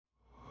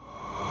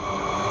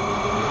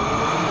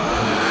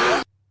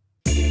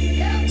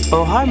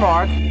Oh, hi,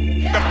 Mark.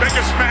 The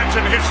biggest match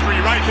in history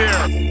right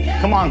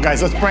here. Come on,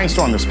 guys, let's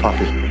brainstorm this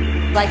puppy.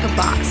 Like a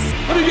boss.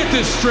 Let me get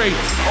this straight.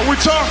 Are we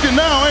talking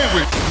now, ain't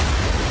we?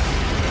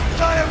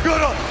 I am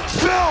gonna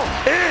spell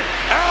it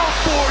out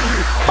for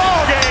you.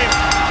 Ball game.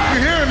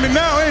 You're hearing me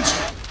now, ain't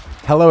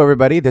you? Hello,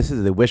 everybody. This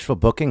is the Wishful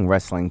Booking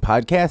Wrestling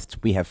Podcast.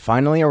 We have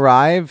finally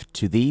arrived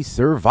to the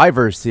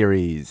Survivor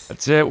Series.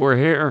 That's it. We're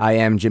here. I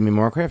am Jimmy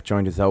Moorcraft,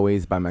 joined as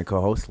always by my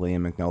co-host,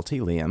 Liam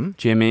McNulty. Liam.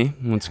 Jimmy,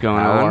 what's going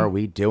on? How are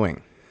we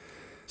doing?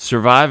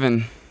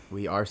 Surviving.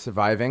 We are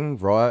surviving.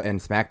 Raw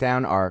and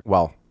SmackDown are,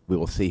 well, we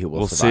will see who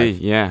will survive. We'll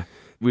see, yeah.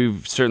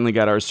 We've certainly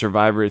got our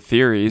Survivor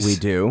theories. We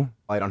do.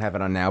 I don't have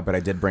it on now, but I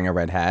did bring a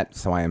red hat,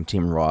 so I am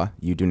Team Raw.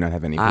 You do not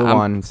have any blue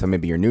on, so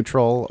maybe you're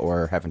neutral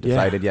or haven't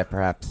decided yet,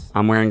 perhaps.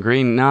 I'm wearing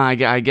green. No, I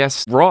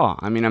guess Raw.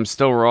 I mean, I'm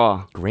still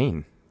Raw.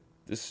 Green?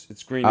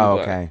 It's green and Oh,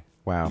 black. okay.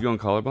 Wow. You going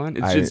colorblind?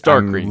 It's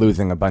dark I'm green.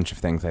 Losing a bunch of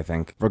things, I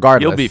think.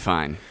 Regardless. You'll be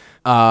fine.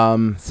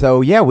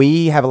 So yeah,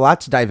 we have a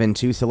lot to dive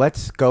into. So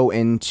let's go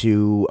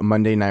into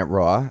Monday Night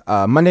Raw.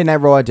 Monday Night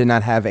Raw did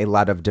not have a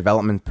lot of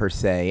development per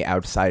se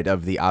outside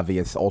of the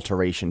obvious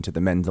alteration to the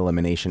men's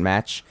elimination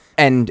match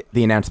and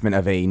the announcement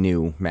of a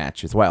new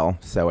match as well.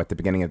 So at the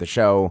beginning of the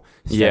show,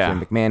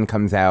 Stephanie McMahon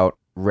comes out,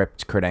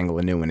 ripped Kurt Angle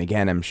a new one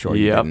again. I'm sure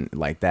you didn't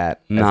like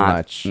that as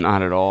much.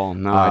 Not at all.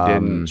 No, I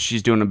didn't.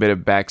 She's doing a bit of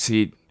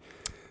backseat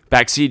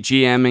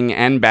GMing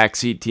and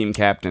backseat team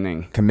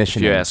captaining.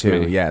 Commissioning if you ask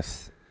too, me.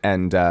 yes.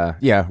 And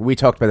yeah, we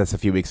talked about this a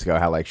few weeks ago,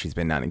 how like she's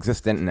been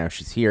non-existent and now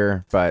she's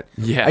here. But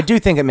yeah. I do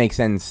think it makes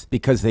sense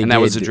because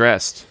that was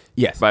addressed.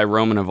 Yes. By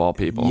Roman of all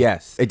people.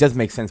 Yes. It does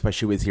make sense why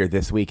she was here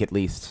this week at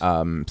least.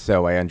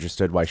 So I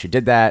understood why she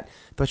did that.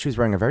 Thought she was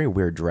wearing a very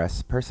weird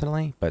dress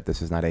personally, but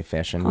this is not a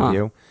fashion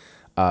review.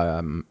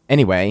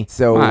 Anyway,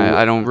 so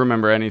I don't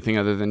remember anything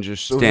other than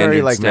just standard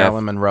very like stuff.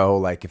 Marilyn Monroe,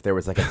 like if there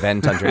was like a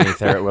vent underneath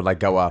her, it would like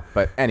go up.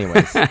 But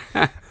anyways,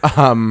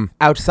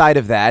 outside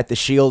of that, the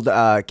Shield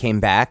came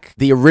back.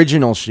 The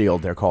original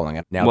Shield, they're calling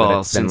it now. Well, that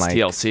it's been since like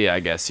TLC, I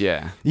guess,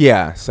 yeah.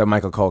 Yeah, so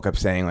Michael Cole kept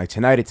saying, like,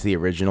 tonight it's the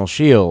original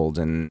Shield.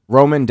 And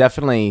Roman,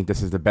 definitely,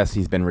 this is the best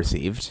he's been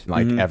received,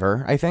 like,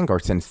 ever, I think, or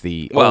since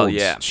the old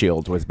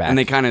Shield was back. And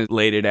they kind of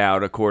laid it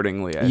out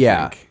accordingly, I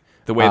think.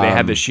 The way they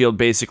had the Shield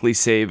basically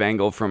save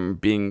Angle from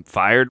being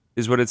fired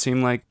is what it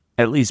seemed like,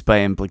 at least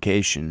by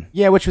implication.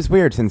 Yeah, which was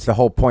weird, since the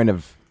whole point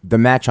of the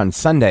match on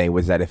Sunday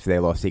was that if they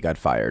lost, he got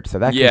fired. So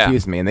that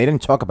confused me, and they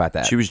didn't talk about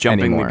that She was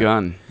jumping anymore. the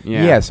gun.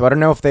 Yeah, so I don't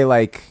know if they,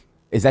 like,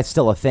 is that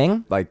still a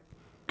thing? Like,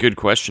 good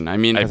question. I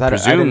mean, I 'Cause I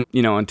presume,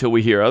 until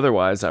we hear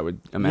otherwise, I would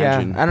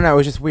imagine. Yeah, I don't know. It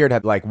was just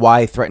weird. Like,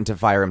 why threaten to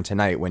fire him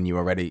tonight when you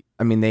already...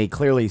 I mean, they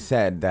clearly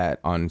said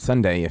that on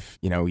Sunday, if,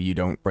 you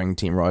don't bring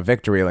Team Raw a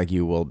victory, like,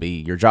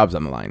 your job's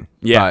on the line.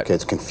 Yeah. But Okay,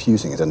 it's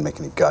confusing. It doesn't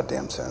make any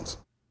goddamn sense.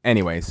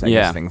 anyways, I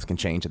guess things can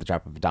change at the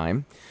drop of a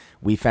dime.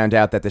 We found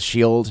out that the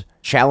Shield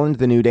challenged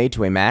the New Day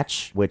to a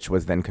match, which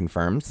was then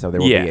confirmed. So there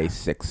will be a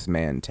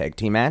 6-man tag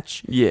team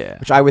match. Yeah.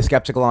 Which I was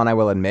skeptical on, I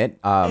will admit.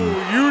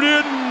 You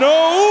didn't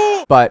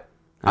know? But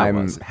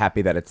I'm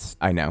happy that it's...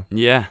 I know.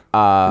 Yeah,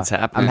 it's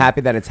happening. I'm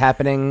happy that it's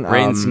happening.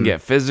 Reigns can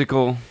get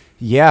physical.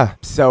 Yeah,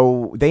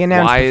 so they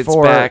announced Wyatt's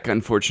before... back,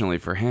 unfortunately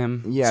for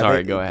him. Yeah,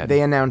 Sorry, go ahead.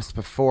 They announced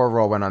before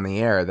Raw went on the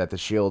air that the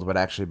Shield would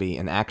actually be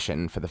in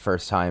action for the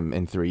first time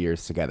in 3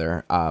 years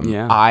together.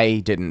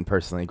 I didn't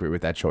personally agree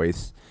with that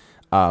choice.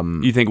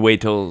 You think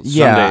wait till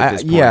Sunday at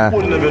this point? Yeah.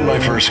 Wouldn't have been my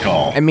first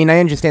call. I mean, I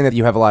understand that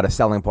you have a lot of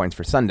selling points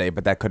for Sunday,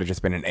 but that could have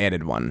just been an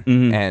added one.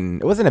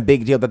 And it wasn't a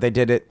big deal that they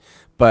did it,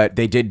 but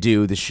they did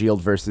do the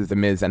Shield versus The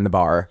Miz and The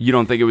Bar. You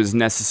don't think it was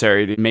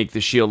necessary to make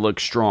the Shield look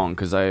strong?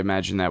 Because I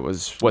imagine that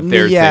was what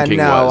their thinking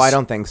was. No, I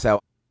don't think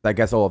so. I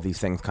guess all of these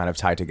things kind of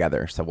tie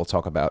together, so we'll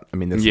talk about,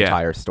 this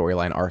entire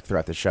storyline arc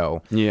throughout the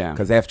show. Yeah.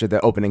 Because after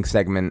the opening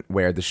segment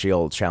where the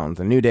Shield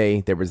challenged the New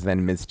Day, there was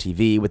then Miz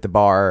TV with The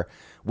Bar,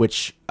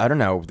 which, I don't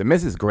know, The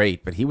Miz is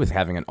great, but he was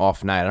having an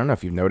off night. I don't know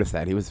if you've noticed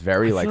that. He was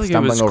very,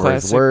 stumbling over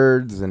his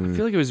words. And I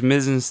feel like it was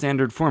Miz in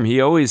standard form.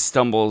 He always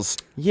stumbles.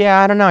 Yeah,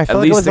 I don't know. I feel At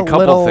like least it was a couple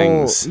little,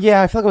 things.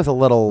 Yeah, I feel like it was a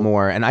little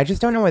more, and I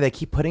just don't know why they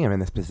keep putting him in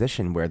this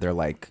position where they're,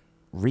 like,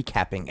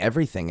 recapping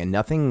everything and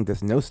nothing,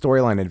 there's no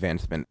storyline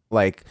advancement.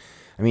 Like...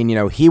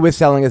 he was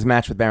selling his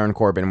match with Baron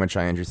Corbin, which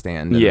I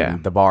understand.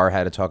 And The Bar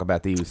had to talk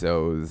about the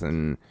Usos.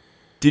 And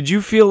did you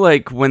feel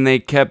like when they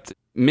kept...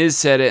 Miz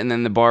said it, and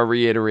then The Bar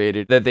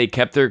reiterated that they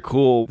kept their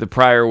cool the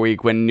prior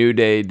week when New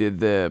Day did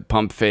the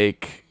pump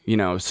fake,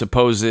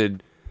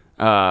 supposed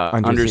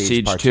Under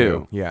Siege Part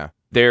 2. Yeah.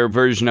 Their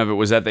version of it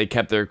was that they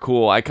kept their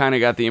cool. I kind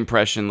of got the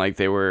impression like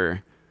they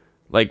were...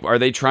 Like, are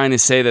they trying to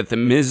say that The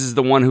Miz is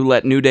the one who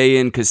let New Day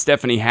in? Because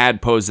Stephanie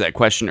had posed that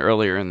question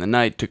earlier in the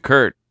night to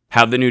Kurt.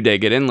 How'd the New Day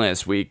get in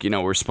last week?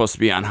 We're supposed to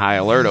be on high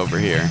alert over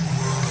here.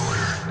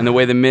 And the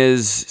way The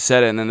Miz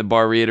said it and then The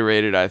Bar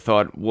reiterated, I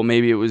thought, well,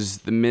 maybe it was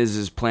The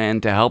Miz's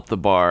plan to help The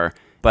Bar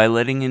by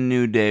letting in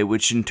New Day,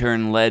 which in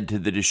turn led to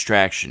the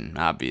distraction,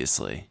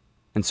 obviously.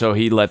 And so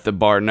he let The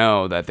Bar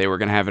know that they were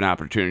going to have an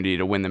opportunity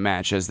to win the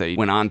match as they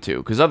went on to.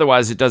 Because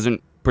otherwise it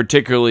doesn't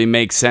particularly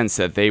make sense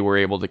that they were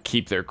able to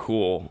keep their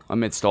cool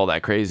amidst all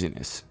that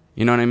craziness.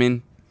 You know what I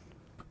mean?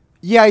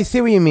 Yeah, I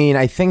see what you mean.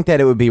 I think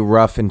that it would be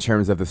rough in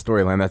terms of the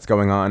storyline that's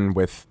going on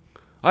with.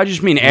 I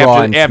just mean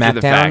Raw and after the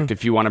SmackDown? fact,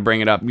 if you want to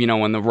bring it up,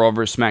 when the Raw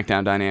versus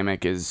SmackDown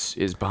dynamic is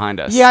behind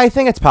us. Yeah, I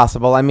think it's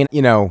possible. I mean,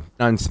 on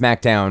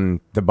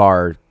SmackDown, the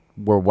Bar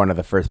were one of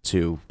the first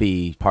to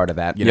be part of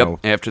that.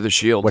 After the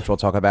Shield, which we'll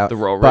talk about. The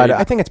Raw but Raid.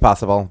 I think it's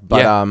possible. But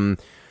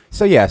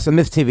Yeah. So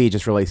Miz TV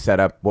just really set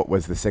up what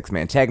was the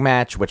 6-man tag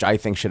match, which I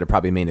think should have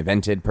probably main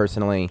evented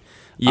personally.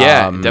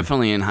 Yeah,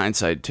 definitely in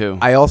hindsight too.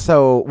 I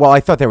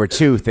thought there were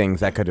two things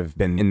that could have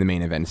been in the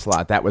main event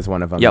slot. That was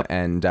one of them. Yep.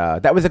 And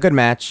that was a good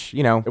match.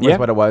 It was Yeah.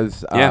 what it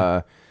was.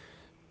 Yeah.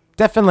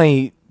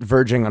 Definitely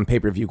verging on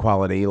pay-per-view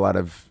quality. A lot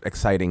of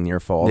exciting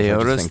near falls. They I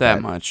just owed us think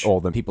that much. All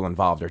the people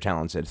involved are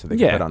talented, so they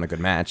Yeah. can put on a good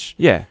match.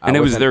 Yeah, and it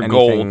was Wasn't their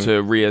goal anything-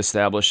 to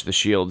reestablish the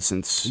Shield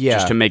just Yeah.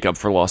 to make up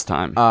for lost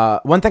time.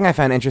 One thing I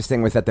found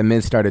interesting was that The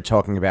Miz started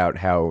talking about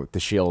how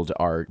the Shield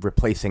are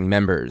replacing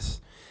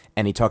members,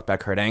 and he talked about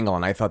Kurt Angle,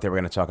 and I thought they were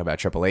going to talk about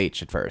Triple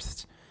H at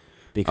first.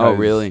 Because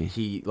really?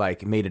 he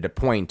made it a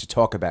point to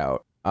talk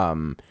about,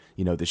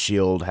 the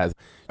Shield has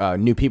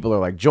new people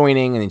are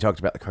joining, and he talked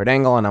about the Kurt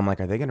Angle, and I'm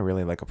like, are they going to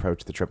really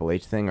approach the Triple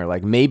H thing, or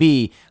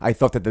maybe I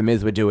thought that The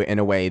Miz would do it in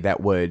a way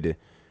that would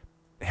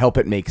help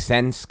it make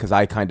sense, because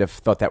I kind of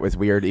thought that was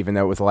weird, even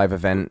though it was a live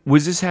event.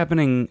 Was this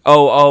happening?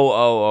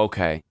 Oh,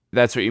 okay.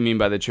 That's what you mean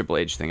by the Triple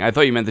H thing. I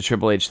thought you meant the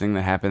Triple H thing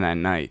that happened that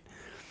night.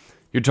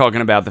 You're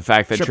talking about the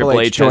fact that Triple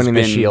H has joining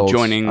the been Shield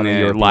joining on the the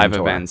European live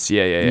tour. events.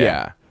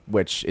 Yeah.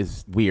 Which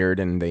is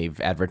weird, and they've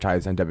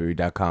advertised on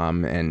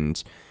WWE.com,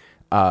 and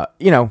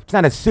it's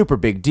not a super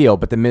big deal,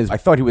 but The Miz, I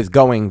thought he was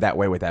going that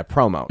way with that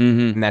promo,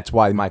 and that's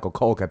why Michael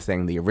Cole kept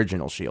saying the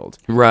original Shield.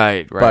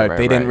 Right. But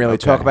they didn't really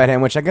talk Okay. about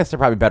him, which I guess they're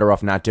probably better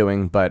off not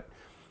doing, but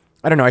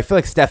I don't know. I feel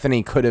like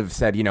Stephanie could have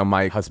said,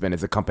 my husband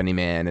is a company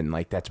man, and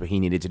that's what he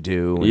needed to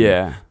do. And-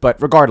 Yeah.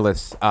 But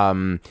regardless,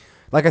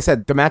 like I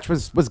said, the match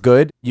was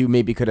good. You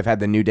maybe could have had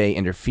the New Day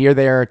interfere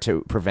there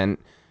to prevent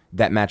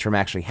that match from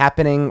actually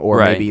happening, or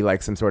Right. maybe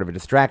some sort of a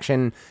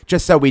distraction,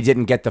 just so we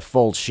didn't get the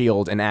full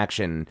Shield in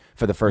action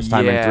for the first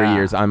time in 3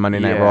 years on Monday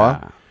Night Raw.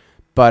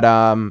 But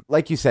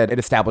like you said, it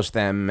established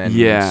them, and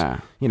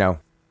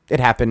it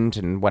happened,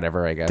 and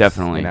whatever, I guess.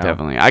 Definitely.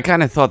 I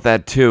kind of thought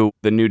that too.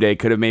 The New Day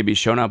could have maybe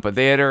shown up, but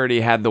they had already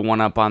had the one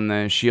up on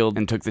the Shield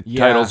and took the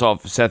titles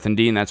off of Seth and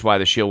Dean. That's why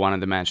the Shield wanted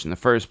the match in the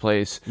first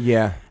place.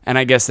 Yeah. And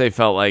I guess they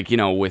felt like,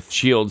 with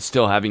Shield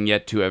still having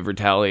yet to have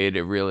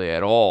retaliated really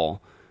at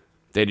all,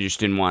 they just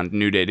didn't want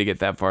New Day to get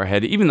that far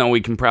ahead, even though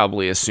we can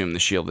probably assume the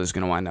Shield is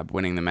going to wind up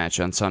winning the match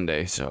on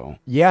Sunday. So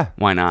Yeah.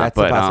 why not? That's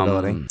a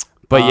possibility.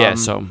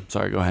 So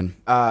sorry, go ahead.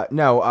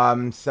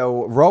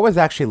 So Raw was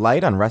actually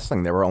light on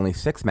wrestling. There were only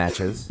 6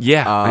 matches.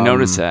 Yeah, I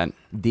noticed that.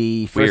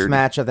 The first Weird.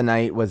 match of the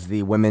night was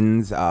the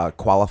women's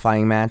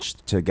qualifying match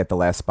to get the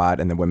last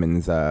spot in the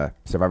women's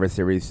Survivor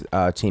Series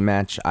team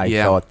match. I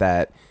thought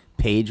that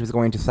Paige was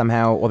going to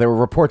somehow. Well, there were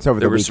reports over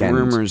the weekend.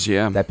 There were some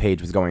rumors, that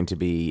Paige was going to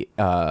be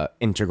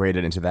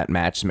integrated into that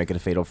match to make it a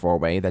fatal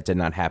 4-way. That did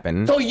not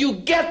happen. So you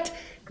get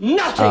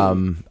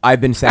nothing. I've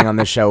been saying on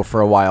this show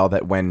for a while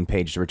that when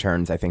Paige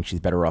returns, I think she's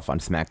better off on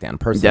SmackDown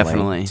personally.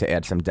 Definitely. To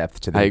add some depth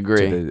to I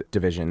agree. to the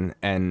division.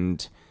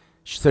 And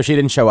so she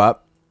didn't show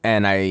up.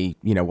 And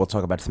we'll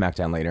talk about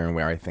SmackDown later and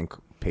where I think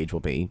Paige will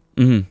be,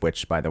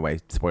 which, by the way,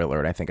 spoiler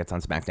alert, I think it's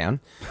on SmackDown.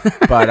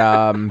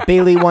 But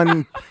Bayley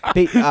won.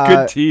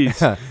 Good tease.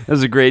 That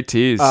was a great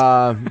tease.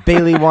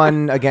 Bayley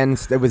won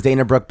against, it was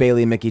Dana Brooke,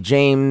 Bayley, Mickie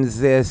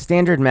James. The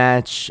standard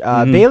match.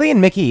 Bayley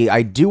and Mickie,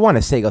 I do want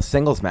to say a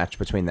singles match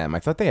between them. I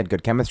thought they had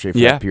good chemistry for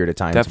a period of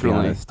time,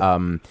 definitely. to be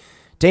honest.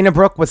 Dana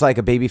Brooke was like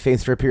a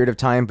babyface for a period of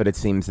time, but it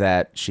seems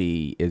that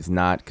she is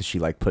not, because she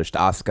pushed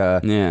Asuka.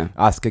 Yeah.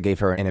 Asuka gave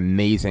her an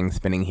amazing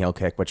spinning heel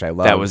kick, which I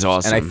loved. That was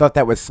awesome. And I thought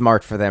that was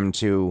smart for them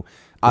to.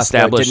 Asuka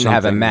Establish didn't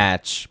have a something.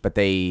 match, but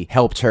they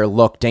helped her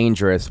look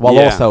dangerous while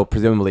Yeah. also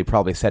presumably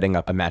probably setting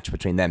up a match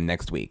between them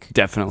next week.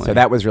 Definitely. So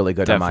that was really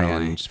good on my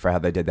Definitely. end for how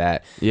they did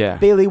that. Yeah.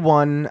 Bayley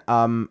won.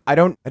 I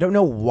don't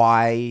know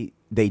why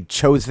they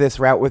chose this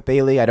route with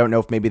Bayley. I don't know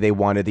if maybe they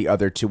wanted the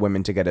other 2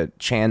 women to get a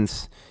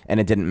chance, and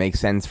it didn't make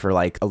sense for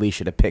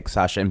Alicia to pick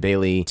Sasha and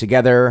Bayley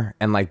together,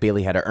 and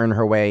Bayley had to earn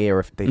her way, or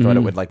if they thought it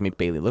would make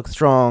Bayley look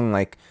strong.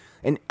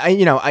 And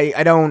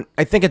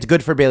I think it's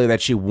good for Bayley that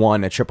she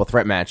won a triple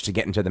threat match to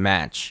get into the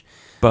match.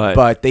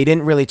 But they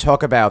didn't really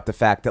talk about the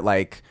fact that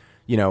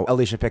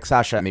Alicia picked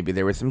Sasha. Maybe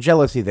there was some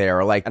jealousy there,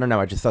 or I don't know.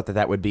 I just thought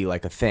that would be a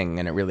thing,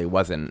 and it really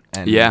wasn't.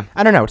 And Yeah.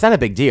 I don't know. It's not a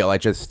big deal. I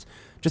just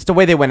the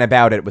way they went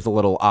about it was a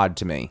little odd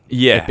to me.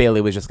 Yeah. If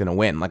Bayley was just going to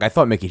win. I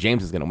thought Mickie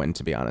James was going to win,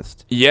 to be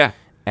honest. Yeah.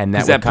 And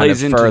 'Cause that would kind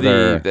plays of into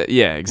further.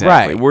 yeah,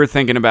 exactly. Right. We're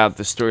thinking about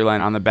the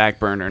storyline on the back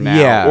burner now,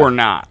 Yeah. or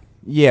not.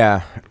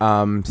 Yeah.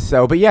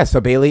 So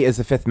Bayley is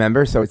the 5th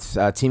member. So it's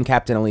team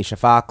captain Alicia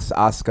Fox,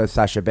 Asuka,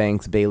 Sasha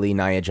Banks, Bayley,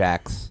 Nia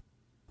Jax.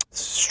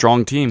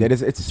 Strong team.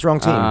 It's a strong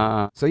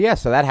team.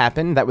 So that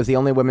happened. That was the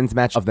only women's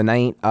match of the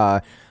night.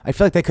 I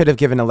feel like they could have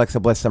given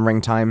Alexa Bliss some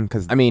ring time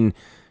because,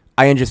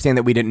 I understand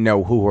that we didn't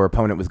know who her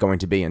opponent was going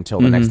to be until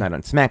the next night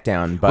on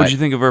SmackDown. But What did you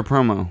think of her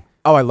promo?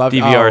 Oh, I love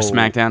DVR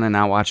SmackDown and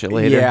not watch it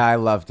later. Yeah, I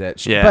loved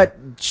it. Yeah. But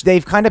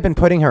they've kind of been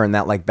putting her in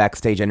that like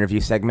backstage interview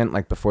segment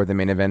like before the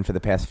main event for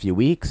the past few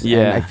weeks. Yeah.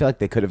 And I feel like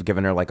they could have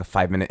given her like a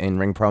 5-minute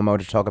in-ring promo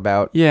to talk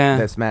about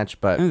this match,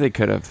 but They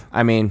could have.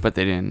 I mean, But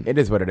they didn't. It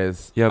is what it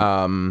is. Yep.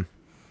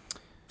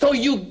 So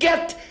you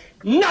get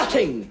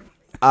nothing.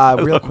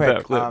 Real love quick,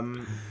 that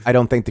clip. I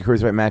don't think the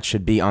Cruiserweight match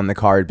should be on the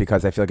card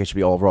because I feel like it should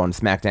be all Raw and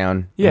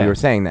SmackDown. Yeah. We were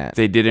saying that.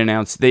 They did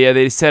announce.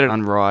 They said it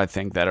on Raw. I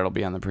think that it'll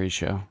be on the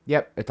pre-show.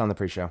 Yep, it's on the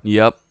pre-show.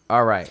 Yep.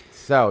 All right,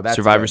 so that's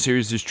Survivor good.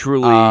 Series is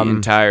truly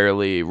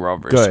entirely Raw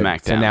versus Good.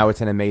 SmackDown. So now it's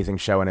an amazing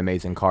show, an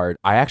amazing card.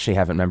 I actually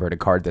haven't remembered a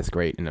card this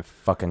great in a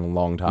fucking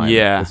long time.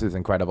 Yeah. This is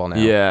incredible now.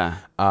 Yeah.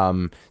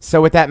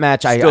 So with that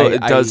match,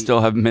 It does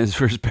still have Miz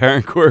versus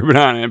Baron Corbin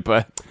on it,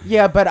 but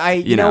Yeah, but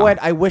you know know, what?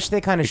 I wish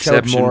they kind of showed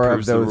exception more of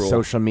proves the those rule.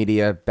 social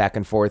media back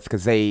and forth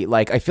because they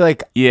I feel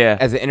like Yeah.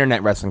 as an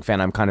internet wrestling fan,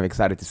 I'm kind of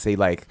excited to see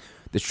like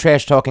the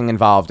trash talking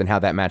involved and how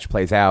that match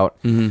plays out.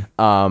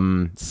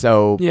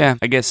 So yeah,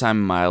 I guess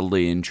I'm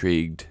mildly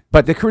intrigued.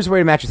 but the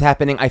Cruiserweight match is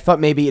happening. I thought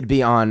maybe it'd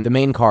be on the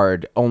main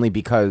card only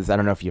because I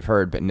don't know if you've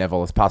heard, but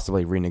Neville is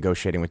possibly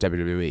renegotiating with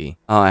WWE.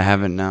 Oh, I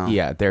haven't now.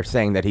 Yeah, they're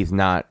saying that he's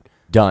not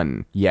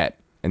done yet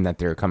and that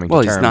they're coming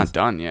Well, to terms. he's not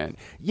done yet.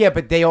 Yeah,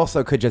 but they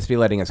also could just be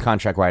letting his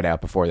contract ride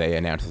out before they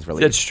announce his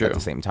release. That's true. At the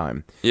same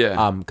time.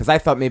 Yeah. Because I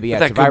thought maybe But at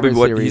that Survivor could be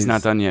what Series. he's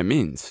not done yet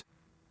means.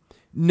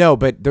 No,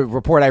 but the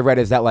report I read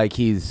is that like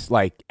he's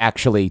like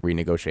actually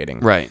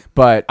renegotiating. Right.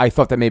 But I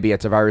thought that maybe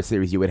at Survivor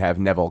Series you would have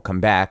Neville come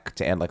back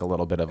to add like a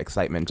little bit of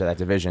excitement to that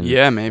division.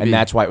 Yeah, maybe. And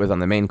that's why it was on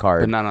the main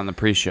card. But not on the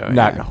pre-show.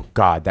 Not. yeah. Oh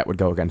God, that would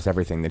go against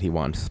everything that he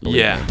wants. believe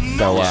Yeah. me.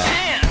 So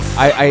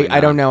I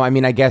don't know. I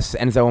mean, I guess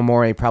Enzo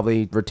Amore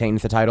probably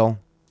retains the title.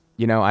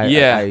 You know,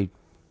 I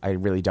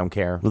really don't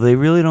care. Well, they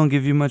really don't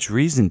give you much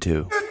reason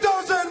to. It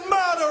doesn't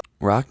matter.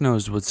 Rock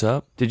knows what's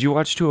up. Did you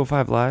watch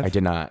 205 Live? I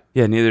did not.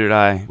 Yeah, neither did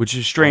I. Which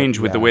is strange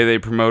with the yeah. way they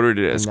promoted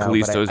it as No, but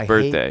Kalisto's I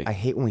birthday. I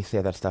hate when we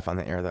say that stuff on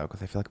the air though,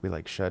 because I feel like we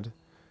like should.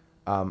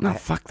 No,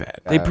 fuck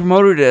that. They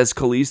promoted it as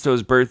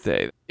Kalisto's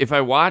birthday. If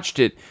I watched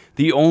it,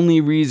 the only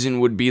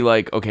reason would be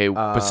like, okay,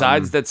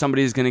 besides that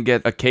somebody's going to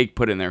get a cake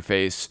put in their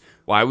face,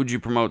 why would you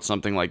promote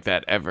something like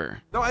that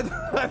ever? No, I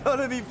thought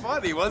it'd be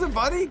funny. Was it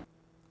funny?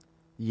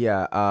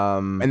 Yeah,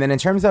 and then in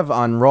terms of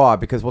on Raw,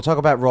 because we'll talk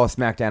about Raw,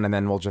 SmackDown, and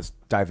then we'll just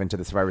dive into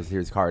the Survivor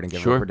Series card and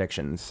give Sure. our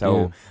predictions.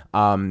 So,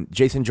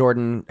 Jason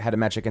Jordan had a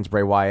match against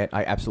Bray Wyatt.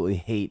 I absolutely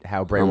hate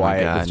how Bray Oh my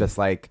Wyatt was God. just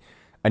like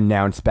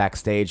announced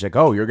backstage, like,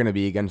 "Oh, you're going to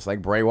be against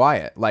like Bray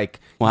Wyatt." Like,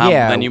 Wow,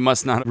 yeah, then you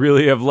must not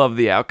really have loved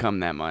the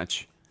outcome that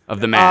much of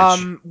the match.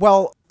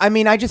 Well, I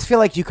mean, I just feel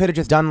like you could have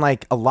just done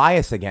like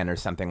Elias again or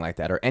something like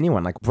that, or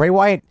anyone. Like Bray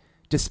Wyatt,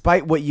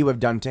 despite what you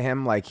have done to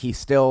him, like he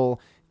still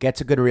gets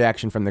a good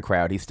reaction from the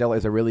crowd. He still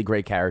is a really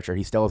great character.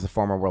 He still is a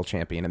former world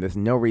champion, and there's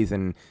no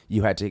reason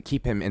you had to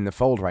keep him in the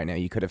fold right now.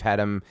 You could have had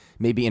him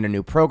maybe in a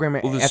new program the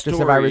after story-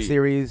 Survivor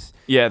Series.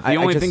 Yeah, the I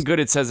only just- thing good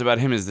it says about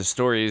him is the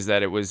story is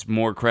that it was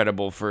more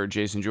credible for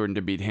Jason Jordan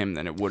to beat him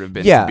than it would have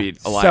been Yeah, to beat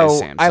Elias so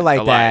Sampson. I like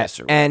Elias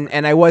that, or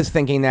and I was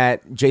thinking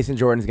that Jason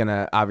Jordan's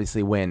gonna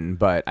obviously win,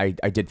 but I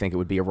did think it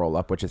would be a roll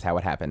up, which is how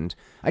it happened.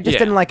 I just Yeah.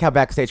 didn't like how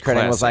backstage Kurt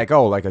Angle was Classic. like,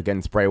 "Oh, like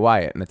against Bray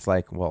Wyatt," and it's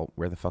like, well,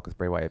 where the fuck has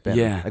Bray Wyatt been?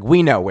 Yeah. like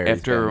we know where he's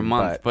after been, a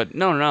month. But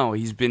no,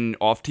 he's been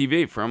off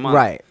TV for a month.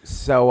 Right.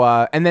 So,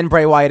 and then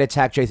Bray Wyatt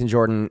attacked Jason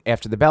Jordan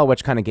after the bell,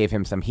 which kind of gave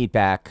him some heat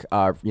back.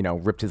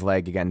 Ripped his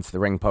leg against the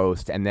ring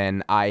post, and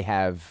then I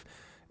have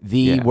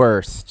the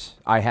worst.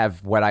 I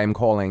have what I am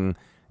calling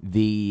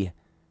the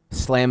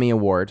Slammy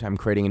Award. I'm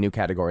creating a new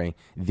category.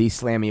 The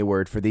Slammy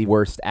Award for the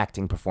worst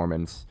acting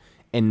performance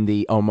in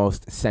the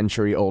almost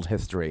century-old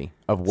history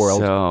of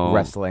world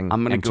wrestling.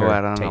 I'm going to go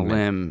out on a entertainment.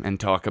 limb and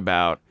talk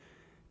about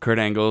Kurt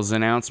Angle's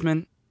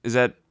announcement. Is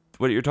that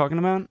what you're talking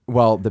about?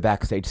 Well, the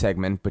backstage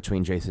segment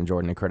between Jason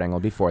Jordan and Kurt Angle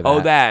before that. Oh,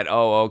 that.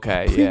 Oh,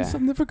 okay. Please, Yeah.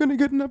 I'm never gonna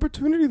get an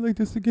opportunity like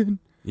this again.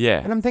 Yeah.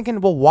 And I'm thinking,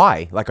 well,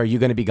 why? Like, are you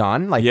going to be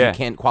gone? Like, Yeah. you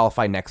can't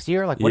qualify next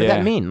year? Like, what does Yeah.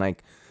 that mean?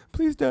 Like,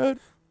 please, Dad.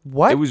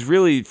 What? It was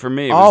really, for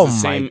me, it Oh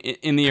was the my same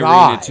in the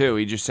God. arena, too.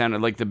 He just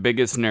sounded like the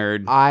biggest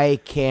nerd. I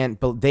can't.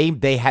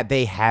 They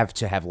have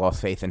to have lost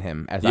faith in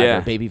him as Yeah.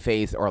 either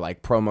babyface or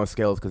like promo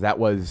skills because that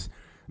was.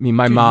 I mean,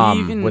 my Dude, mom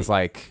even- was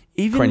like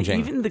cringing.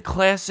 Even the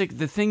classic,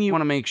 the thing you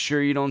want to make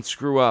sure you don't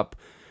screw up,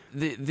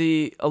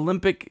 the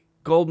Olympic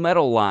gold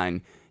medal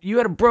line. You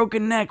had a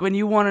broken neck when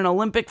you won an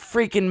Olympic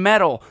freaking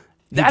medal.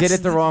 He did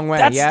it the wrong way,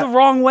 That's yep. the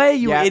wrong way,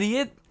 you Yep.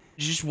 idiot.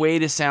 Just way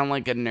to sound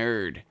like a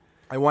nerd.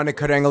 I wanted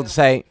Kurt Angle to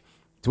say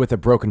it's with a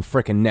broken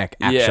freaking neck,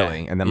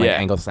 actually, and then like yeah.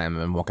 angle slam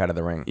him and walk out of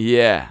the ring.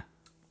 Yeah.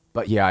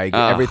 But yeah,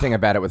 everything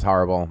about it was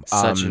horrible.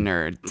 Such a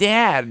nerd.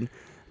 Dad,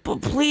 but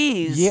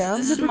please. Yeah,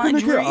 this I'm is never my gonna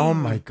dream. get- Oh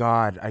my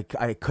god,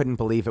 I couldn't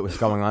believe it was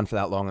going on for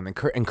that long.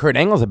 And Kurt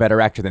Angle's a better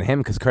actor than him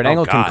because Kurt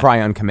Angle can God.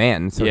 cry on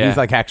command, so Yeah. he's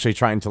like actually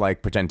trying to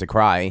like pretend to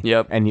cry.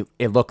 Yep. and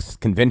it looks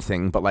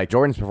convincing, but like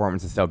Jordan's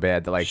performance is so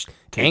bad that like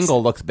takes-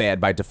 Angle looks bad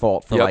by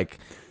default for Yep. like.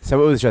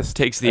 So it was just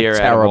Takes the a air out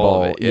of terrible.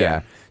 all of it,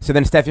 yeah. So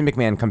then Stephanie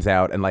McMahon comes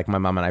out and like my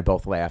mom and I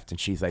both laughed and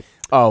she's like,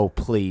 "Oh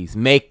please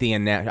make the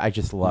announcement." I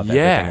just love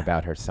everything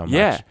about her so much.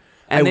 Yeah.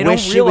 And they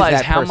wish don't she was realize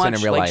that how person much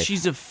in real life.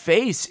 she's a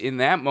face in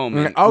that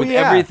moment Oh, with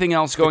yeah. everything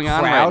else going the on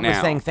crowd right now. was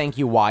saying thank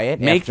you, Wyatt.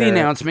 Make the after-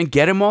 announcement.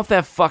 Get him off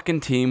that fucking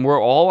team.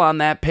 We're all on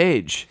that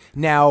page.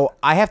 Now,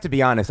 I have to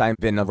be honest, I've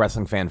been a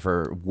wrestling fan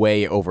for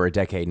way over a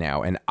decade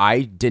now, and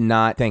I did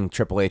not think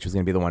Triple H was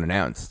going to be the one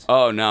announced.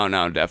 Oh, no,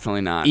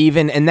 definitely not.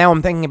 And now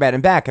I'm thinking about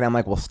it back, and I'm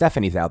like, well,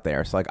 Stephanie's out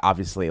there, so like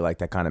obviously like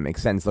that kind of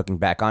makes sense looking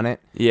back on it.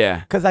 Yeah.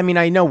 Because I mean,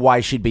 I know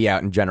why she'd be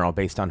out in general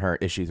based on her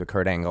issues with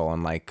Kurt Angle,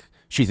 and like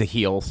she's a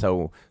heel,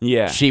 so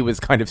Yeah. she was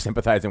kind of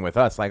sympathizing with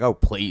us, like, oh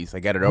please, I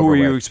get it over Who were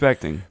with. you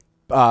expecting?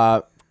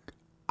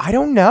 I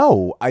don't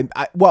know.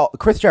 Well,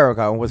 Chris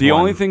Jericho was The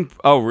one. only thing.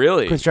 Oh,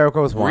 really? Chris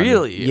Jericho was one.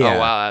 Really? Yeah. Oh,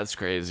 wow, that's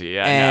crazy.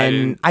 Yeah.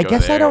 And I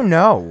guess I don't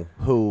know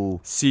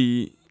who.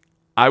 See,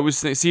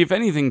 see, if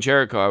anything,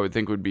 Jericho, I would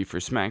think would be for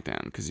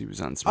SmackDown because he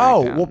was on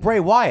Oh, SmackDown. well, Bray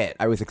Wyatt,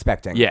 I was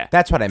expecting. Yeah,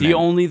 That's what I meant. The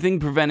only thing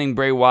preventing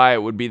Bray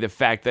Wyatt would be the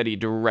fact that he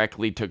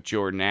directly took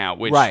Jordan out,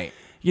 which, Right.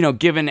 you know,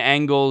 given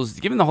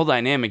the whole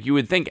dynamic, you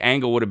would think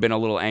Angle would have been a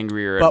little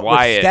angrier But at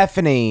Wyatt. with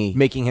Stephanie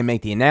making him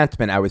make the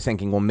announcement, I was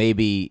thinking, well,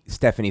 maybe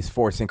Stephanie's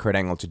forcing Kurt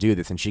Angle to do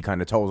this, and she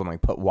kind of told him,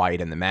 like, put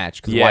Wyatt in the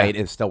match, because Yeah. Wyatt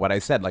is still what I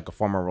said, like a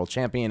former world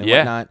champion and Yeah.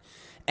 whatnot.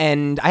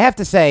 And I have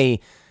to say,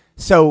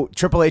 so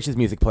Triple H's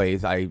music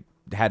plays, I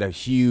had a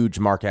huge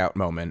mark-out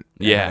moment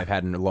Yeah. that I've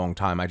had in a long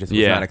time. I just was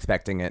Yeah. not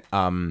expecting it.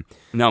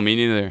 No, me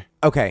neither.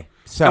 Okay,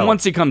 so... And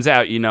once he comes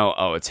out, you know,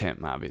 oh, it's him,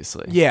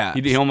 obviously. Yeah.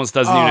 He almost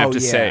doesn't even have to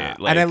yeah. say it.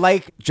 And I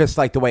like just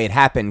like the way it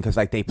happened because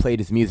like they played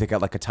his music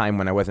at like a time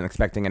when I wasn't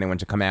expecting anyone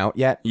to come out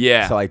yet.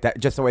 Yeah. So like that,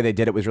 just the way they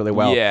did it was really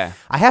well. Yeah.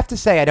 I have to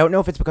say, I don't know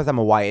if it's because I'm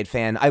a Wyatt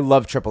fan. I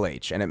love Triple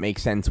H, and it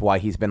makes sense why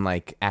he's been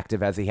like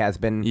active as he has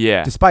been.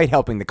 Yeah. Despite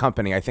helping the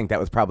company, I think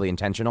that was probably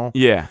intentional.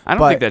 Yeah. I don't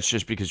But- think that's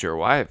just because you're a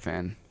Wyatt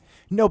fan.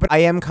 No, but I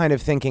am kind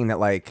of thinking that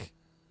like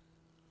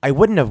I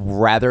wouldn't have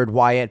rathered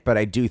Wyatt, but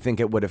I do think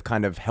it would have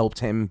kind of helped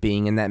him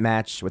being in that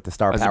match with the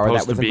star As power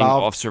opposed that was to being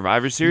involved. off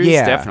Survivor Series?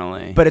 Yeah,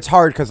 Definitely. But it's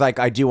hard because like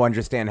I do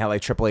understand how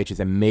like Triple H is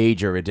a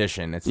major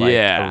addition. It's like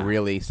Yeah. a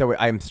really so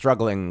I'm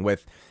struggling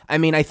with. I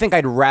mean, I think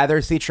I'd rather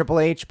see Triple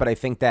H, but I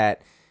think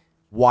that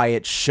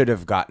Wyatt should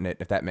have gotten it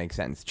if that makes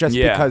sense. Just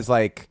Yeah. because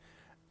like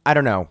I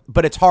don't know,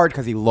 but it's hard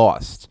because he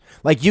lost.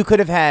 Like you could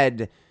have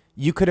had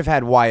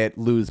Wyatt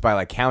lose by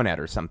like count out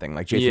or something.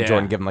 Like Jason Yeah.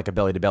 Jordan give him like a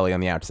belly to belly on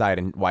the outside,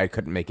 and Wyatt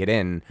couldn't make it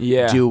in.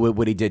 Yeah. Do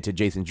what he did to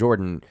Jason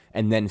Jordan,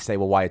 and then say,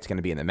 well, Wyatt's going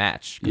to be in the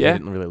match. 'Cause Yeah. he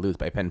didn't really lose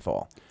by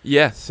pinfall.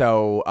 Yeah.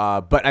 So,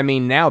 but I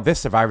mean, now this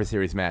Survivor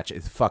Series match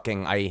is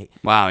fucking.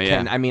 Wow,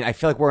 yeah. I mean, I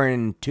feel like we're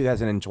in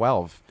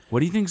 2012. What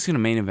do you think is going to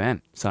main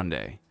event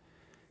Sunday?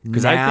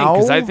 Because Now,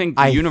 I think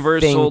I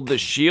Universal, think the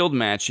Shield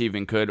match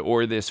even could,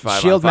 or this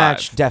 5-on-5. Shield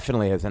match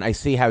definitely isn't. I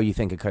see how you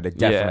think it could. It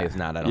definitely Yeah. is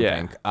not. I don't Yeah.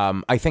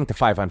 think. I think the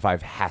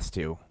 5-on-5 has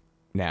to.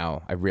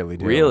 Now, I really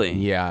do. Really?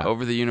 Yeah.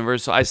 Over the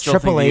Universal? I still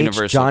Triple think the H,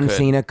 Universal John could.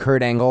 Cena,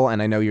 Kurt Angle,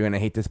 and I know you're gonna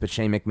hate this, but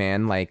Shane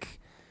McMahon. Like,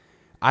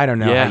 I don't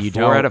know Yeah, how you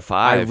 4 don't. out of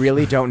 5. I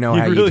really don't know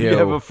You how really you do.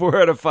 have a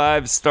 4 out of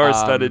 5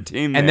 star-studded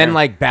team And there. then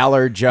like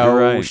Balor, Joe, You're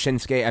right.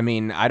 Shinsuke. I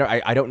mean,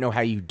 I don't know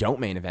how you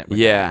don't main event. With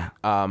Yeah.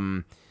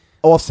 that.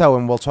 Also,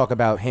 and we'll talk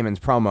about Heyman's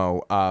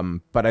promo,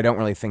 but I don't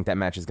really think that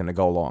match is going to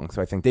go long.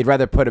 So I think they'd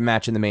rather put a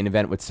match in the main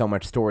event with so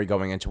much story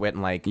going into it,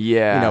 and like,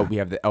 Yeah. you know, we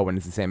have the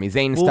Owens and Sami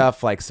Zayn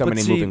stuff, like so But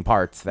many see, moving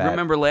parts. That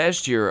Remember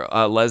last year,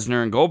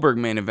 Lesnar and Goldberg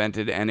main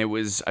evented, and it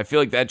was, I feel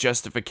like that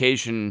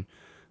justification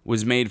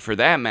was made for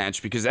that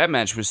match because that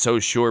match was so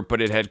short,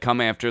 but it had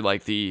come after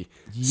like the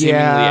seemingly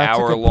that's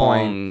a good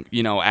hour-long,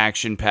 you know,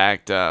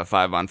 action-packed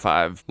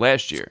 5-on-5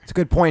 last year. It's a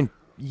good point.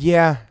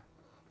 Yeah.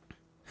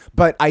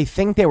 But I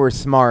think they were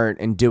smart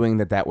in doing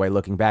it that way,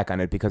 looking back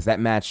on it, because that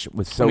match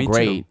was so Me too.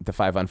 great, the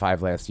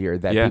 5-on-5 last year,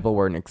 that Yeah. people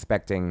weren't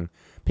expecting.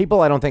 People,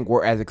 I don't think,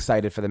 were as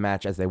excited for the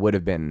match as they would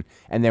have been.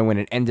 And then when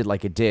it ended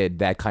like it did,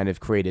 that kind of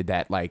created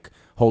that, like,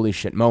 holy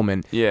shit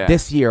moment. Yeah.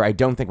 This year, I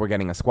don't think we're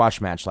getting a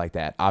squash match like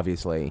that,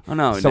 obviously. Oh,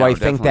 no, So no, I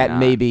think definitely that not.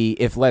 maybe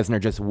if Lesnar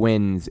just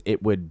wins,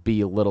 it would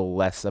be a little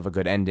less of a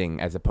good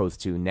ending as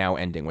opposed to now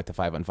ending with the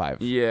 5-on-5.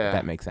 Yeah. If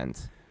that makes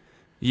sense.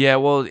 Yeah,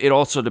 well, it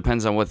also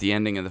depends on what the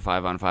ending of the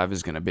 5-on-5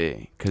 is going to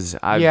be. Because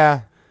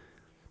Yeah.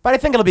 But I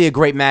think it'll be a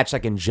great match,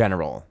 like in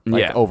general,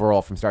 like Yeah.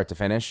 overall from start to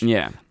finish.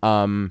 Yeah.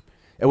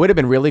 It would have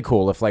been really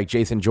cool if like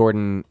Jason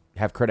Jordan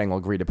have Kurt Angle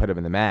agree to put him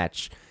in the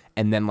match,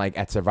 and then like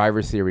at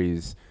Survivor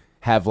Series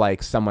have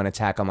like someone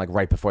attack him like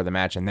right before the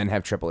match, and then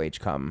have Triple H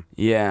come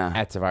Yeah.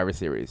 at Survivor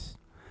Series.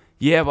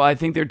 Yeah, well, I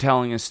think they're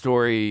telling a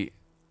story.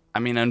 I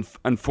mean,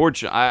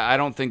 unfortunately, I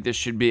don't think this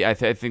should be. I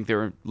think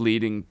they're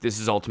leading. This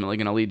is ultimately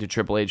going to lead to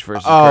Triple H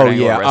versus Kurt Oh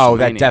Angle yeah. at Oh,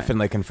 that WrestleMania.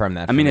 definitely confirmed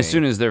that. I mean, for as me.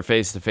 soon as they're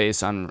face to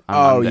face on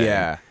Oh Monday,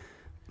 yeah.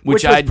 which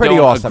Which was I pretty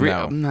don't awesome, agree.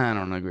 though. No, I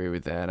don't agree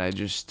with that. I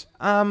just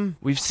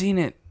we've seen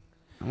it.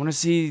 I want to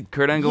see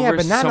Kurt Angle Yeah, but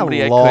versus not in a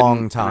somebody I long couldn't.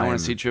 And I time. want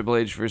to see Triple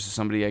H versus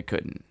somebody I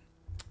couldn't.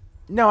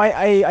 No, I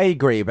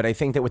agree, but I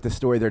think that with the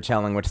story they're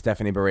telling with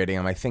Stephanie berating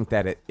him, I think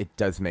that it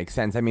does make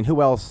sense. I mean,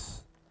 who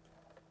else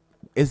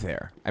is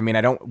there? I mean,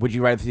 would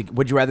you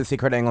rather see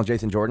Kurt Angle and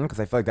Jason Jordan? Because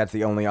I feel like that's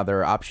the only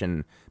other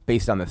option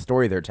based on the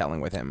story they're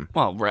telling with him.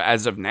 Well,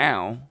 as of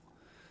now,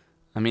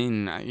 I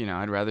mean,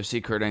 I'd rather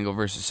see Kurt Angle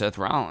versus Seth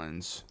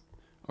Rollins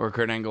or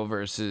Kurt Angle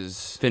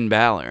versus Finn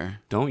Balor.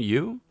 Don't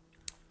you?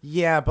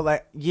 Yeah,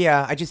 but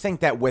I just think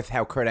that with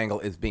how Kurt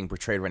Angle is being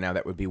portrayed right now,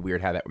 that would be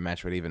weird how that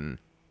match would even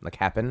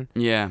happen.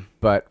 Yeah.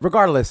 But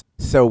regardless,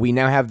 so we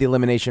now have the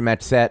elimination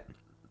match set.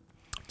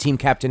 Team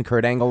Captain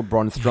Kurt Angle,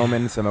 Braun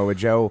Strowman, Samoa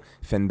Joe,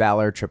 Finn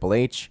Balor, Triple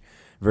H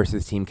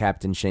versus Team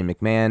Captain Shane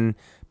McMahon,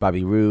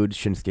 Bobby Roode,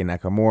 Shinsuke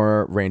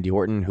Nakamura, Randy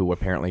Orton, who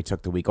apparently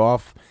took the week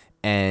off,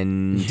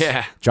 and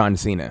John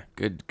Cena.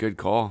 Good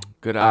call.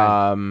 Good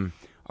eye.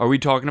 Are we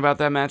talking about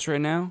that match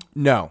right now?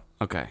 No.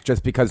 Okay.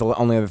 Just because the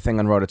only other thing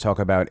on Raw to talk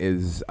about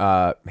is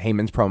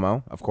Heyman's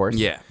promo, of course.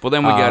 Yeah. Well,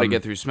 then we got to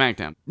get through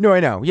SmackDown. No, I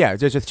know. Yeah,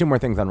 there's just two more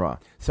things on Raw.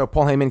 So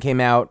Paul Heyman came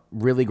out,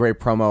 really great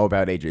promo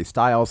about AJ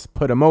Styles,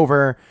 put him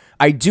over.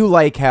 I do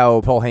like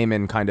how Paul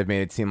Heyman kind of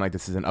made it seem like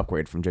this is an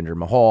upgrade from Jinder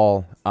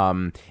Mahal.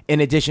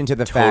 In addition to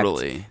the fact...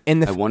 Totally.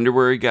 I wonder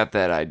where he got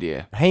that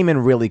idea.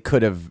 Heyman really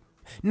could have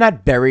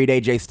not buried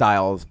AJ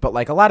Styles, but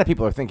a lot of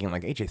people are thinking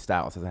AJ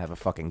Styles doesn't have a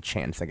fucking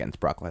chance against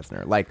Brock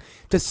Lesnar.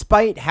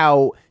 Despite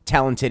how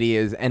talented he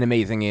is and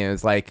amazing he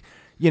is,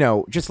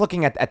 just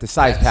looking at the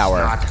size power.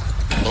 Not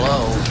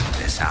blow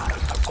this out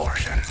of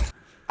proportion.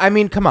 I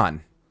mean, come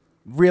on.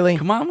 Really?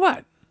 Come on,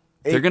 what?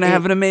 They're going to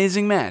have an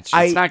amazing match.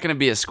 It's not going to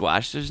be a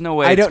squash. There's no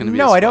way it's going to be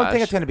a squash. No, I don't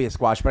think it's going to be a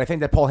squash, but I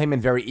think that Paul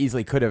Heyman very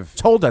easily could have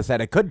told us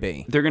that it could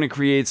be. They're going to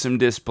create some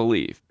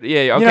disbelief.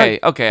 Yeah, okay,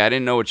 okay. I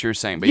didn't know what you were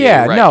saying, but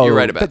yeah, you're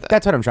right about that.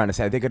 That's what I'm trying to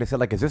say. They could have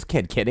said, is this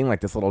kid kidding?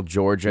 This little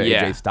Georgia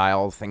AJ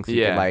Styles thinks he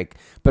could,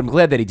 but I'm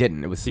glad that he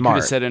didn't. It was smart. He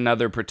could have said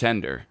another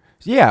pretender.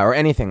 Yeah, or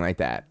anything like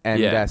that.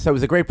 And so it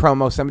was a great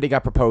promo. Somebody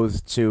got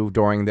proposed to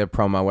during the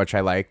promo, which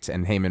I liked,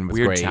 and Heyman was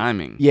great. Weird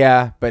timing.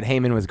 Yeah, but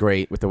Heyman was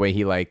great with the way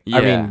he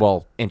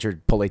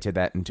interpolated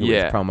that into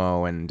his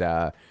promo, and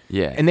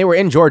and they were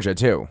in Georgia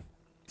too.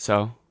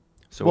 So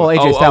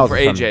AJ Styles for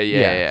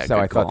AJ, So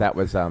I thought that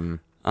was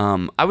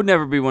I would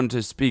never be one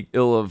to speak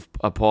ill of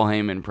a Paul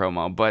Heyman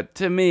promo, but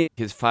to me,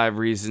 his 5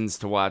 reasons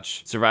to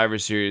watch Survivor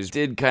Series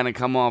did kind of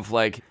come off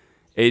like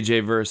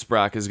AJ versus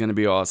Brock is going to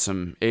be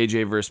awesome.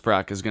 AJ versus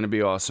Brock is going to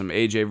be awesome.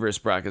 AJ versus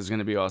Brock is going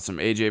to be awesome.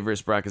 AJ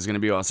versus Brock is going to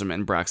be awesome,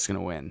 and Brock's going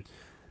to win.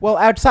 Well,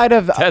 outside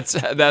of those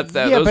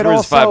were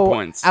his 5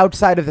 points.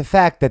 Outside of the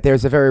fact that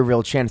there's a very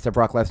real chance that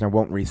Brock Lesnar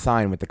won't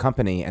re-sign with the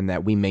company, and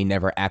that we may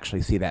never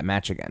actually see that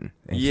match again.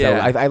 And so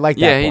I like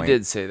that. Yeah, point. He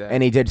did say that,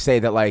 and he did say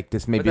that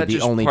this may be the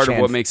only part chance.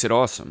 of what makes it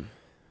awesome.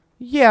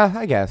 Yeah,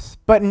 I guess,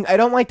 but I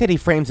don't like that he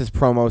frames his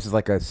promos as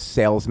a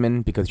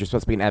salesman, because you're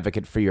supposed to be an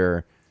advocate for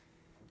your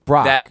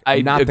Brock.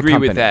 I not agree the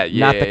company, with that.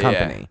 Not the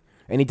company. Yeah.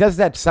 And he does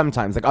that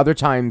sometimes. Other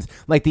times,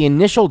 the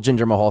initial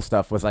Jinder Mahal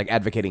stuff was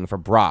advocating for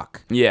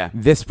Brock. Yeah.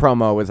 This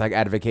promo was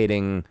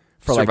advocating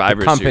for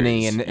Survivor the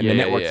company Series. and the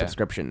network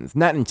subscriptions.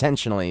 Not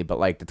intentionally, but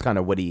that's kind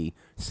of what he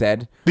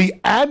said. The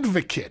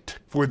advocate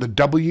for the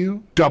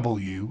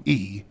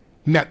WWE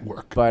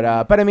network. But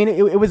I mean,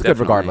 it was good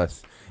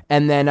regardless.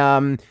 And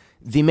then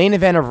the main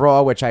event of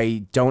Raw, which I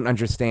don't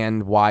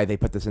understand why they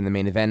put this in the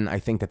main event. I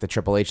think that the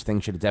Triple H thing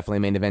should have definitely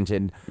main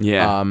evented.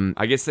 Yeah.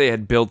 I guess they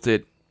had built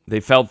it. They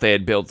felt they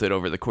had built it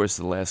over the course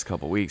of the last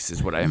couple of weeks,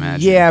 is what I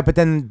imagine. Yeah, but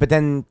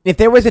then, if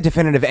there was a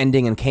definitive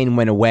ending and Kane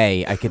went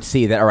away, I could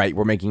see that. All right,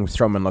 we're making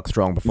Strowman look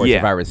strong before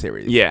Survivor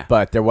Series. Yeah,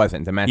 but there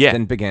wasn't. The match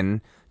didn't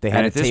begin. They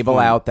had a table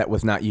out that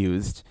was not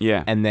used.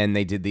 Yeah, and then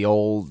they did the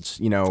old,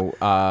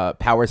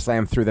 power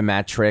slam through the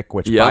mat trick.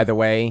 Which, by the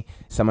way,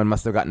 someone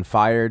must have gotten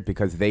fired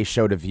because they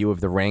showed a view of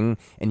the ring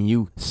and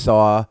you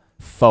saw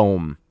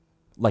foam,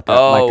 like a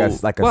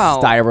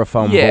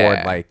styrofoam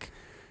board,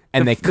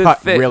 and they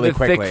cut really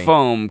quickly. The thick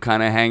foam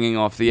kind of hanging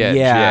off the edge.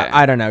 Yeah,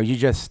 I don't know. You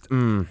just...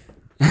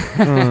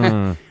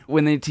 When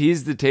they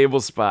teased the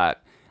table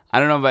spot, I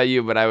don't know about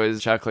you, but I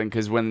was chuckling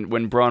because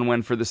when Braun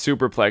went for the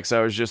superplex, I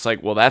was just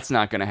like, well, that's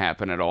not going to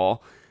happen at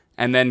all.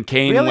 And then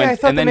Kane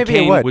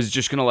was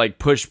just going to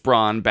push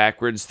Braun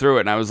backwards through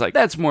it. And I was like,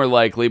 that's more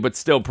likely, but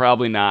still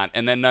probably not.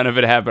 And then none of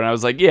it happened. I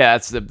was like, yeah,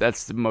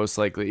 that's the most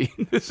likely.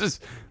 This is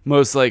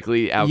most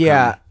likely outcome.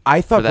 Yeah,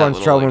 I thought Braun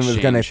Strowman was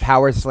going to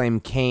power slam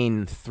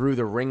Kane through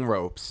the ring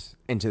ropes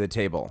into the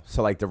table.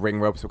 So the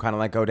ring ropes would kind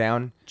of go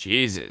down.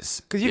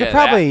 Jesus. Because you could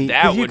probably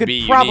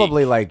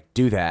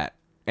do that.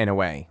 In a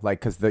way,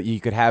 because you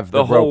could have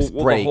the ropes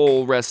break. The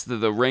whole rest of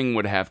the ring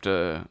would have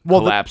to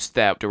collapse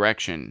that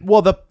direction.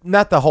 Well,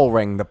 not the whole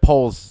ring, the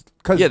poles.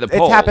 Because it's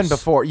happened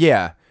before.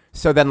 Yeah.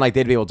 So then, they'd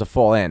be able to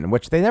fall in,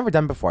 which they've never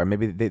done before.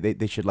 Maybe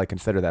they should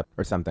consider that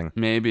or something.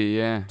 Maybe,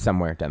 yeah.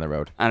 Somewhere down the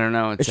road. I don't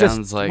know. It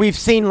sounds like we've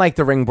seen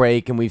the ring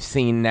break, and we've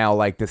seen now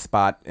this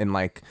spot in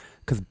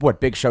because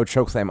Big Show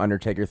chokeslam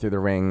Undertaker through the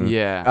ring.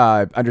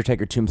 Yeah.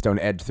 Undertaker Tombstone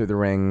Edge through the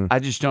ring. I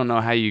just don't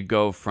know how you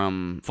go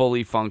from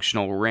fully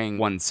functional ring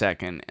 1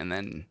 second and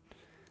then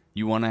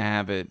you want to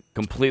have it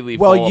completely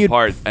fall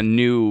apart a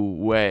new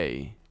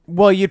way.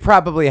 Well, you'd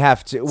probably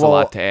have to. It's a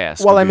lot to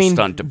ask. Well,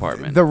 stunt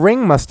department. The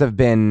ring must have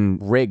been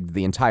rigged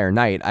the entire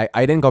night.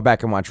 I didn't go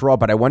back and watch Raw,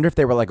 but I wonder if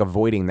they were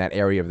avoiding that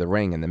area of the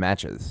ring in the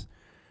matches.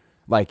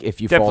 Like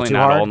if you fall Definitely too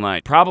not hard. all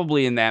night.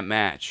 Probably in that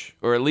match,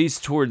 or at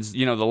least towards the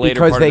later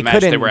Because part of the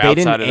match, they were they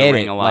didn't outside of the add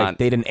ring it, a lot. Like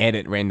they didn't add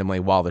it randomly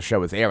while the show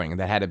was airing.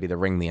 That had to be the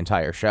ring the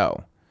entire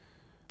show.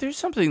 There's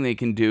something they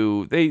can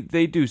do. They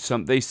do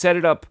some. They set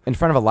it up In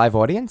front of a live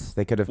audience,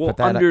 they could have put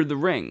that under up. the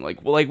ring, like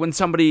when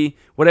somebody,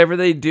 whatever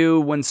they do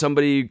when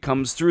somebody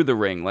comes through the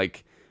ring,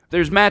 like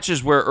there's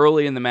matches where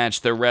early in the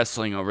match they're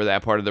wrestling over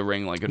that part of the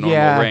ring like a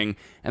normal ring,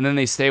 and then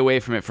they stay away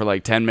from it for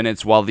like 10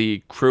 minutes while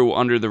the crew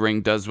under the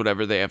ring does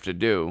whatever they have to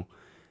do,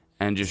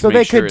 and just So make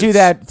they sure could do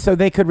it's- that. So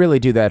they could really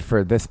do that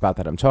for this spot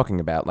that I'm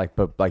talking about.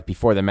 But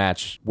before the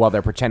match, while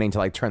they're pretending to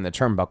like turn the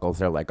turnbuckles,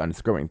 they're like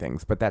unscrewing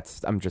things. But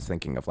I'm just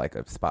thinking of like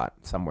a spot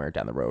somewhere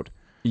down the road.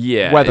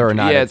 Yeah, whether or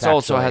not it's it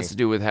also actually- has to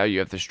do with how you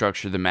have to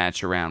structure the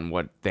match around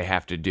what they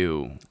have to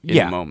do in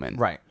the moment.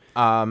 Right.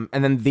 And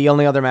then the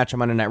only other match on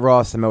Monday Night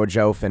Raw, Samoa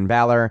Joe, Finn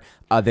Balor,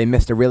 they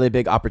missed a really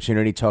big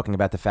opportunity talking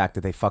about the fact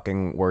that they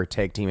fucking were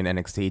tag team in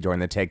NXT during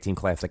the Tag Team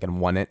Classic and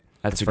won it.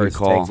 That's the a good first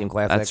call. Tag Team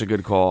Classic. That's a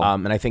good call.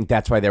 And I think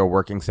that's why they were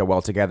working so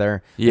well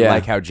together. Yeah. I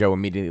like how Joe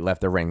immediately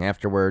left the ring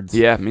afterwards.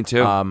 Yeah, me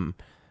too.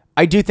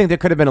 I do think there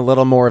could have been a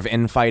little more of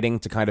infighting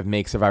to kind of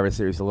make Survivor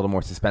Series a little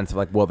more suspensive.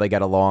 Like, will they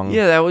get along?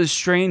 Yeah, that was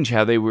strange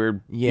how they were,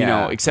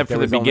 Yeah, except there for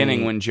the was only-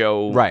 beginning when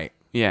Joe... Right.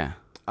 Yeah.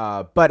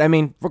 But I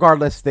mean,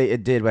 regardless,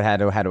 it did what it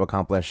had to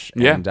accomplish.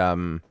 Yeah.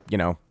 And,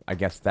 I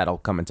guess that'll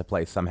come into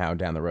play somehow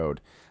down the road.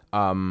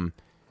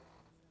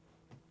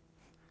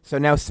 So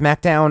now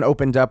SmackDown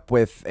opened up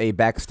with a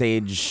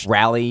backstage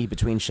rally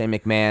between Shane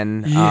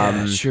McMahon.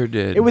 Yeah, sure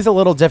did. It was a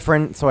little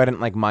different, so I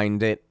didn't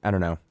mind it. I don't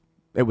know.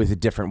 It was a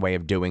different way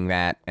of doing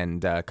that,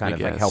 and kind of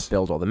guess. help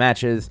build all the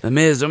matches. The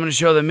Miz, I'm going to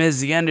show The Miz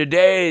the end of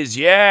days.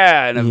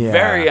 Yeah, and a Yeah.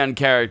 very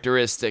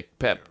uncharacteristic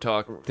pep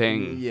talk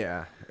thing.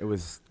 Yeah, it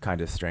was kind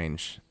of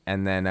strange.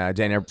 And then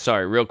Dana.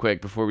 Sorry, real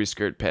quick before we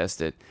skirt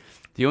past it.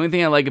 The only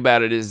thing I like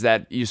about it is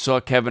that you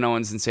saw Kevin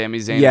Owens and Sami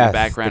Zayn in Yes, the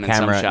background the in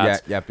some camera,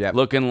 shots, yep.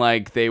 looking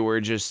like they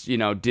were just,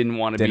 didn't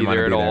want to be wanna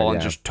there at be there, all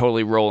and yeah. just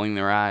totally rolling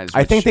their eyes.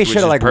 I think they which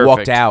should have is walked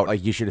perfect. out.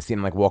 Like you should have seen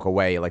them walk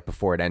away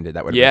before it ended.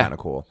 That would have Yeah. been kind of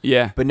cool.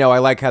 Yeah. But no, I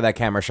like how that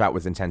camera shot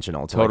was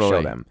intentional to Totally,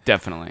 show them.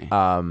 definitely.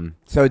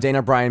 So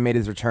Dana Bryan made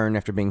his return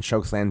after being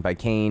chokeslammed by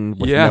Kane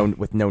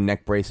with no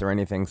neck brace or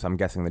anything. So I'm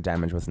guessing the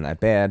damage wasn't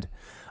that bad.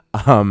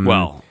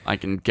 Well, I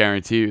can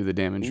guarantee you the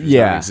damage was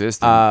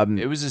non-existent.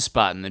 It was a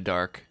spot in the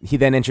dark. He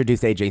then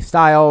introduced AJ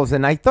Styles,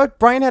 and I thought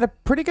Bryan had a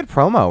pretty good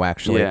promo,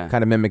 actually, Yeah.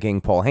 kind of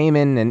mimicking Paul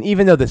Heyman. And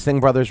even though the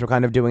Singh brothers were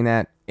kind of doing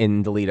that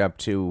in the lead up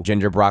to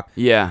Ginger Brock,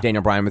 Yeah.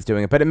 Daniel Bryan was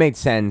doing it, but it made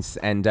sense.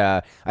 And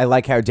I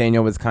like how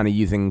Daniel was kind of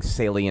using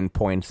salient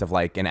points of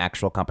like an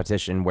actual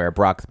competition where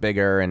Brock's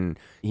bigger and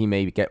he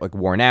may get like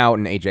worn out,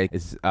 and AJ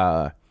is.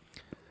 Well,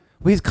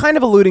 he's kind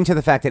of alluding to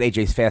the fact that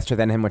AJ's faster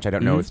than him, which I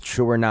don't know is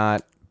true or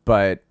not,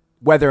 but.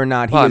 Whether or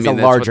not he is a that's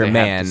larger what they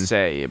man, have to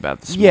say about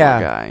the smaller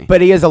guy.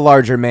 but he is a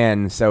larger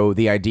man, so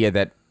the idea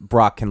that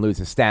Brock can lose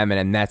his stamina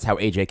and that's how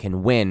AJ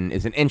can win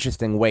is an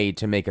interesting way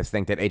to make us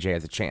think that AJ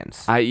has a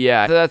chance.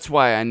 That's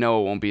why I know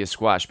it won't be a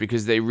squash,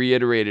 because they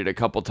reiterated a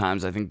couple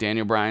times. I think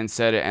Daniel Bryan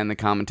said it and the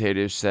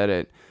commentators said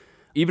it.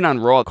 Even on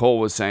Raw, Cole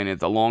was saying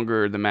it. The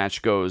longer the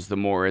match goes, the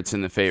more it's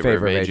in the favor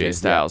of AJ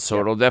Styles. So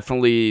it'll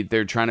definitely,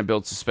 they're trying to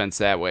build suspense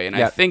that way. And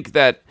I think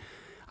that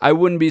I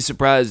wouldn't be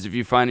surprised if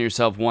you find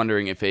yourself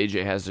wondering if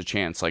AJ has a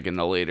chance, like in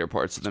the later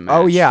parts of the match.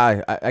 Oh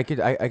yeah, I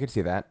could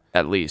see that.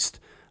 At least.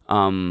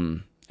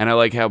 And I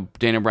like how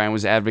Daniel Bryan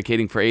was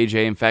advocating for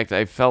AJ. In fact,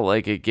 I felt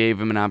like it gave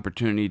him an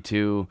opportunity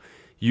to,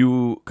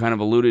 you kind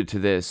of alluded to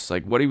this,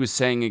 like what he was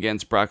saying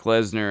against Brock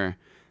Lesnar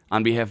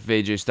on behalf of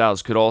AJ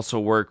Styles could also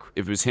work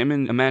if it was him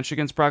in a match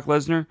against Brock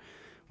Lesnar,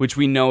 which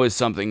we know is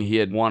something he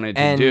had wanted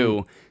to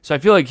do. So I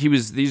feel like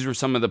these were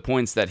some of the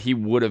points that he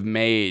would have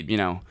made,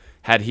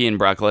 had he and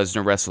Brock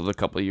Lesnar wrestled a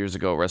couple of years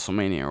ago,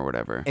 WrestleMania or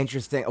whatever.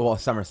 Interesting. Well,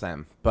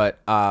 SummerSlam, but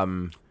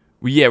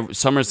Yeah,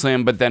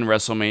 SummerSlam, but then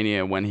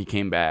WrestleMania when he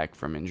came back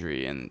from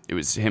injury, and it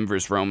was him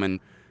versus Roman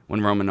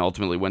when Roman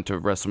ultimately went to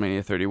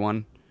WrestleMania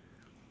 31.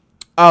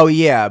 oh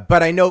yeah,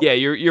 but I know. Yeah,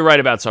 you're right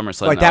about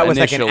SummerSlam. Like though. that was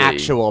Initially, like an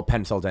actual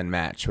penciled in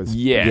match.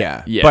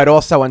 Yeah. But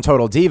also on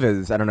Total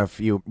Divas, I don't know if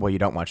you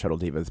don't watch Total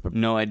Divas, but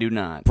No, I do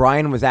not.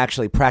 Bryan was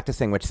actually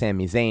practicing with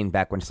Sami Zayn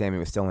back when Sami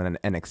was still in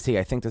NXT.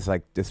 I think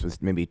this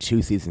was maybe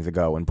 2 seasons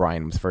ago when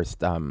Bryan was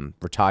first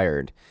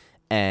retired.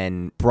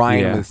 And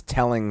Bryan was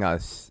telling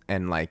us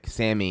and like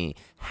Sami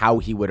how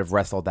he would have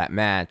wrestled that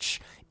match,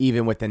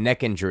 even with the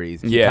neck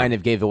injuries. He kind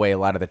of gave away a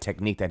lot of the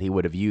technique that he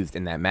would have used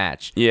in that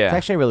match. Yeah. It's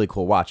actually a really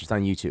cool watch. It's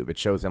on YouTube. It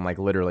shows him like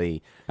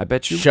literally I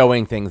bet you.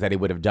 showing things that he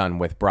would have done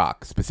with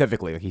Brock.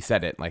 Specifically, he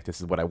said it like, this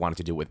is what I wanted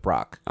to do with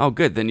Brock. Oh,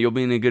 good. Then you'll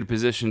be in a good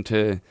position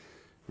to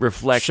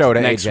reflect Show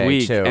to next AJ,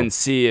 week too. and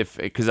see if,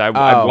 because I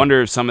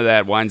wonder if some of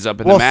that winds up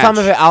in the match. Some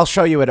of it, I'll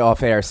show you it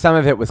off air. Some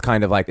of it was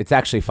kind of like, it's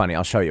actually funny.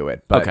 I'll show you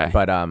it. But, Okay.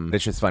 But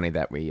it's just funny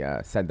that we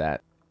said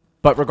that.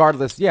 But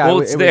regardless, yeah. Well,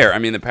 it it's was- there. I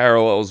mean, the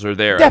parallels are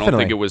there. I don't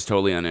Definitely. think it was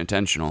totally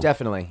unintentional.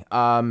 Definitely.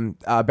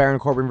 Baron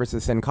Corbin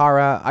versus Sin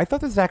Cara. I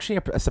thought this was actually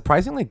a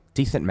surprisingly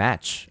decent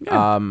match. Yeah.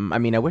 I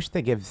mean, I wish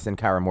they give Sin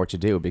Cara more to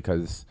do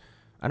because,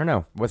 I don't know,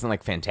 it wasn't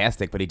like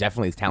fantastic, but he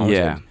definitely is talented.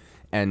 Yeah.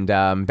 And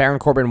Baron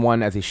Corbin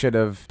won as he should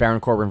have. Baron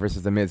Corbin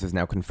versus The Miz is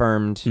now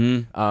confirmed.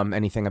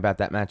 Anything about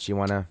that match you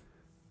want to...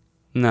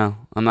 No,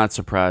 I'm not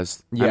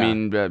surprised. Yeah. I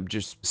mean,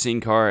 just Sin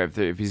Cara,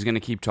 if he's going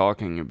to keep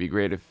talking, it'd be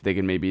great if they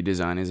could maybe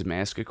design his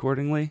mask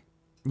accordingly.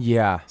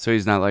 Yeah. So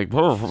he's not like,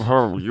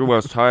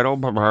 U.S. title,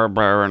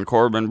 Baron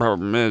Corbin,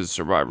 Miz,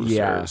 Survivor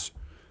Series.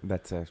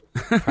 That's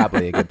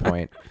probably a good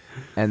point.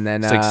 And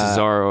then... It's like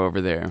Cesaro over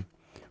there.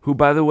 Who,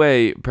 by the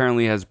way,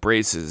 apparently has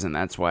braces, and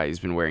that's why he's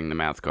been wearing the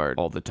mouth guard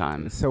all the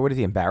time. So what is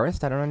he,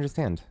 embarrassed? I don't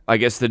understand. I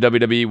guess the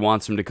WWE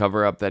wants him to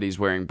cover up that he's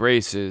wearing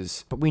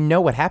braces. But we know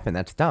what happened.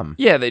 That's dumb.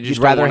 Yeah, they just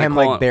You'd rather don't him,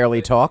 wanna call like,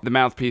 barely talk? The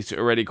mouthpiece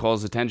already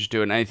calls attention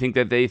to it, and I think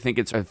that they think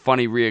it's a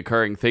funny,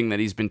 reoccurring thing that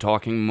he's been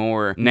talking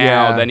more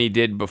now than he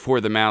did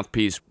before the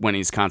mouthpiece when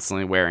he's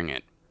constantly wearing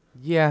it.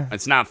 Yeah.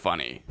 It's not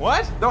funny.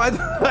 What? No, I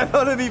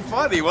thought it'd be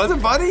funny. Was it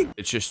funny?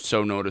 It's just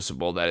so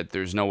noticeable that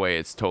there's no way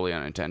it's totally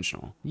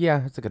unintentional. Yeah,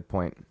 that's a good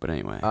point. But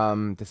anyway.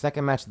 The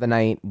second match of the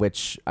night,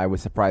 which I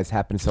was surprised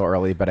happened so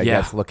early, but I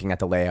guess looking at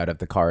the layout of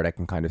the card, I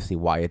can kind of see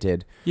why it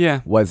did.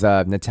 Yeah. Was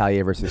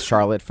Natalya versus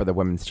Charlotte for the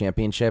Women's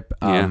Championship.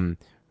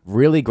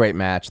 Really great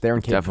match. They're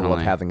incapable of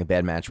having a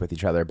bad match with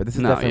each other, but this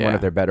is definitely one of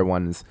their better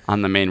ones.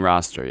 On the main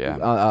roster,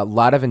 A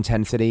lot of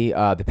intensity.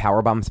 The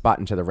powerbomb spot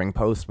into the ring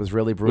post was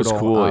really brutal. It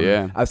was cool,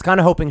 I was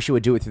kind of hoping she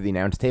would do it through the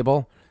announce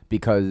table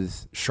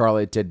because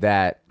Charlotte did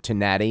that to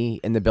Natty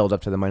in the build-up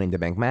to the Money in the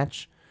Bank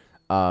match.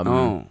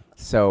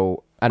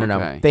 So, I don't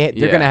know. They're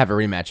going to have a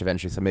rematch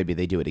eventually, so maybe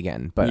they do it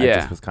again, but I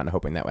just was kind of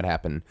hoping that would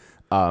happen.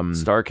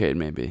 Starrcade,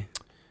 maybe.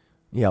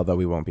 Yeah, although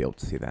we won't be able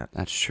to see that.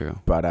 That's true.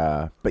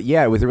 But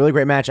yeah, it was a really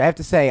great match. I have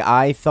to say,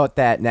 I thought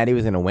that Natty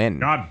was going to win.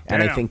 God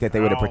and I damn, think that they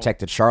would have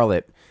protected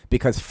Charlotte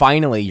because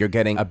finally you're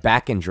getting a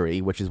back injury,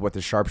 which is what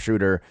the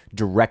sharpshooter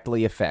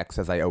directly affects,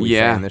 as I always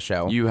say in the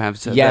show. You have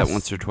said that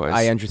once or twice.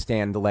 I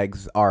understand the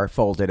legs are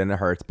folded and it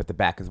hurts, but the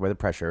back is where the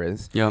pressure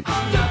is. Yep.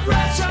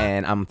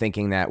 And I'm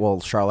thinking that,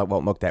 well, Charlotte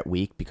won't look that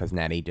weak because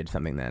Natty did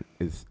something that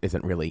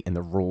isn't really in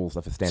the rules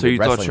of a standard wrestling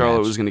match. So you thought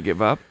Charlotte was going to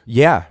give up?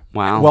 Yeah.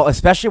 Wow. Well,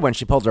 especially when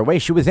she pulled her away.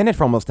 She was in it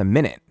for almost a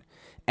minute.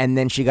 And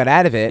then she got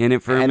out of it. In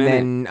it for a minute.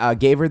 And then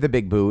gave her the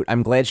big boot.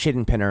 I'm glad she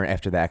didn't pin her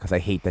after that because I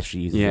hate that she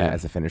uses that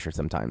as a finisher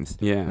sometimes.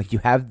 Yeah. Like, you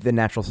have the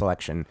natural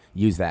selection.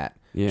 Use that.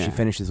 Yeah. She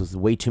finishes with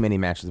way too many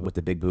matches with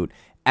the big boot.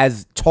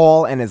 As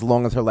tall and as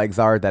long as her legs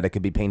are, that it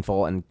could be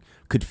painful and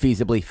could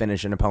feasibly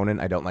finish an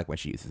opponent. I don't like when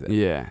she uses it.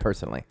 Yeah.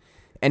 Personally.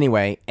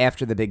 Anyway,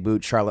 after the big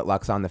boot, Charlotte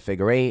locks on the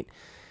figure eight.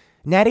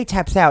 Natty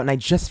taps out, and I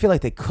just feel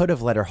like they could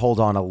have let her hold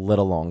on a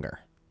little longer.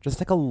 Just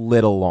like a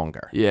little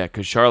longer. Yeah,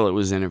 because Charlotte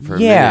was in it for a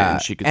minute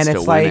and she could still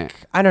it's win like,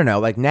 it. I don't know,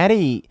 like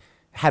Natty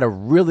had a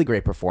really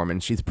great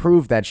performance. She's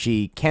proved that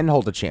she can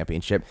hold a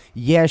championship.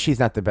 Yeah, she's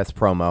not the best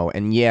promo,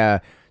 and yeah,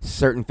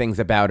 certain things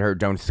about her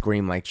don't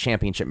scream like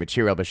championship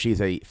material, but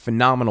she's a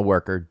phenomenal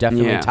worker,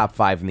 definitely top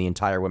 5 in the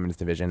entire women's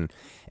division.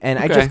 And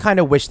I just kind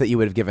of wish that you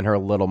would have given her a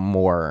little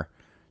more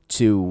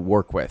to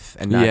work with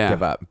and not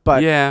give up.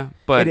 But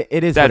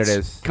it is what it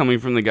is. Coming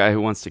from the guy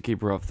who wants to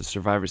keep her off the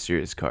Survivor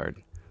Series card.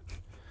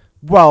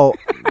 Well,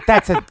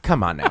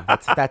 come on now.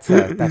 That's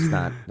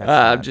not.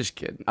 I'm just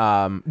kidding.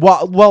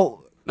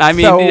 Well. I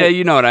mean, yeah,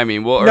 you know what I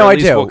mean. No, I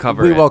do. We'll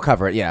cover we will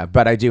cover it, yeah.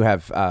 But I do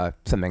have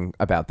something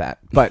about that.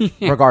 But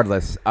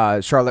regardless,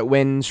 Charlotte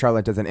wins.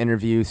 Charlotte does an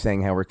interview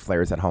saying how Ric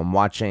Flair is at home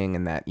watching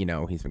and that,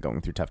 he's been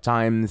going through tough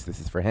times. This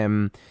is for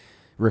him.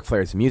 Ric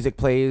Flair's music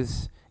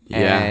plays.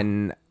 Yeah.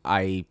 And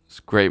it's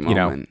a great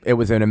moment. It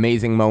was an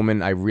amazing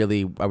moment. I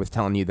was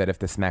telling you that if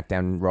the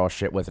SmackDown Raw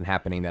shit wasn't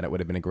happening, that it would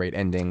have been a great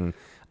ending.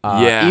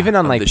 Even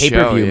on like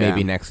pay-per-view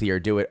maybe next year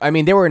do it. I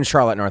mean, they were in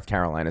Charlotte, North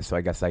Carolina, so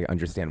I guess I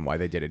understand why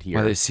they did it here.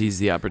 Why they seized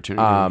the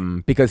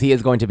opportunity. Because he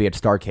is going to be at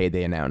Starrcade,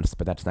 they announced,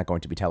 but that's not going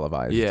to be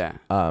televised. Yeah.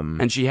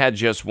 And she had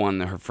just won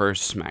her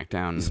first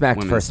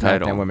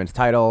SmackDown women's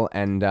title.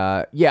 And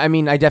I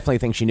mean, I definitely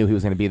think she knew he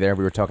was going to be there.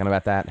 We were talking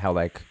about that, how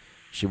like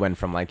she went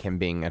from like him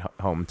being at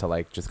home to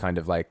like just kind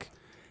of like,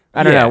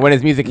 I don't know, when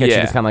his music hit, she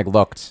just kind of like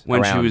looked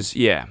when around. She was,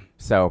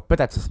 So, but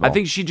that's a small. I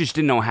think she just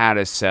didn't know how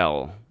to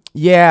sell.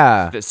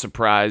 Yeah. The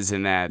surprise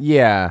in that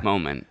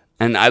moment.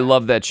 And I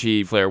love that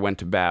Flair went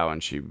to bow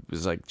and she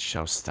was like,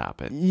 "Shall stop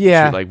it."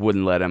 Yeah. She like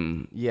wouldn't let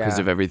him because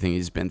of everything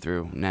he's been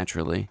through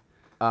naturally.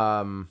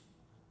 The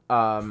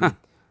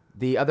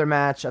other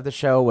match of the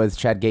show was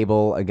Chad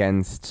Gable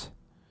against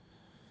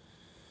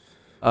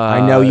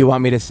I know you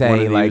want me to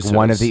say like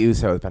one of the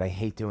Usos, but I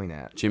hate doing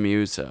that. Jimmy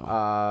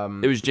Uso.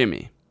 It was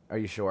Jimmy. Are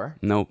you sure?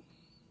 Nope.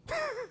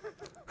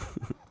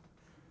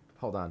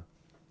 Hold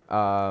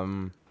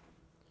on.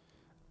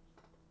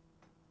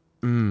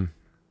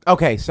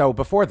 Okay, so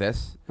before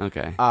this,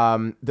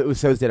 the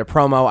Usos did a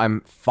promo. I'm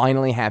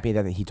finally happy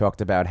that he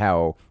talked about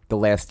how the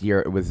last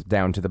year it was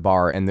down to the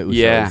bar and the Usos.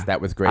 Yeah,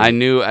 that was great. I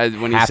knew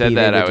when he said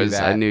that, I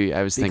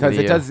was thinking because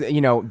it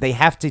does. They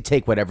have to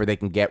take whatever they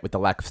can get with the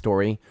lack of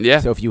story. Yeah.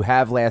 So if you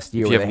have last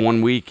year, if you have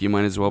 1 week, you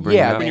might as well bring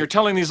it up. When you're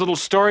telling these little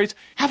stories,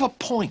 have a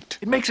point.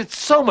 It makes it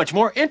so much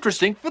more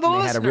interesting for the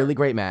listener. They had a really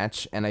great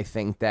match, and I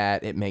think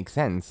that it makes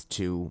sense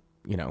to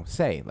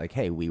say like,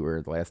 hey, we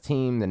were the last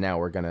team, and now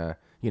we're gonna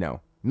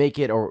make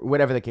it, or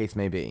whatever the case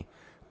may be.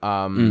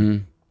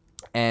 And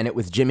it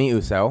was Jimmy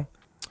Uso.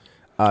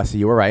 So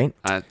you were right.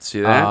 I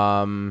see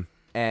that.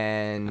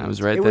 And I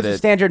was right it was that a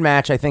standard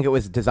match. I think it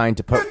was designed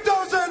to put... It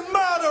doesn't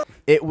matter.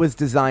 It was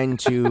designed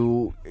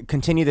to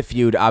continue the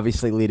feud.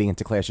 Obviously, leading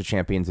into Clash of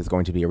Champions is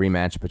going to be a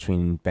rematch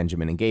between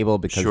Benjamin and Gable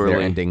because their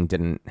ending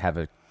didn't have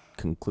a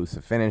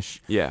conclusive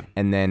finish. Yeah.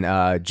 And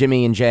then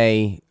Jimmy and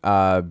Jay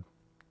got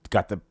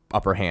the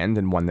upper hand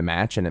and won the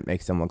match, and it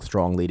makes them look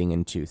strong leading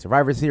into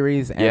Survivor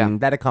Series,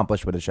 and that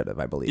accomplished what it should have,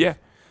 I believe. Yeah,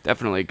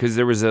 definitely, because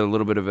there was a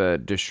little bit of a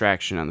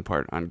distraction on the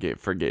part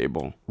for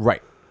Gable.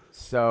 Right.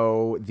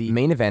 So the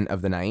main event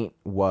of the night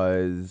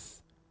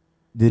was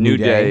the New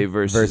Day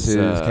versus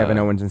Kevin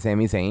Owens and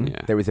Sami Zayn.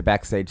 Yeah. There was a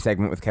backstage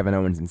segment with Kevin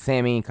Owens and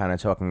Sami, kind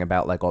of talking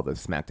about like all the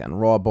SmackDown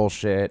Raw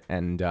bullshit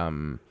and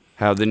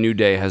how the New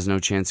Day has no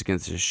chance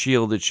against the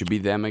Shield. It should be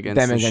them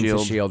against the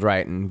Shield.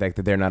 Right? And like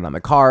that they're not on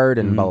the card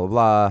and blah blah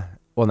blah.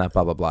 Well, not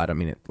blah blah blah. I don't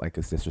mean it like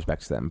it's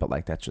disrespect to them, but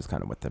like that's just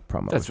kind of what the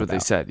promo. That's was what they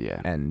about. said.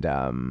 Yeah.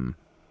 And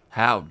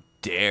how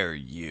dare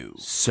you,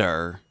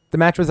 sir? the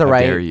match was How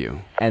alright. dare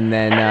you? And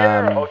then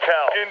Hotel.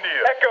 India.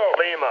 Echo.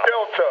 Lima.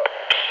 Delta.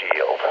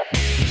 Shield.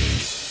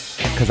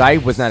 because I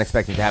was not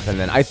expecting it to happen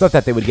then. I thought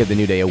that they would give the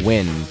New Day a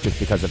win just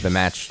because of the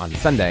match on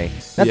Sunday.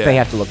 Not that they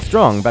have to look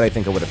strong, but I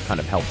think it would have kind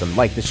of helped them,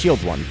 like the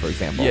Shield one, for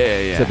example.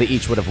 Yeah. So they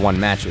each would have won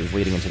matches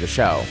leading into the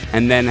show.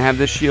 And then have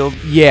the Shield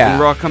Yeah.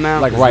 and Raw come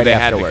out? Like 'Cause right they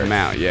afterwards. had to come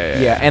out.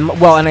 Yeah, and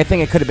I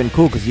think it could have been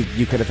cool because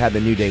you could have had the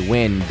New Day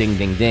win, ding,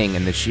 ding, ding,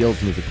 and the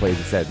Shield's music plays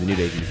instead. The New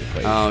Day's music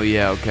plays. Oh,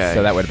 yeah, okay.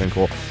 So that would have been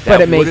cool. That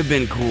would have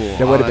been cool.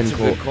 That would have been that's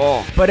cool. A good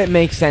call. But it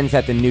makes sense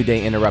that the New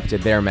Day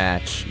interrupted their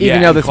match, Yeah,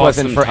 even though and this cost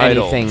wasn't them for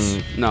titles.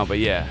 anything. No, but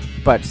yeah.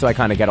 But so I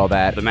kind of get all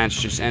that. The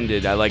match just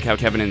ended. I like how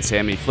Kevin and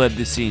Sami fled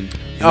the scene.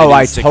 Oh,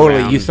 I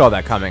totally. You saw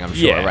that coming, I'm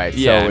sure, Yeah, right?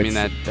 yeah, So I mean,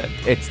 that-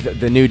 it's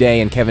the New Day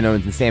and Kevin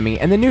Owens and Sami,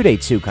 and the New Day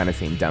too kind of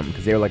seemed dumb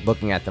because they were like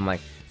looking at them like,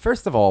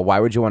 first of all, why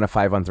would you want a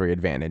 5-on-3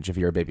 advantage if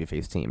you're a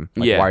babyface team?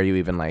 Like, Yeah. why are you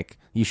even like?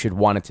 You should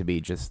want it to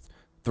be just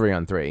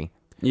 3-on-3.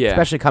 Yeah.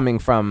 Especially coming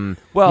from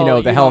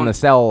Well, the Hell in the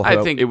Cell. I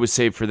think it was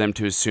safe for them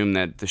to assume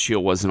that the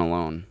Shield wasn't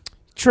alone.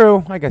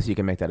 True, I guess you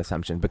can make that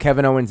assumption. But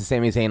Kevin Owens and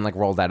Sami Zayn like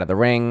rolled out of the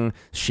ring.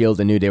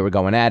 Shield and New Day were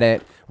going at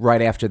it.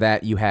 Right after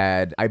that, you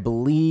had, I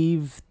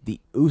believe,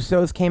 the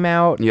Usos came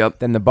out. Yep.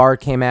 Then the Bar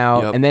came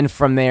out. Yep. And then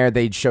from there,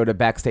 they showed a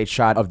backstage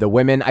shot of the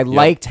women. I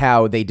liked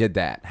how they did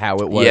that, how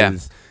it was. Yeah.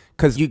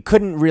 Because you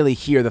couldn't really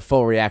hear the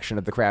full reaction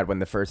of the crowd when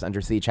the first Under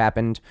Siege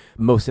happened.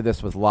 Most of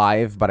this was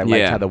live, but I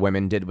liked how the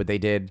women did what they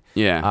did.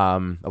 Yeah.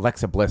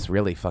 Alexa Bliss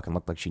really fucking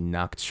looked like she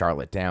knocked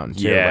Charlotte down,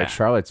 too. Yeah. Like,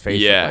 Charlotte's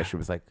face, Yeah. like, she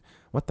was like,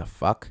 what the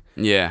fuck?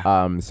 Yeah.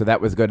 So that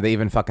was good. They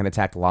even fucking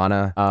attacked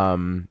Lana.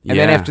 And then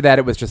Yeah. after that,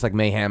 it was just like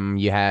mayhem.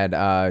 You had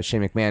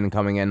Shane McMahon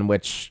coming in,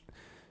 which,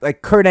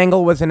 like, Kurt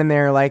Angle wasn't in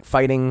there, like,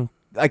 fighting.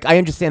 Like, I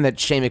understand that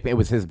Shane McMahon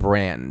was his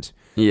brand.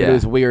 Yeah. But it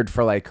was weird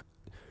for, like,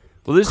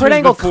 Well, this Kurt was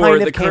Angle before kind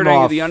of the came Kurt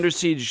Angle, off- the Under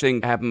Siege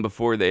thing happened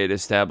before they had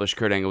established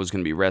Kurt Angle was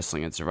going to be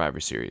wrestling at Survivor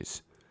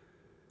Series.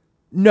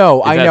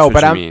 No, I that's know, what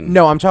but you I'm mean.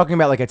 no, I'm talking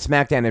about like at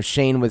SmackDown. If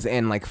Shane was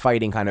in like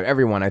fighting kind of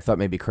everyone, I thought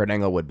maybe Kurt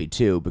Angle would be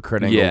too. But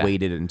Kurt Angle Yeah.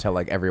 waited until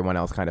like everyone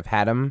else kind of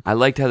had him. I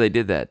liked how they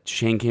did that.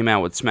 Shane came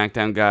out with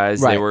SmackDown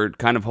guys. They Right. were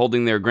kind of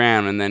holding their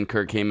ground, and then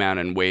Kurt came out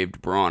and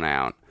waved Braun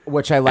out.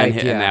 Which I liked,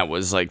 and, yeah. and that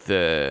was like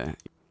the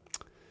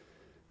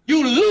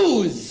You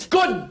lose!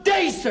 Good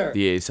day, sir!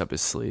 ace up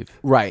his sleeve.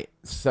 Right.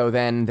 So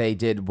then they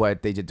did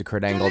what they did to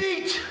Kurt Angle.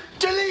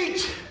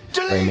 Delete.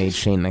 They made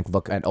Shane like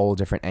look at all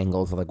different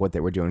angles of like what they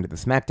were doing to the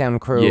SmackDown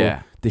crew.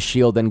 Yeah. The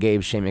Shield then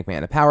gave Shane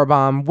McMahon a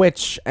powerbomb,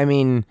 which I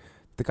mean,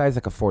 the guy's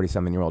like a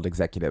 40-something-year-old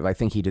executive. I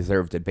think he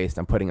deserved it based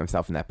on putting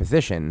himself in that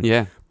position.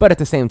 Yeah. But at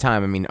the same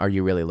time, I mean, are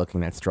you really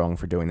looking that strong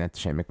for doing that to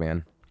Shane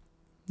McMahon?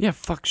 Yeah,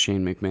 fuck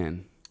Shane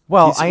McMahon.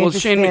 Well, He's- I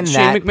understand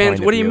Shane that McMahon. point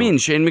of What do you view. mean?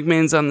 Shane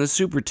McMahon's on the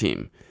super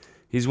team.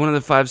 He's one of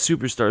the 5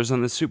 superstars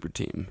on the super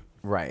team.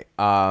 Right.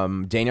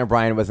 Daniel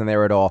Bryan wasn't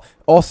there at all.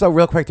 Also,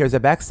 real quick, there's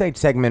a backstage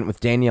segment with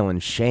Daniel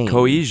and Shane.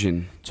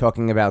 Cohesion.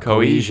 Talking about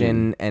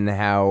cohesion and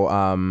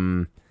how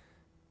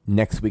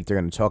next week they're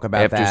going to talk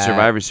about After that.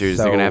 Survivor Series,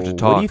 they're gonna have to What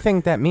do talk. you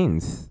think that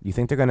means? You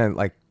think they're going to,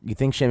 like, you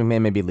think Shane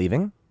McMahon may be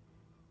leaving?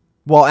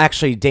 Well,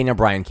 actually, Daniel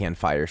Bryan can't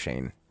fire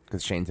Shane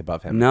because Shane's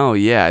above him. No,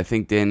 yeah, I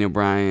think Daniel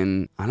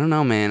Bryan. I don't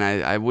know, man.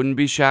 I wouldn't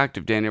be shocked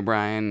if Daniel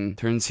Bryan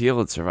turns heel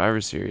at Survivor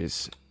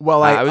Series.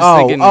 Well, I was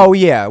thinking. Oh,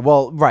 yeah.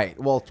 Well, right.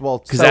 Well,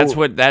 because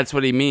so, that's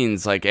what he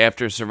means. Like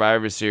after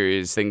Survivor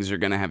Series, things are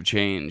gonna have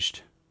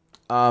changed.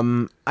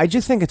 I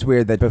just think it's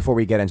weird that before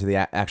we get into the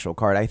actual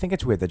card, I think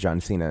it's weird that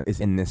John Cena is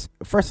in this.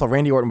 First of all,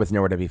 Randy Orton was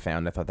nowhere to be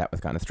found. I thought that was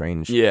kind of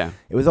strange. Yeah.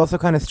 It was also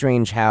kind of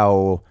strange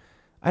how,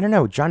 I don't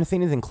know, John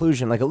Cena's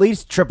inclusion, like at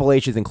least Triple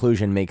H's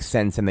inclusion makes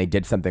sense and they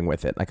did something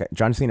with it. Like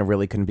John Cena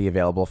really couldn't be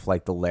available for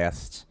like the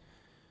last,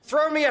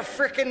 Throw me a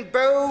frickin'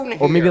 bone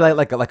or maybe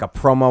like a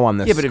promo on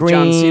the Yeah, screen. but if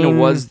John Cena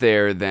was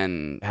there,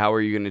 then how are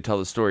you going to tell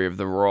the story of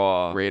the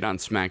Raw raid on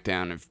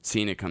SmackDown if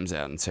Cena comes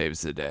out and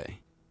saves the day?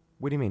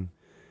 What do you mean?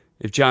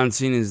 If John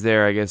Cena's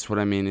there, I guess what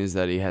I mean is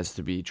that he has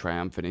to be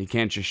triumphant. He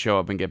can't just show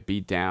up and get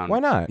beat down. Why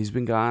not? He's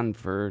been gone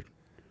for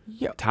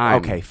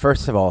time. Okay,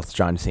 first of all, it's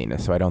John Cena,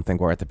 so I don't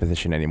think we're at the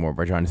position anymore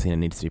where John Cena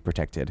needs to be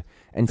protected.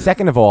 And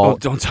second of all,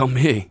 don't tell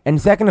me.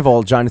 And second of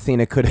all, John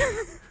Cena could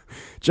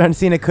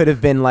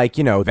have been like,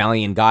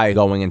 valiant guy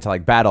going into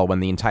like battle when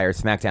the entire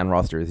SmackDown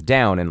roster is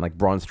down, and like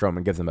Braun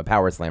Strowman gives him a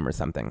power slam or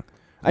something.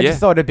 I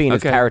just thought it'd be in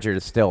his character to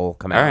still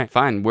come out. All right,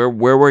 fine. Where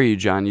were you,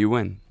 John? You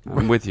win.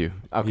 I'm with you.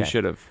 Okay. You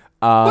should have.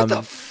 What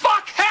the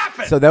fuck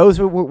happened? So those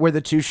were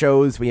the two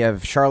shows. We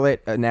have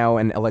Charlotte now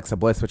and Alexa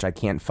Bliss, which I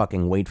can't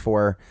fucking wait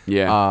for.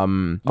 Yeah.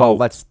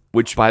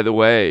 Which, by the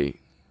way,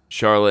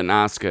 Charlotte and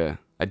Asuka,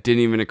 it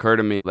didn't even occur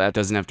to me that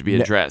doesn't have to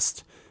be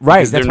addressed. Right,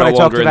 because that's they're what no I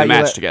talked longer about. in the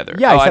match together.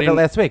 Yeah, I said that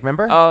last week.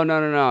 Remember? Oh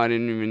no! I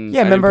didn't even.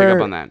 Yeah, I remember? didn't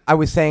pick up on that. I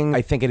was saying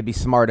I think it'd be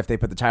smart if they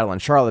put the title on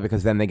Charlotte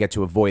because then they get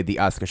to avoid the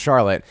Asuka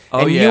Charlotte. Oh,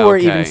 and yeah, you were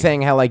okay. even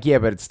saying how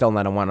but it's still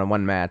not a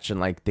one-on-one match,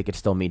 and like they could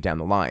still meet down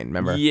the line.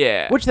 Remember?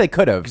 Yeah. Which they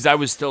could have. Because I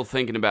was still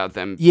thinking about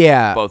them.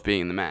 Yeah. Both being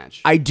in the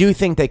match. I do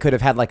think they could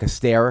have had like a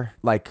stare,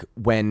 like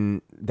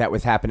when that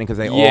was happening, because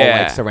they all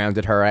like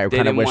surrounded her. I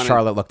kind of wish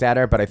Charlotte looked at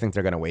her, but I think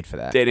they're gonna wait for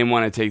that. They didn't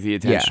want to take the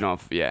attention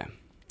off. Yeah.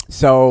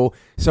 So,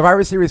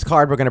 Survivor Series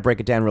card, we're going to break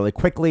it down really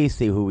quickly,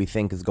 see who we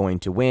think is going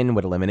to win,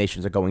 what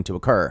eliminations are going to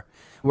occur.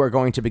 We're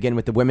going to begin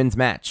with the women's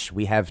match.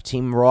 We have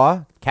Team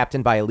Raw,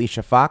 captained by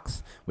Alicia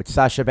Fox, with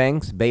Sasha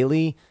Banks,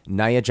 Bayley,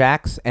 Nia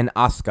Jax, and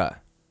Asuka.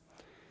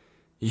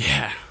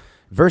 Yeah.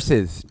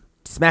 Versus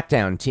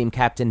SmackDown, team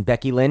captain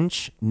Becky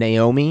Lynch,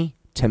 Naomi,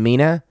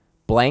 Tamina,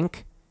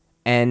 Blank,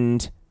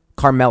 and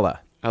Carmella.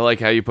 I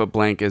like how you put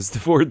Blank as the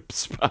fourth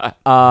spot.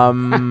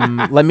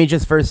 Let me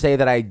just first say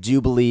that I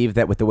do believe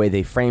that with the way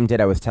they framed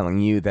it, I was telling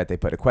you that they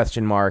put a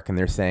question mark and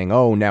they're saying,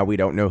 oh, now we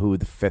don't know who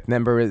the fifth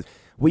member is.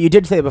 What you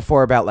did say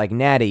before about like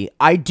Natty,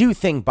 I do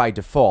think by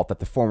default that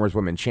the former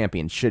women's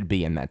champion should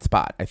be in that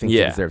spot. I think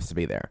she deserves to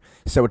be there.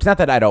 So it's not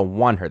that I don't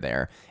want her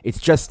there. It's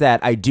just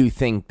that I do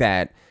think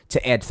that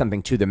to add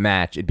something to the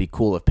match, it'd be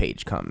cool if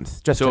Paige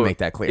comes, just to make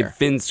that clear. If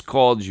Vince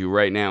called you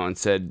right now and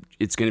said,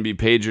 it's going to be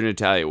Paige or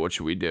Natalya, what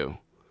should we do?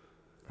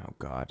 Oh,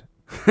 God.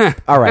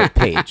 All right,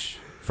 Paige.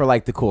 For,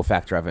 like, the cool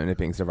factor of it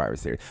being Survivor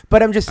Series.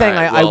 But I'm just saying,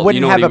 right, I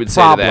wouldn't have a problem.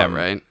 Say to that,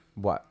 right?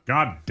 What?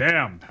 God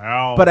damn,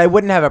 pal. But I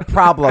wouldn't have a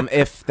problem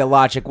if the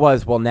logic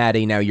was, well,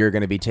 Natty, now you're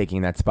going to be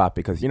taking that spot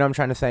because, you know what I'm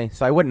trying to say?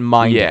 So I wouldn't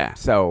mind it.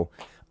 So,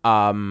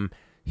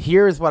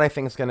 here's what I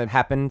think is going to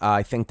happen.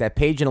 I think that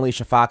Paige and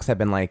Alicia Fox have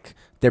been, like,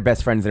 they're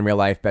best friends in real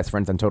life, best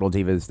friends on Total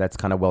Divas. That's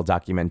kind of well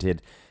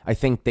documented. I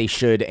think they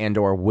should and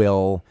or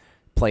will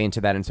play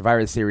into that in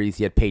Survivor Series,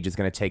 yet Paige is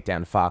going to take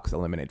down Fox,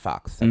 eliminate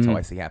Fox. That's how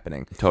I see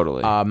happening.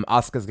 Totally.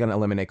 Asuka's going to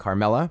eliminate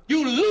Carmella.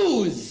 You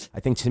lose!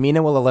 I think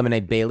Tamina will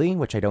eliminate Bayley,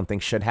 which I don't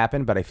think should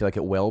happen, but I feel like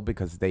it will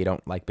because they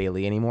don't like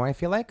Bayley anymore, I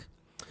feel like.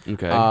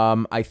 Okay.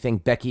 I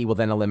think Becky will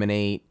then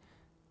eliminate...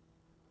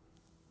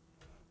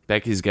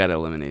 Becky's got to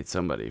eliminate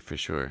somebody for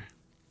sure.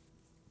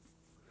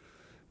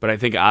 But I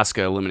think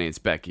Asuka eliminates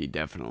Becky,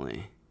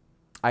 definitely.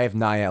 I have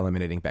Nia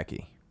eliminating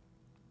Becky.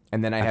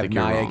 And then I have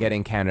Nia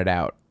getting counted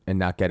out and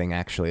not getting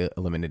actually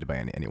eliminated by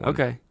anyone.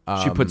 Okay.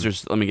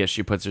 Let me guess,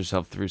 she puts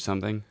herself through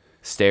something?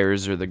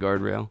 Stairs or the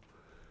guardrail?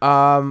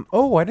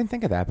 Oh, I didn't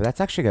think of that, but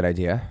that's actually a good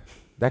idea.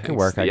 That could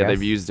work, I guess. Yeah,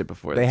 they've used it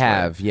before. They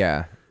have,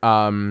 yeah.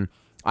 I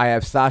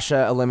have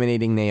Sasha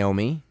eliminating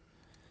Naomi.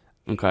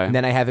 Okay. And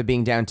then I have it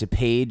being down to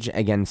Paige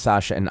against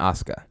Sasha and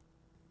Asuka.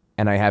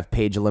 And I have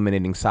Paige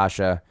eliminating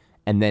Sasha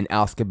and then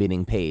Asuka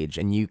beating Paige.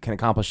 And you can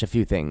accomplish a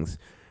few things.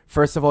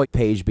 First of all,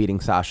 Paige beating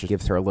Sasha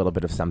gives her a little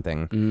bit of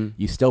something. Mm-hmm.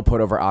 You still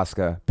put over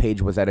Asuka.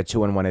 Paige was at a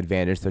 2-1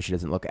 advantage, so she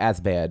doesn't look as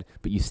bad,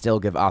 but you still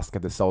give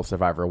Asuka the sole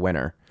survivor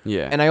winner.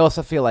 Yeah. And I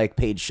also feel like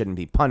Paige shouldn't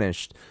be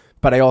punished,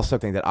 but I also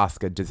think that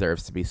Asuka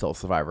deserves to be sole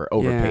survivor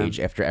over Paige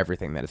after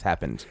everything that has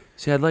happened.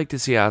 See, I'd like to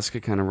see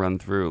Asuka kind of run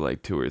through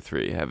like 2 or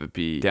 3, have it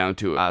be down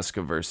to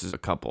Asuka versus a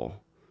couple.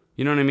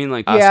 You know what I mean?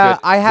 Like yeah, Asuka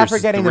I have her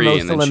versus getting the 3, most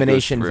and then she goes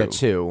eliminations through. at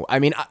 2. I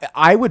mean,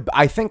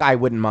 I think I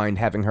wouldn't mind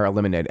having her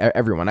eliminate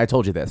everyone. I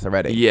told you this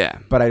already. Yeah.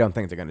 But I don't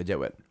think they're going to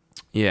do it.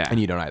 Yeah. And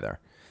you don't either.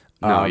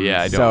 No, I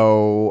don't.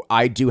 So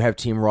I do have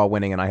Team Raw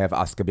winning, and I have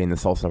Asuka being the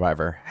sole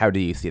survivor. How do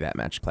you see that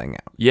match playing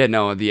out? Yeah,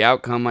 no, the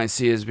outcome I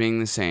see as being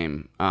the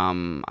same.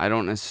 I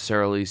don't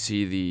necessarily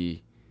see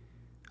the...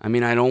 I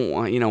mean, I don't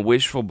want,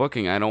 wishful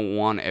booking. I don't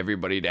want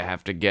everybody to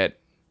have to get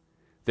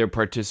their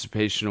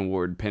participation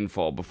award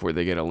pinfall before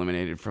they get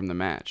eliminated from the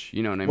match.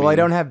 You know what I mean? Well, I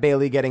don't have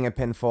Bayley getting a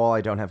pinfall.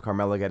 I don't have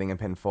Carmella getting a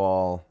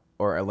pinfall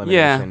or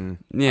elimination.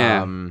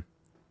 Yeah.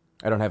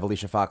 I don't have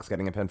Alicia Fox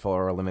getting a pinfall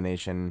or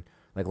elimination.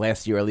 Like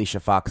last year, Alicia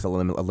Fox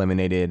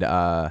eliminated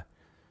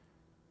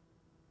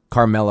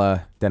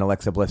Carmella. Then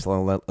Alexa Bliss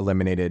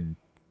eliminated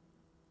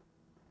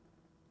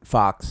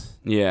Fox.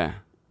 Yeah.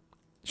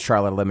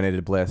 Charlotte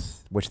eliminated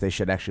Bliss, which they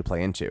should actually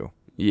play into.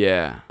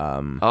 Yeah.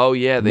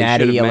 They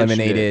Natty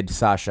eliminated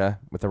Sasha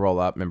with the roll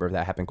up. Remember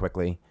that happened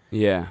quickly.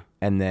 Yeah.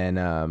 And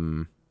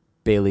then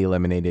Bayley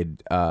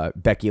eliminated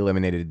Becky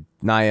eliminated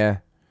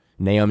Nia.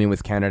 Naomi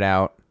was counted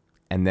out,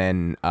 and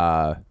then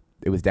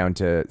it was down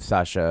to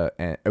Sasha.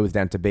 And it was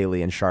down to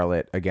Bayley and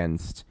Charlotte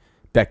against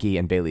Becky,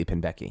 and Bayley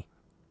pinned Becky.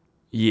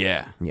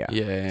 Yeah.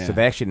 Yeah. So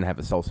they actually didn't have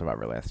a sole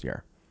survivor last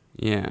year.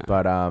 Yeah.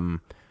 But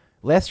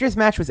Last year's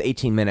match was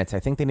 18 minutes. I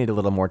think they need a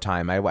little more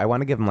time. I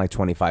want to give them like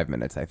 25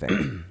 minutes, I think.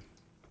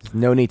 There's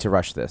no need to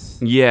rush this.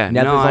 Yeah,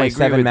 Now no, there's I only agree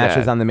 7 with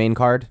matches that. on the main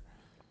card.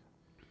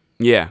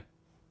 Yeah,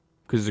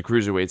 because the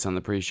cruiserweight's on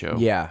the pre-show.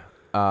 Yeah.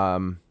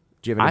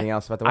 Do you have anything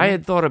else about the I women?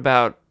 had thought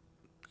about.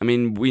 I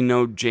mean, we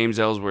know James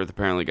Ellsworth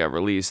apparently got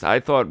released. I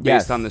thought based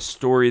Yes. on the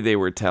story they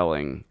were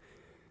telling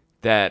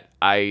that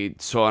I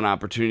saw an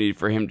opportunity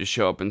for him to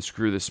show up and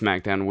screw the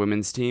SmackDown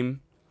women's team.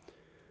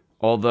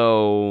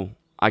 Although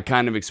I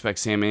kind of expect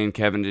Sami and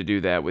Kevin to do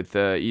that with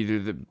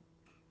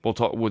we'll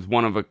talk with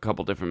one of a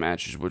couple different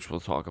matches, which we'll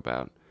talk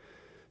about.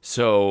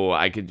 So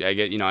I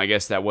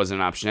guess that was an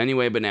option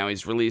anyway, but now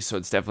he's released, so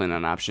it's definitely not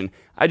an option.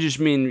 I just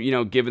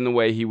mean, given the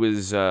way he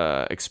was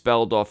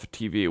expelled off of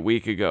TV a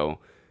week ago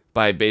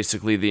by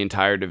basically the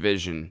entire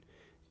division,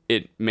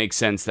 it makes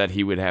sense that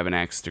he would have an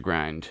axe to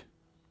grind,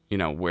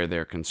 where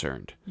they're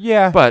concerned.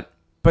 Yeah. But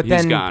But he's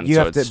then gone, you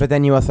so have to. it's- But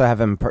then you also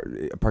have him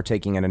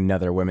partaking in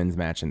another women's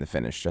match in the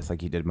finish, just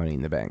like he did Money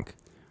in the Bank.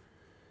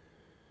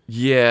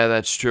 Yeah,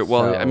 that's true.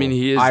 Well, I mean,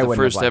 he is I the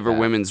wouldn't have first liked ever that.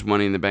 women's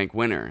Money in the Bank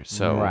winner,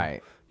 so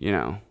Right.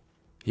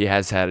 he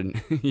has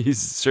he's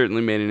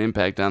certainly made an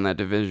impact on that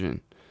division.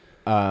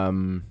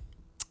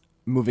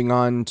 Moving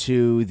on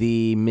to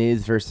the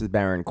Miz versus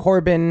Baron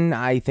Corbin.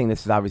 I think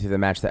this is obviously the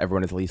match that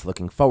everyone is least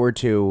looking forward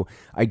to.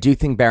 I do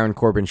think Baron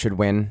Corbin should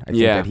win. I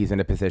think Yeah. that he's in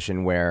a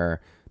position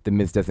where the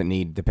Miz doesn't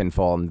need the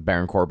pinfall, and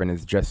Baron Corbin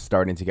is just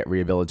starting to get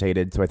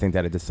rehabilitated. So I think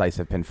that a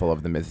decisive pinfall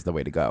of the Miz is the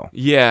way to go.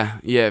 Yeah,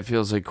 it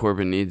feels like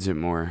Corbin needs it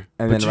more.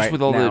 And but then just right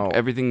with all now-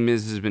 everything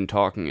Miz has been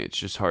talking, it's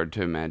just hard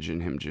to imagine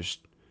him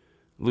just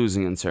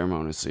losing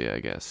unceremoniously, I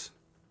guess.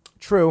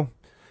 True.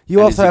 You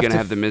And also is he have going to to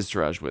have the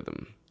Miztourage with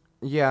him?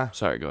 Yeah.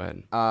 Sorry, go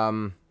ahead.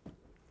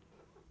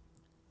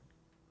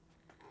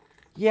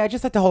 Yeah,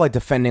 just like the whole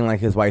defending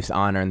his wife's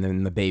honor and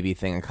then the baby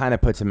thing. It kind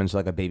of puts him into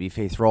a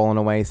babyface role in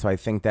a way. So I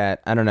think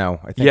that I don't know.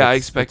 I think I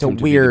it's expect a him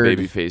to weird be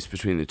the babyface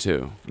between the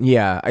two.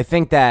 Yeah, I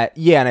think that.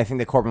 Yeah, and I think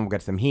that Corbin will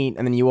get some heat,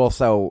 and then you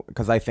also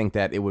because I think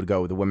that it would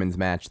go the women's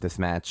match, this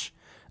match.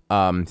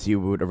 So you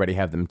would already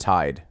have them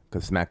tied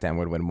because SmackDown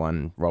would win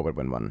one, Raw would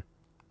win one.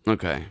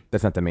 Okay.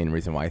 That's not the main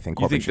reason why I think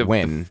You Corbin think should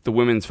win. the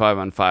women's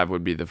 5-on-5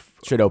 would be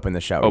Should open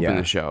the show. open yeah.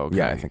 the show? Okay.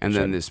 Yeah, I think. And it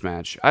then should. this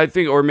match, I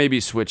think, or maybe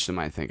switch them.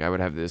 I think I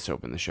would have this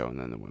open the show and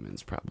then the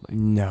women's probably.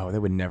 No, they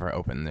would never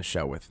open the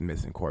show with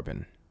Miz and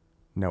Corbin.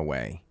 No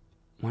way.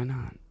 Why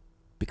not?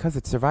 Because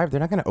it's Survivor.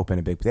 They're not going to open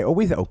a big. They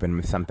always open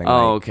with something.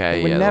 Oh, like- okay.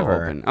 They would Yeah, they'll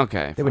never. open.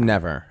 Okay. They would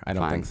never. I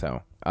don't Fine. think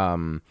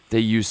so. They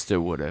used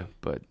to woulda,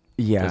 but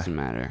Yeah. doesn't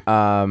matter.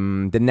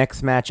 The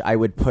next match I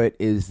would put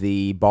is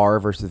the Bar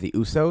versus the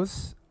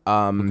Usos.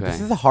 This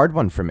Okay. is a hard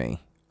one for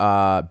me.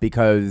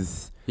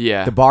 Because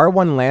Yeah. the Bar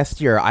won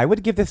last year. I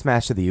would give this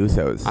match to the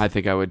Usos. I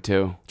think I would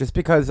too. Just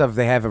because of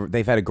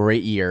they've had a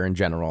great year in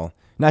general.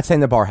 Not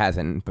saying the Bar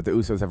hasn't, but the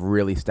Usos have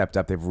really stepped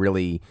up. They've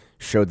really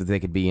showed that they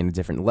could be in a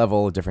different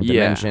level, a different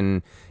Yeah.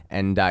 dimension,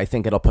 and I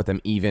think it'll put them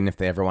even if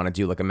they ever want to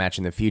do a match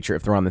in the future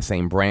if they're on the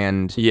same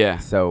brand. Yeah.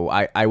 So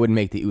I would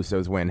make the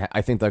Usos win.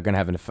 I think they're going to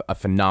have a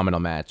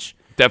phenomenal match.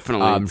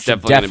 Definitely. It's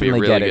Should definitely going to be a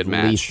really get good at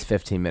match. least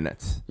 15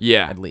 minutes.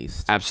 Yeah. At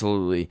least.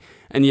 Absolutely.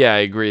 And yeah, I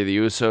agree. The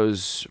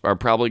Usos are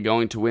probably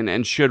going to win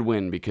and should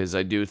win because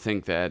I do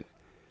think that,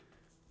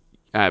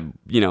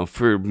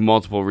 for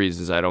multiple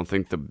reasons, I don't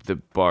think the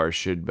Bar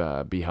should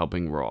be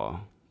helping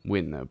Raw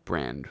win the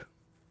brand.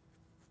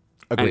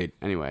 Agreed.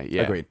 Anyway,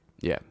 yeah. Agreed.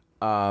 Yeah.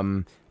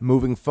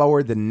 Moving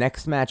forward, the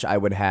next match I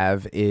would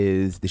have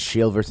is the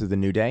Shield versus the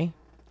New Day.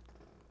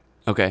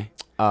 Okay.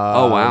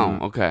 Oh, wow.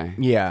 Okay.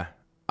 Yeah.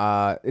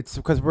 It's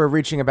because we're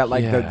reaching about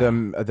Yeah.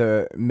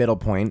 the middle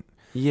point,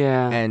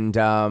 Yeah. and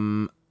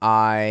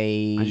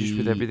I just,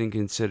 with everything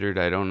considered,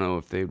 I don't know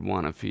if they'd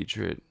want to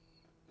feature it.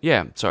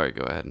 Yeah. Sorry.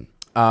 Go ahead.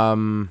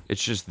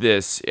 It's just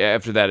this.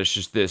 After that, it's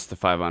just this, the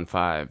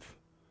 5-on-5,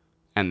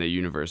 and the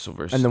Universal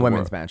versus and the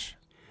women's World. match.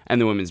 And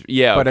the women's.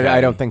 Yeah. But okay.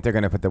 I don't think they're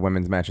going to put the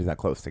women's matches that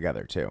close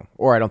together, too.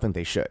 Or I don't think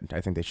they should.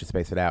 I think they should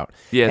space it out.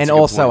 Yeah, that's and a good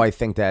also, point. I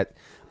think that.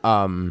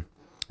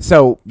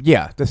 So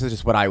yeah, this is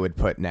just what I would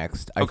put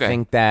next. I Okay.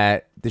 think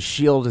that the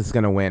Shield is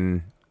going to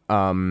win.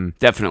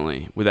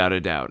 Definitely, without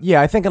a doubt.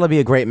 Yeah, I think it'll be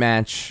a great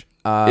match.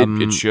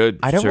 It should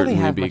I don't really certainly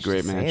have be a much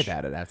great to say match.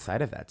 about it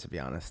outside of that, to be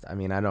honest. I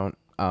mean, I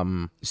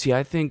don't. See,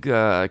 I think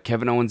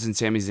Kevin Owens and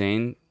Sami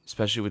Zayn,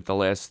 especially with the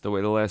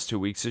way the last 2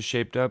 weeks is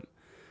shaped up,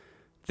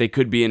 they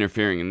could be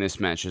interfering in this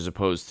match as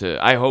opposed to.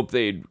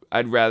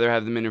 I'd rather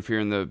have them interfere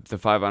in the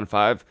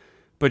 5-on-5,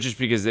 but just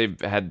because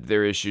they've had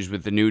their issues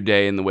with the New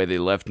Day and the way they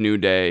left New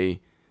Day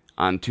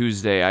on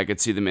Tuesday, I could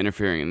see them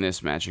interfering in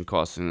this match and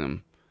costing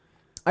them.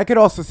 I could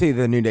also see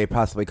the New Day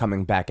possibly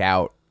coming back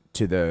out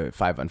to the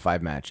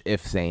 5-on-5 match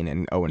if Zayn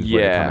and Owens were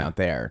to Yeah. come out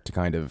there to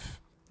kind of.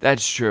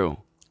 That's true.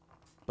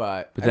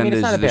 But But I then mean,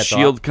 it's not does a the bad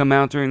Shield thought. come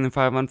out during the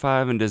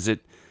 5-on-5, and does the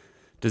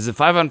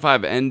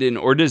 5-on-5 end in,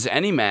 or does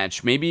any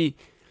match? Maybe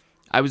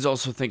I was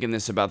also thinking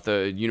this about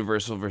the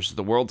Universal versus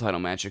the World Title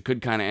match. It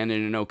could kind of end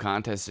in a no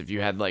contest if you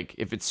had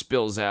if it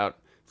spills out,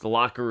 the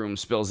locker room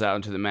spills out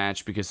into the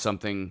match because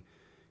something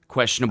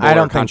questionable I or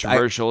don't think-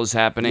 controversial is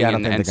happening, Yeah, I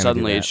don't think and they're gonna do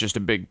suddenly that. it's just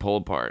a big pull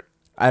apart.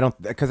 I don't,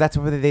 because that's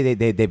what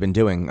they've been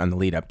doing on the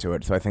lead up to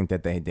it. So I think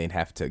that they'd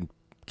have to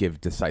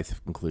give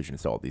decisive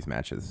conclusions to all these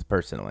matches,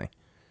 personally.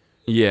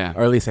 Yeah.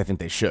 Or at least I think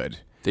they should.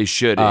 They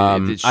should.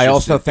 I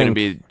also think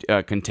going to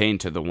be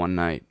contained to the one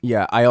night.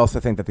 Yeah, I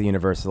also think that the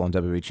Universal and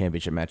WWE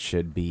Championship match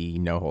should be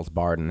no holds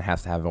barred and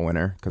has to have a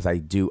winner, because I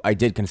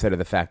did consider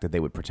the fact that they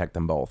would protect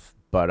them both.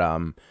 But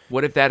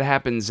what if that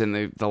happens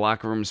and the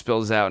locker room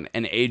spills out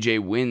and AJ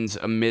wins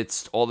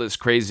amidst all this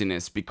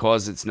craziness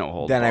because it's no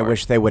holds barred? Then I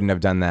wish they wouldn't have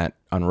done that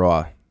on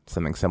Raw.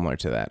 Something similar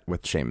to that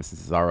with Sheamus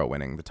and Cesaro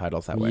winning the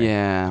titles that way.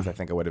 Yeah. Because I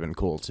think it would have been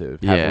cool to have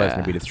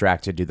Lesnar be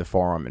distracted, do the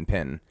forearm and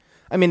pin.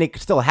 I mean, it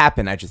could still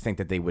happen. I just think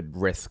that they would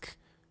risk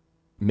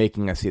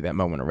making us see that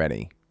moment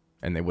already,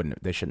 and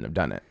they shouldn't have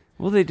done it.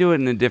 Well, they do it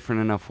in a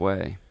different enough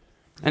way.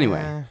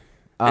 Anyway.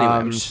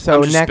 I'm just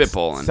next,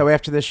 spitballing. So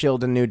after the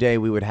Shield and New Day,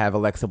 we would have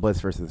Alexa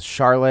Bliss versus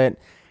Charlotte.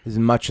 As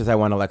much as I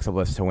want Alexa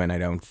Bliss to win, I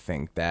don't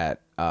think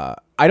that.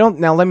 I don't.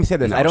 Now let me say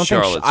this. No, I don't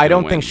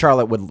Charlotte's think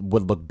Charlotte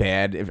would look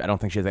bad. I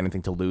don't think she has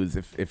anything to lose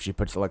if she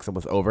puts Alexa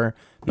Bliss over.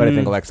 But I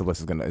think Alexa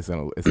Bliss is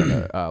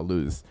gonna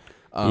lose.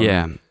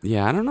 Yeah.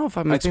 I don't know if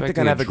I'm I think they're expecting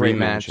gonna have a great dream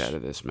match out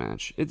of this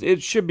match.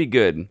 It should be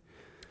good.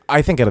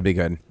 I think it'll be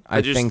good.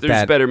 I think there's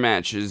that better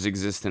matches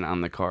existent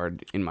on the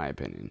card, in my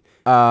opinion.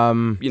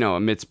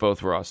 Amidst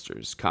both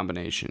rosters,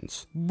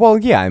 combinations. Well,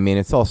 yeah. I mean,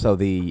 it's also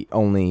the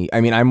only. I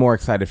mean, I'm more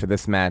excited for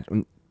this match.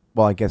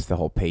 Well, I guess the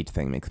whole Paige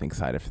thing makes me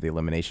excited for the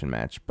elimination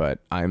match, but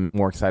I'm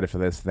more excited for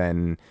this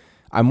than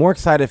the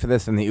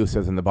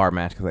Usos and the Bar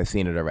match because I've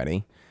seen it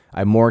already.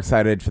 I'm more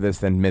excited for this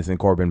than Miz and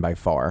Corbin by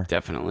far.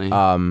 Definitely.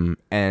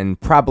 And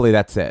probably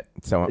that's it.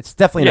 So it's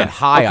definitely not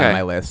high on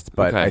my list,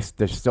 but Okay.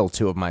 there's still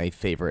two of my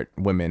favorite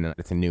women.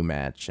 It's a new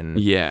match, and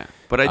Yeah,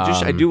 but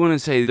I do want to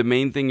say the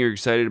main thing you're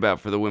excited about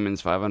for the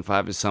women's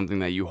 5-on-5 is something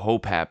that you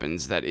hope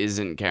happens that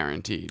isn't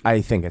guaranteed. I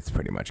think it's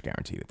pretty much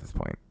guaranteed at this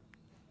point.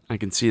 I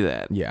can see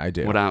that. Yeah, I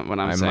do. What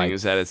I'm saying like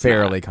is that it's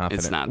fairly not,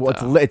 confident. It's not. Well,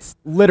 though. it's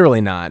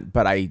literally not.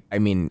 But I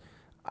mean,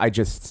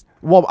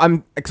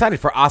 I'm excited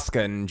for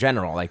Asuka in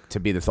general, like to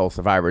be the sole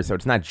survivor. So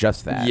it's not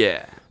just that.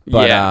 Yeah.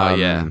 But,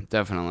 yeah,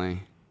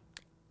 definitely.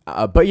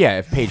 But yeah,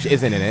 if Paige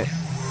isn't in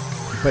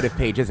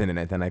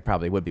it, then I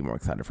probably would be more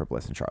excited for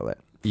Bliss and Charlotte.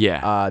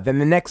 Yeah. Then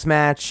the next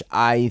match,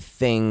 I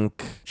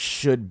think,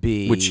 should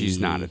be... Which she's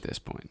not at this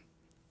point.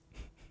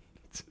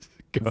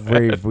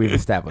 We've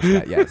established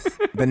that, yes.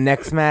 The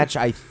next match,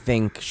 I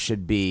think,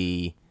 should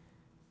be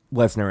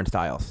Lesnar and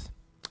Styles.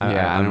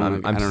 Yeah,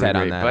 I'm set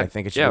on agree, that. but I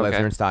think it should yeah, be okay.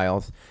 Lesnar and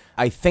Styles.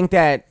 I think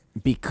that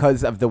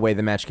because of the way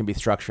the match can be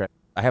structured,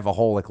 I have a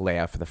whole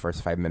layout for the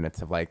first 5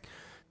 minutes of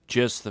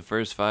Just the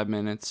first 5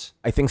 minutes.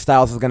 I think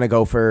Styles is going to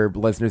go for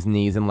Lesnar's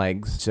knees and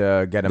legs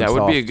to get him That would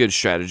soft be a good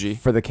strategy.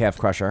 for the calf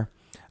crusher.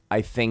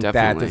 I think that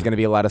Definitely. there's going to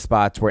be a lot of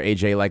spots where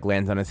AJ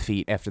lands on his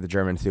feet after the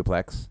German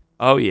suplex.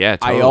 Oh, yeah,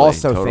 totally. I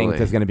also totally. think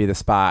there's going to be the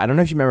spot. I don't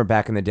know if you remember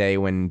back in the day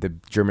when the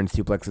German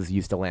suplexes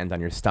used to land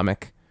on your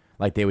stomach.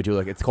 Like they would do,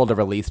 it's called a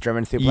release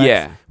German suplex.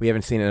 Yeah. We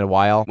haven't seen it in a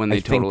while. When they I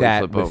think totally that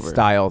flip with over.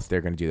 Styles,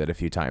 they're going to do that a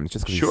few times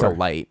just because he's so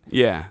light.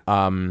 Yeah.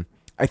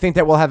 I think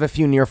that we'll have a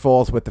few near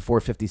falls with the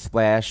 450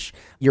 splash.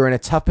 You're in a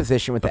tough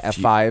position with the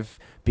F5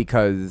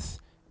 because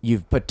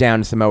you've put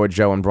down Samoa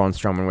Joe and Braun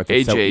Strowman with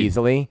it so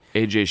easily.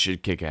 AJ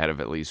should kick ahead of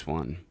at least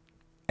one.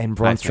 And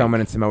Braun I think.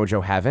 Strowman and Samoa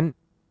Joe haven't.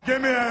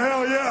 Give me a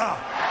hell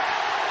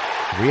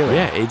yeah. Really?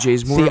 Yeah,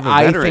 AJ's more See, of a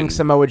I veteran. think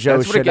Samoa Joe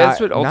that's should... That's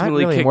what not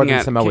ultimately really more kicking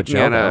than Samoa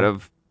Joe, out though.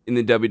 of in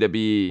the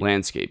WWE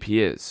landscape.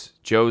 He is.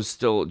 Joe's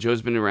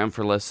been around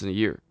for less than a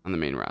year on the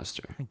main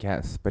roster. I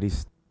guess, but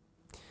he's...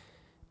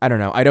 I don't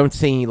know. I don't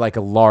see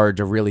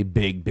a really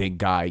big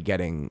guy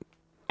getting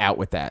out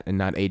with that and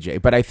not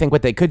AJ. But I think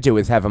what they could do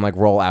is have him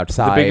roll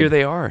outside. The bigger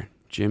they are,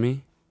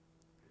 Jimmy,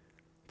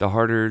 the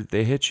harder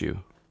they hit you.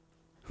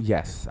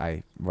 Yes,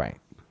 right.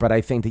 But I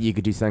think that you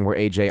could do something where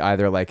AJ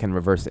either can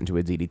reverse it into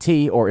a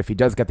DDT, or if he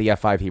does get the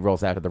F5, he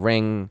rolls out of the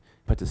ring,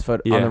 puts his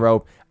foot on the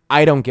rope.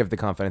 I don't give the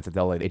confidence that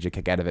they'll let AJ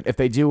kick out of it. If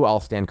they do, I'll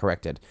stand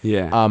corrected.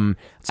 Yeah.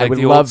 It's I like would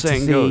the love old to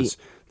saying see. goes,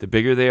 the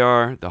bigger they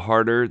are, the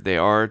harder they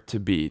are to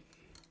beat.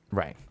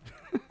 Right.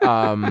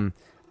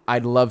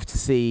 I'd love to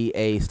see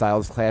a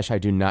Styles clash. I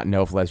do not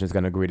know if Lesnar's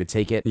going to agree to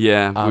take it.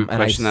 Yeah, we and I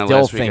questioned that still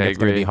last week. think I it's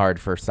going to be agree. hard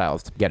for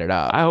Styles to get it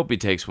up. I hope he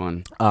takes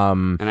one.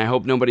 And I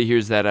hope nobody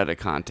hears that out of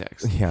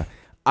context. Yeah.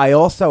 I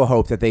also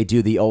hope that they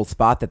do the old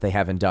spot that they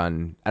haven't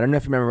done. I don't know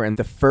if you remember in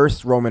the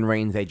first Roman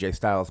Reigns AJ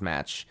Styles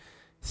match,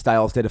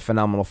 Styles did a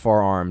phenomenal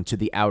forearm to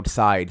the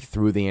outside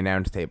through the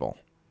announce table.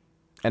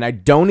 And I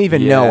don't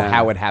even know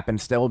how it happened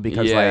still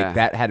because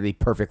that had to be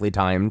perfectly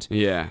timed.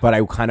 Yeah. But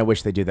I kind of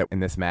wish they do that in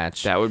this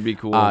match. That would be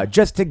cool.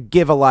 Just to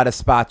give a lot of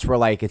spots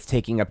where it's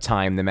taking up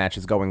time, the match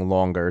is going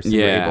longer, so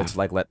you're able to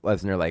let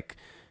Lesnar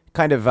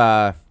kind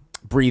of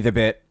breathe a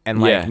bit and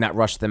not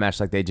rush the match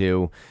like they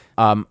do.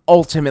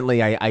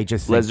 Ultimately, I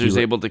just think Lesnar's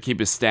able to keep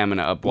his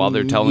stamina up while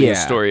they're telling the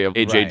story of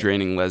AJ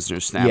draining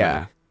Lesnar's stamina.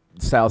 Yeah.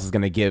 Styles is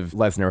going to give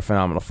Lesnar a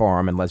phenomenal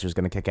forearm, and Lesnar's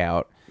going to kick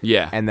out.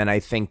 Yeah. And then I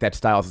think that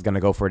Styles is going to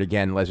go for it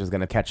again. Lesnar's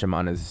going to catch him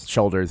on his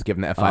shoulders, give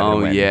him the F5 Oh,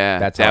 and win. yeah.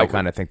 That's how I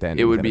kind of think that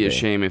it would be a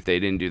shame if they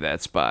didn't do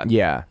that spot.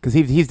 Yeah, because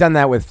he's done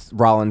that with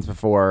Rollins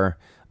before.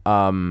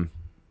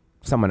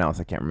 Someone else,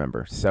 I can't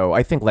remember. So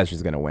I think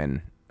Lesnar's going to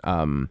win.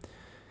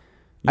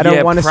 I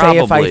don't want to say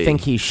if I think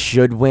he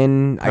should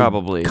win.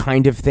 Probably. I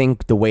kind of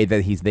think the way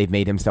that they've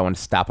made him so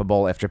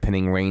unstoppable after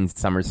pinning Reigns at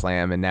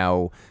SummerSlam and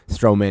now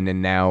Strowman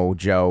and now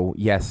Joe.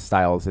 Yes,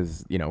 Styles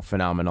is,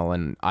 phenomenal,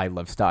 and I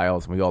love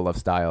Styles, and we all love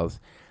Styles.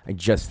 I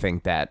just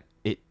think that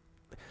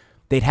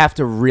they'd have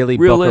to really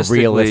book a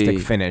realistic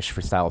finish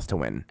for Styles to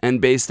win. And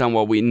based on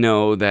what we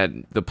know that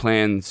the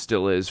plan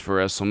still is for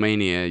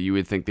WrestleMania, you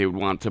would think they would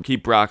want to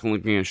keep Brock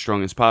looking as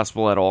strong as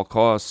possible at all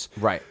costs.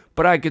 Right.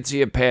 But I could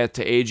see a path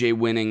to AJ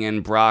winning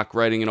and Brock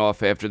writing it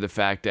off after the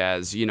fact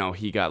as,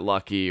 he got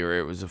lucky or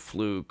it was a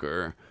fluke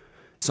or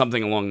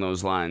something along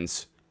those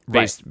lines.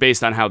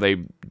 Based on how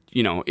they,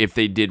 if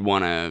they did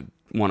want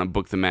to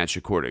book the match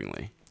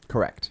accordingly.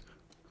 Correct.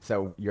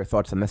 So your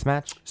thoughts on this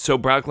match? So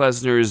Brock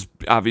Lesnar is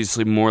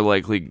obviously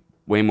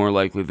way more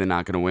likely than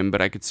not going to win,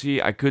 but I could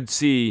see,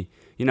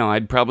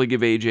 I'd probably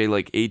give AJ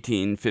like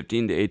 15 to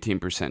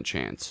 18%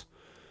 chance.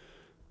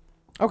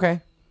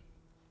 Okay.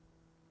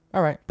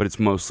 All right. But it's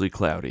mostly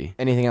cloudy.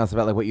 Anything else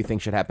about what you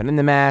think should happen in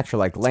the match or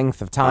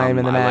length of time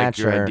in the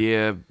match? I like your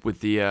idea with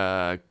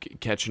the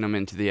catching him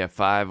into the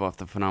F5 off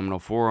the phenomenal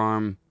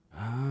forearm.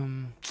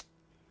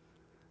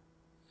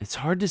 It's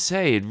hard to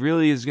say. It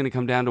really is going to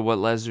come down to what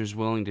Lesnar's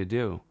willing to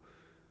do.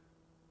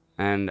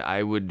 And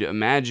I would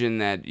imagine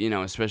that,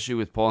 especially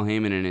with Paul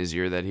Heyman in his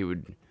ear, that he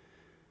would.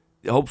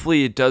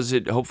 Hopefully it does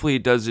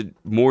it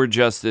more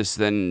justice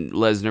than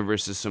Lesnar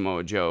versus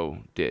Samoa Joe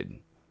did.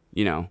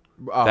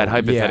 That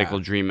hypothetical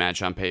dream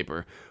match on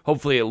paper.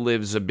 Hopefully it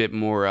lives a bit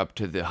more up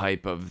to the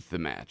hype of the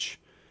match.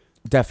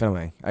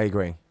 Definitely. I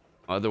agree.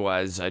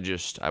 Otherwise,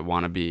 I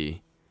want to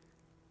be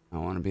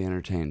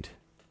entertained.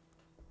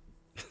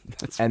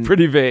 That's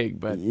pretty vague,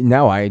 but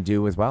no, I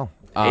do as well.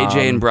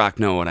 AJ and Brock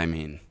know what I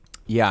mean.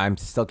 Yeah, I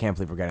still can't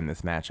believe we're getting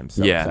this match. I'm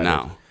so excited.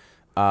 No.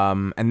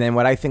 And then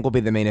what I think will be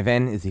the main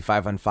event is the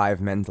 5-on-5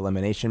 men's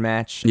elimination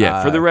match.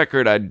 Yeah, for the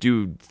record, I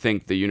do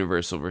think the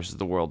Universal versus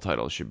the World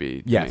title should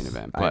be the main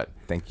event. But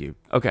thank you.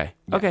 Okay.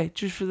 Yeah. Okay,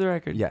 just for the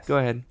record. Yes. Go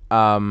ahead.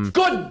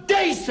 Good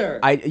day, sir.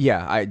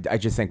 I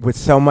just think with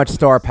so much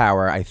star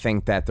power, I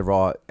think that the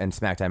Raw and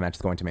SmackDown match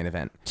is going to main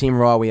event. Team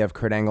Raw, we have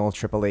Kurt Angle,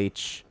 Triple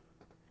H,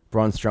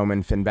 Braun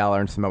Strowman, Finn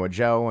Balor, and Samoa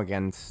Joe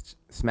against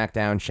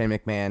SmackDown, Shane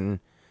McMahon,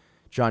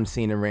 John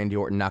Cena, Randy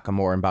Orton,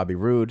 Nakamura, and Bobby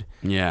Roode.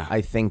 Yeah. I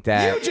think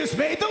that You just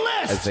made the list!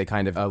 as they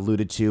kind of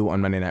alluded to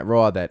on Monday Night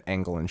Raw, that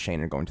Angle and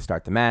Shane are going to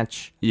start the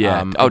match.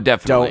 Yeah.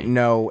 Definitely. I don't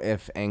know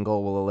if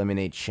Angle will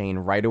eliminate Shane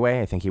right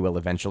away. I think he will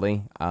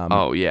eventually.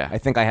 Yeah. I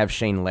think I have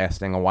Shane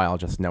lasting a while,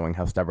 just knowing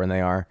how stubborn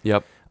they are.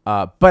 Yep.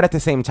 But at the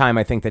same time,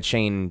 I think that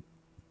Shane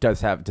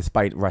does have,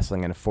 despite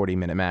wrestling in a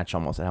 40-minute match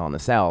almost at Hell in a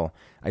Cell,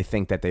 I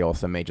think that they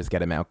also may just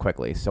get him out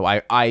quickly. So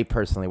I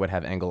personally would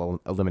have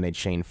Angle eliminate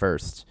Shane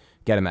first,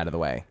 get him out of the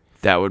way.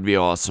 That would be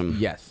awesome.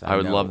 Yes. I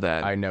would love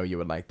that. I know you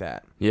would like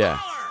that. Yeah.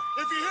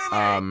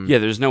 Yeah,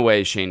 there's no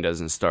way Shane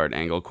doesn't start.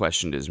 Angle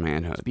questioned his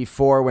manhood.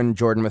 Before, when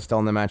Jordan was still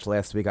in the match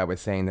last week, I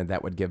was saying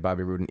that would give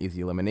Bobby Roode an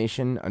easy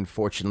elimination.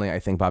 Unfortunately, I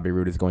think Bobby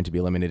Roode is going to be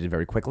eliminated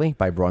very quickly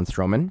by Braun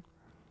Strowman.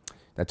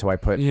 That's who I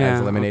put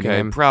as eliminating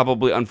him.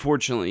 Probably.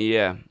 Unfortunately,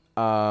 yeah.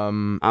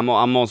 I'm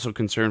also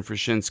concerned for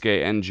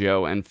Shinsuke and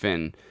Joe and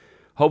Finn.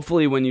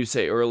 Hopefully, when you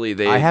say early,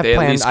 they at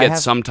least get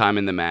some time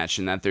in the match,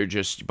 and that they're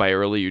just, by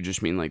early, you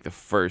just mean like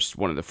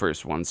one of the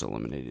first ones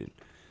eliminated.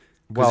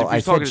 Well, I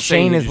said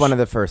Shane is one of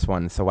the first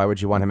ones, so why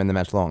would you want him in the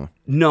match long?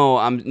 No,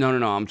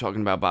 I'm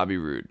talking about Bobby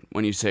Roode.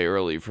 When you say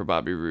early for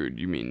Bobby Roode,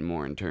 you mean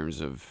more in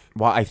terms of...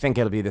 Well, I think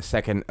it'll be the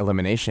second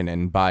elimination,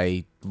 and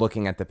by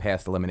looking at the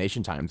past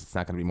elimination times, it's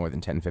not going to be more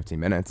than 10-15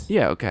 minutes.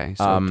 Yeah, okay,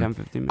 so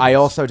 10-15 minutes. I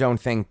also don't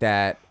think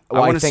that...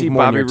 Well, I want to see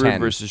Bobby Roode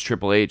versus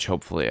Triple H,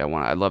 hopefully.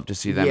 I'd love to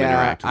see them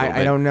interact a little bit.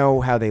 I don't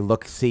know how they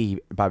see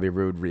Bobby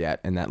Roode yet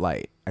in that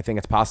light. I think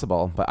it's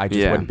possible, but I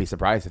just wouldn't be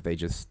surprised if they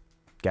just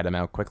get him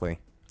out quickly.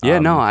 Yeah,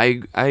 no,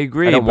 I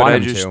agree. I don't but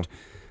want him to.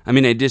 I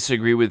mean, I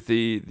disagree with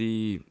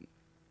the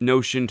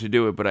notion to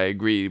do it, but I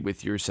agree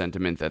with your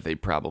sentiment that they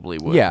probably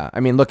would. Yeah, I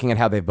mean, looking at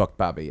how they booked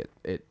Bobby,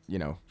 it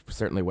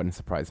certainly wouldn't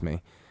surprise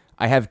me.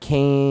 I have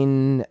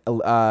Kane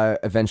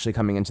eventually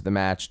coming into the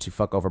match to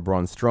fuck over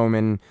Braun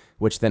Strowman,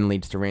 which then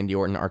leads to Randy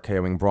Orton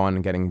RKOing Braun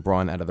and getting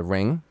Braun out of the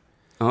ring.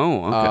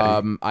 Oh,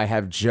 okay. I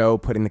have Joe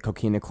putting the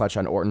Coquina clutch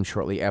on Orton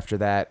shortly after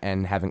that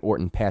and having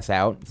Orton pass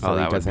out so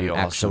he doesn't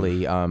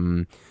actually...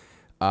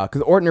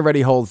 Because Orton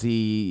already holds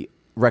the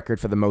record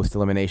for the most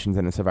eliminations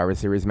in a Survivor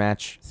Series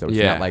match, so it's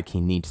not like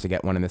he needs to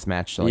get one in this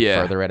match to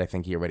further it. I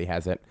think he already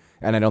has it,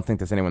 and I don't think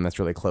there's anyone that's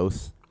really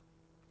close.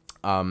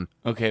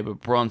 Okay, but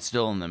Braun's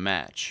still in the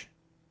match.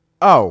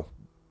 Oh,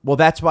 well,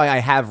 that's why I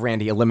have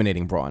Randy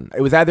eliminating Braun.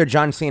 It was either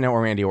John Cena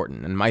or Randy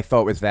Orton, and my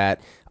thought was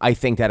that I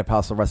think that a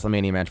possible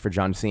WrestleMania match for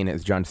John Cena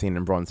is John Cena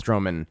and Braun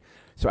Strowman,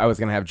 so I was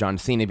going to have John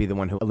Cena be the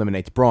one who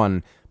eliminates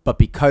Braun, but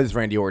because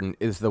Randy Orton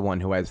is the one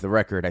who has the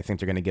record, I think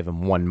they're going to give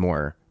him one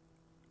more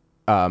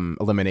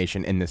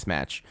elimination in this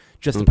match,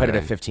 just to put it at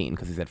Okay. 15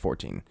 because he's at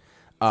 14.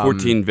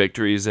 14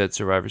 victories at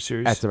Survivor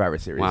Series? At Survivor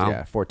Series, Wow.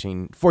 yeah.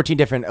 14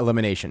 different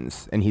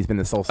eliminations, and he's been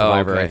the sole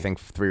survivor, okay. I think,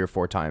 3 or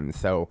 4 times.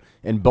 So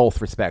in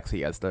both respects,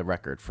 he has the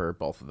record for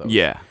both of those.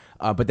 Yeah.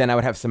 But then I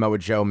would have Samoa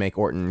Joe make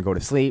Orton go to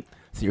sleep,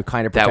 so you're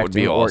kind of That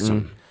protecting would be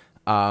Orton.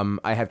 awesome.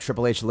 I have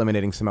Triple H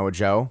eliminating Samoa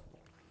Joe.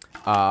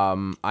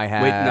 I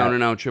have... Wait,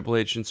 no. Triple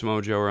H and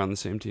Samoa Joe are on the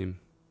same team.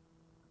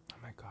 Oh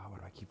my god, why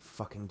do I keep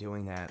fucking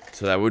doing that?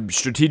 So that would,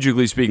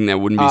 strategically speaking, that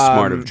wouldn't be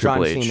smart of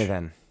Triple John H. Cena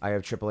then. I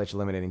have Triple H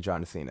eliminating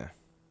John Cena.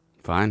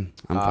 Fine.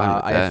 I'm fine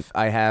with that.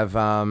 I have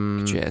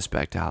Get your ass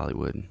back to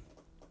Hollywood.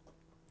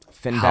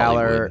 Finn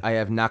Hollywood. Balor. I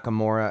have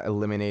Nakamura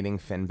eliminating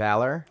Finn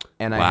Balor,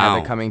 and I Wow.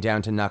 have it coming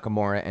down to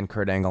Nakamura and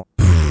Kurt Angle,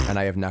 and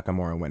I have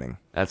Nakamura winning.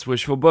 That's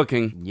wishful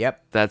booking.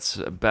 Yep. That's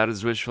about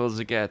as wishful as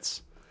it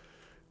gets.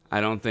 I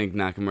don't think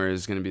Nakamura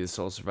is going to be the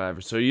sole survivor.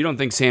 So you don't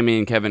think Sammy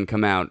and Kevin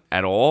come out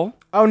at all?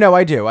 Oh no,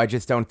 I do. I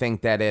just don't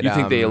think that it. You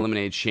think they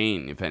eliminate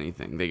Shane, if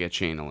anything? They get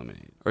Shane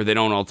eliminated. Or they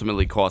don't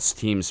ultimately cost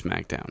Team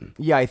SmackDown.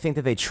 Yeah, I think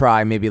that they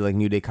try. Maybe like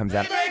New Day comes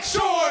out. Make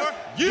sure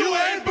you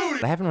ain't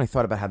booty. I haven't really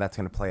thought about how that's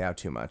going to play out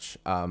too much.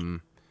 I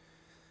don't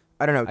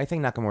know. I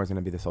think Nakamura is going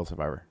to be the sole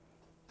survivor.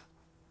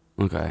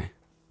 Okay.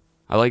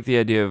 I like the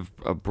idea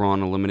of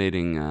Braun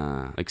eliminating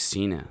like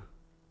Cena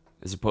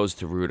as opposed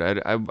to Rude.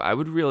 I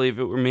would really, if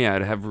it were me,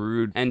 I'd have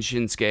Rude and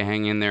Shinsuke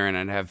hang in there, and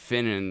I'd have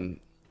Finn and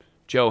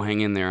Joe hang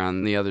in there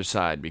on the other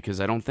side,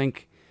 because I don't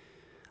think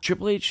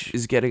Triple H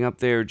is getting up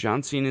there.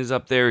 John Cena is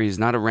up there. He's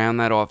not around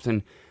that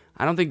often.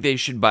 I don't think they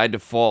should by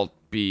default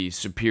be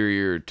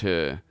superior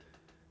to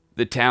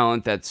the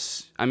talent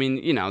that's, I mean,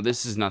 you know,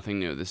 this is nothing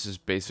new. This is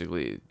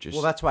basically just...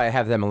 Well, that's why I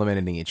have them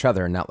eliminating each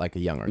other and not like a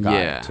younger guy,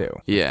 Yeah, too.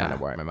 That's yeah. kind of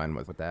where my mind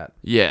was with that.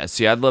 Yeah,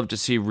 see, I'd love to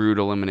see Rude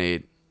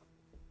eliminate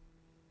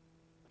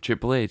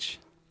Triple H.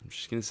 I'm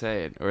just going to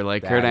say it. Or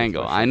like That Kurt is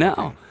Angle. wishful I know.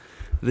 booking.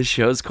 The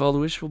show's called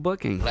Wishful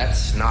Booking.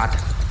 Let's not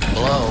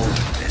blow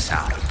this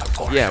out of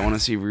proportion. Yeah, I want to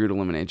see Rude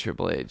eliminate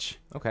Triple H.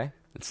 Okay.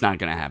 It's not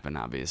going to happen,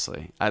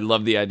 obviously. I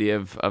love the idea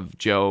of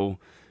Joe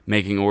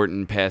making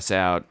Orton pass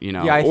out, you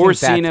know, Yeah, I or think that's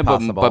Cena,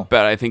 possible.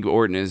 but I think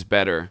Orton is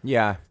better.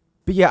 Yeah.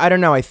 But yeah, I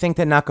don't know. I think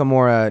that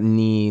Nakamura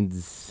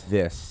needs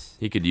this.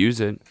 He could use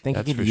it. I think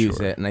That's he could for use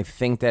sure. it. And I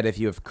think that if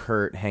you have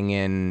Kurt hang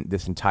in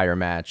this entire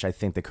match, I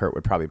think that Kurt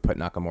would probably put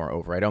Nakamura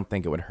over. I don't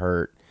think it would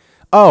hurt.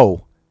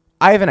 Oh,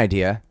 I have an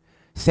idea.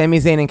 Sami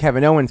Zayn and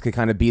Kevin Owens could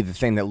kind of be the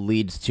thing that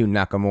leads to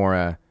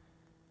Nakamura.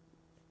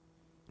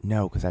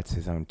 No, because that's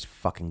his own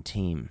fucking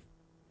team.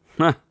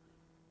 Huh.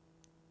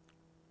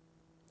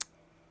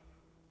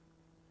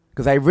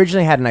 Because I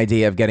originally had an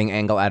idea of getting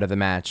Angle out of the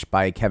match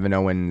by Kevin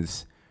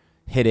Owens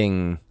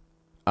hitting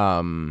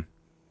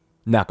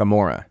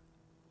Nakamura.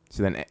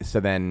 So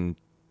then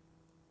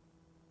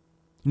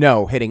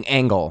no, hitting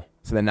Angle.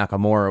 So then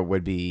Nakamura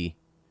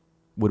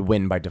would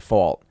win by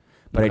default.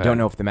 But Okay. I don't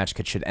know if the match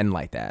should end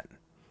like that.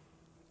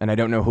 And I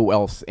don't know who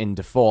else in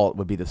default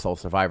would be the sole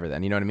survivor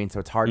then. You know what I mean? So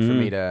it's hard for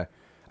me to...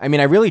 I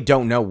mean, I really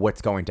don't know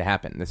what's going to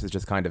happen. This is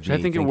just kind of me I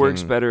think thinking, it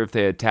works better if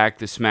they attack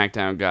the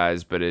SmackDown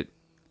guys, but it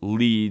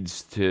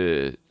leads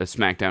to a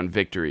SmackDown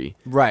victory.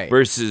 Right.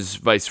 Versus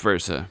vice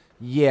versa.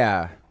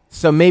 Yeah.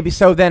 So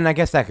then I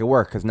guess that could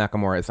work because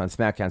Nakamura is on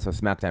SmackDown, so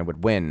SmackDown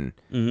would win.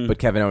 But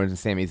Kevin Owens and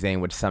Sami Zayn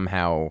would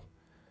somehow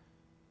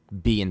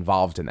be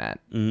involved in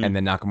that. And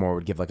then Nakamura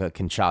would give like a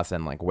Kinshasa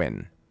and like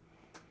win.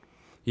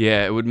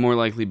 Yeah, it would more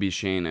likely be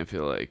Shane, I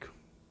feel like.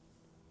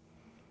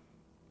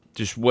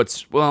 Just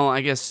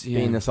I guess... Yeah.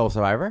 Being the sole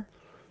survivor?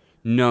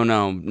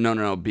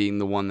 No, being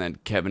the one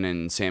that Kevin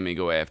and Sammy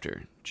go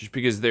after. Just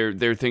because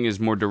their thing is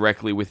more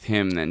directly with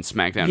him than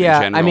SmackDown Yeah,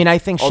 in general. I mean, I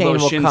think Shane Although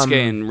will Shinsuke come-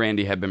 and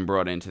Randy have been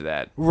brought into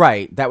that.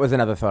 Right. That was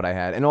another thought I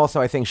had. And also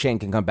I think Shane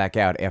can come back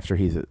out after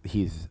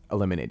he's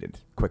eliminated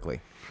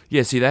quickly.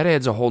 Yeah, see, that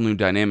adds a whole new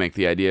dynamic.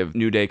 The idea of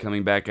New Day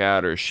coming back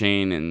out, or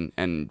Shane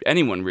and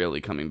anyone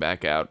really coming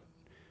back out,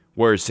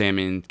 were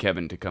Sammy and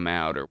Kevin to come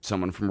out, or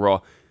someone from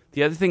Raw.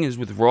 The other thing is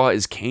with Raw,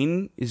 is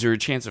there a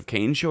chance of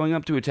Kane showing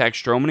up to attack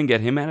Strowman and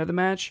get him out of the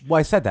match? Well,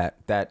 I said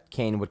that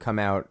Kane would come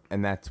out,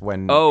 and that's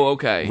when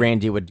okay.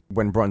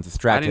 when Braun's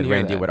distracted, hear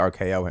Randy that. would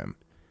RKO him.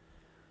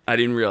 I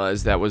didn't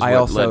realize that was I what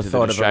also led to the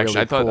thought of a distraction.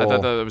 really I thought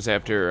cool- that was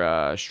after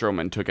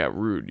Strowman took out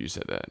Rude. You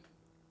said that.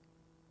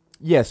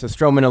 Yeah, so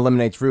Strowman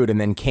eliminates Rude, and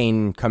then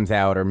Kane comes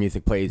out, or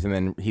music plays, and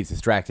then he's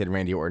distracted,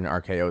 Randy Orton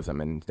RKOs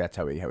him, and that's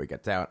how he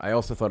gets out. I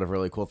also thought of a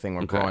really cool thing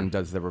when Okay. Braun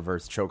does the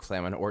reverse choke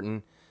slam on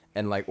Orton,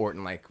 and like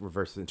Orton like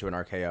reverses into an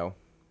RKO,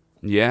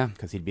 Yeah.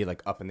 because he'd be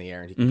like up in the air,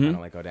 and he can kind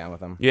of like go down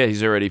with him. Yeah,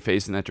 he's already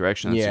facing that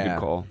direction. That's a good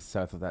call.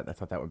 So I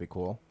thought that would be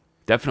cool.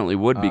 Definitely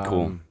would be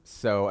cool.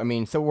 So I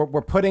mean, so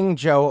we're putting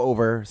Joe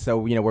over.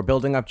 So you know, we're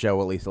building up Joe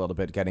at least a little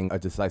bit, getting a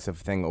decisive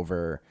thing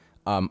over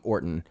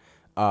Orton.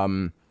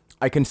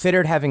 I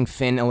considered having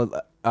Finn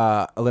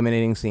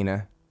eliminating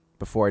Cena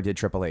before I did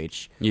Triple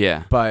H.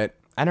 Yeah. But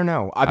I don't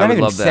know. I'm I not would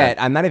even love set.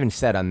 that. I'm not even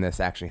set on this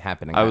actually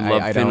happening. I would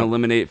love Finn don't-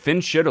 eliminate.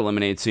 Finn should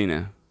eliminate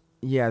Cena,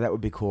 Yeah, that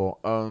would be cool.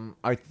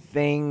 I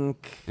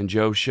think. and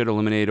Joe should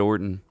eliminate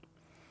Orton,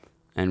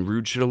 and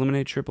Rude should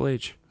eliminate Triple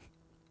H.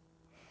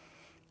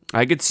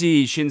 I could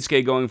see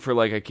Shinsuke going for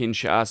like a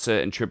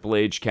Kinshasa and Triple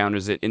H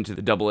counters it into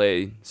the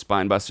AA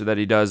spine buster that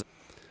he does.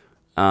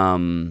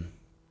 Or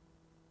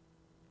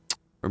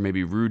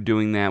maybe Rude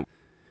doing that.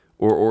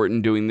 Or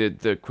Orton doing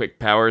the quick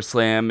power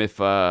slam if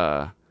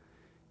Finn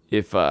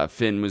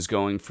was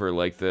going for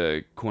like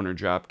the corner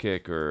drop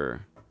kick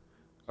or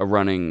a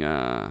running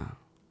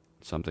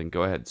something.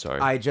 Go ahead, sorry.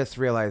 I just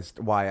realized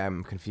why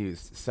I'm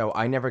confused. So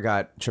I never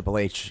got Triple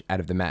H out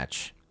of the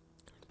match.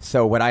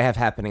 So what I have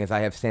happening is I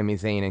have Sami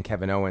Zayn and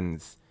Kevin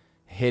Owens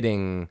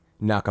hitting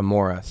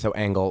Nakamura. So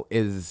Angle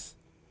is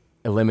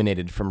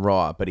eliminated from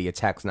Raw, but he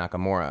attacks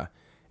Nakamura.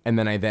 And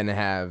then I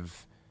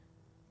have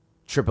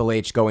Triple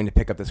H going to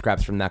pick up the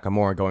scraps from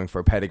Nakamura, going for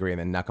a pedigree, and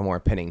then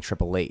Nakamura pinning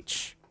Triple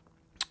H.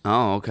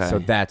 Oh, okay. So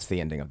that's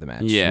the ending of the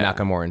match. Yeah.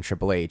 Nakamura and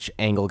Triple H.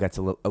 Angle gets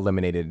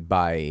eliminated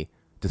by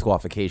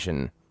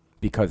disqualification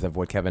because of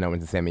what Kevin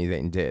Owens and Sami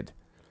Zayn did.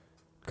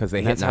 Because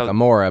they hit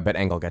Nakamura, but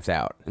Angle gets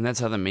out. And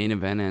that's how the main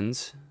event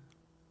ends?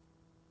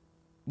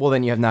 Well,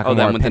 then you have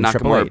Nakamura with pin the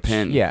Triple Nakamura H.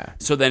 pin. Yeah.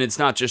 So then it's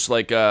not just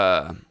like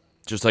an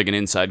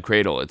inside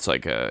cradle. It's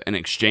like an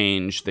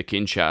exchange, the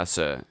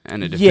Kinshasa,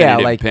 and a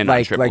definitive pin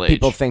on Triple H.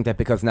 People think that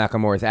because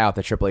Nakamura's out,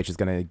 that Triple H is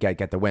going to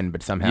get the win,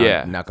 but somehow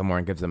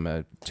Nakamura gives him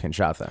a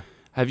Kinshasa.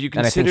 Have you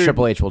and I think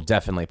Triple H will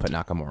definitely put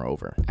Nakamura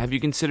over. Have you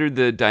considered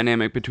the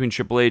dynamic between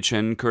Triple H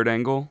and Kurt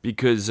Angle?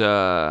 Because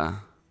I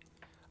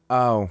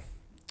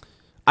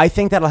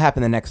think that'll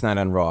happen the next night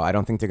on Raw. I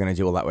don't think they're going to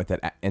do a lot with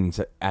it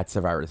at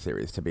Survivor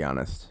Series, to be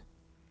honest.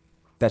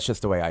 That's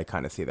just the way I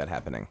kind of see that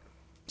happening.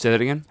 Say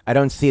that again? I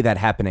don't see that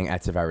happening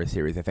at Survivor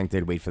Series. I think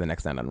they'd wait for the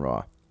next night on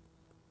Raw.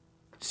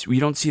 So we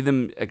don't see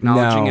them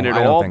acknowledging it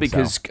at all?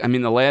 Because, so. I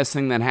mean, the last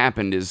thing that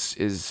happened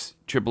is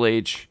Triple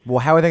H. Well,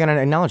 how are they going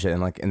to acknowledge it?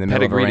 In the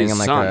middle of a ring in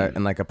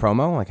like a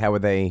promo? Like, how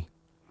would they...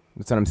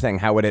 That's what I'm saying.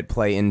 How would it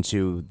play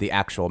into the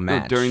actual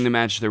match? During the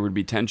match, there would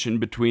be tension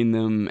between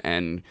them,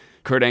 and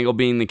Kurt Angle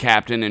being the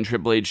captain and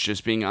Triple H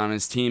just being on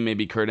his team.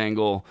 Maybe Kurt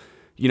Angle,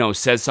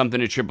 says something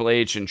to Triple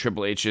H, and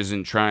Triple H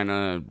isn't trying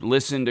to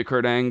listen to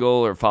Kurt Angle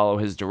or follow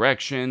his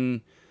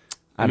direction.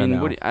 I don't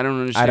know. I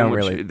don't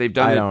understand. They've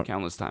done it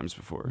countless times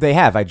before. They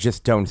have. I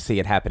just don't see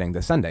it happening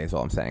this Sunday is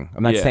all I'm saying.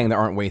 I'm not saying there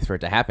aren't ways for it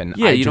to happen.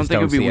 Yeah, you don't think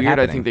it would be weird? I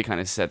Happening. think they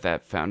kind of set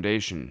that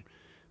foundation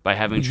by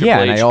having Triple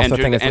H and I also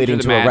think it's leading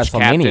to a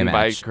WrestleMania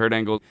match by Kurt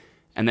Angle,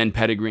 and then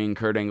pedigreeing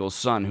Kurt Angle's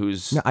son,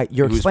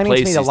 you're explaining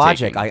to me the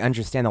logic. I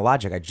understand the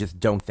logic. I just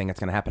don't think it's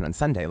going to happen on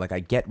Sunday. Like, I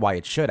get why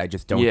it should. I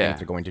just don't think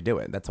they're going to do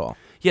it. That's all.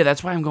 Yeah,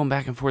 that's why I'm going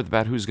back and forth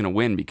about who's going to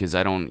win, because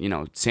I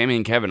don't, Sami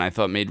and Kevin I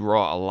thought made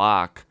Raw a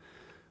lock,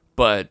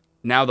 but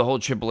now the whole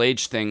Triple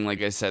H thing,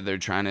 like I said, they're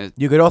trying to.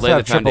 You could also lay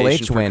have the Triple H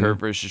foundation win. For Kurt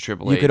versus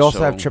Triple You H. could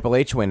also have Triple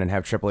H win and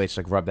have Triple H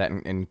rub that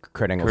in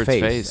Kurt Angle's Kurt's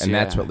face, and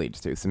that's what leads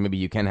to. So maybe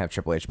you can have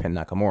Triple H pin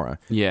Nakamura.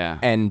 Yeah.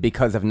 And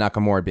because of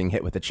Nakamura being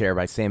hit with a chair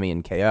by Sami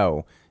and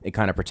KO, it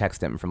kind of protects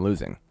him from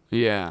losing.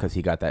 Yeah. Because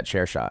he got that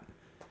chair shot.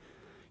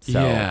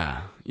 So,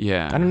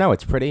 yeah. I don't know.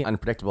 It's pretty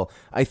unpredictable.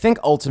 I think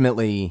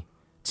ultimately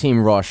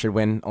Team Raw should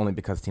win only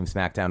because Team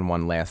SmackDown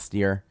won last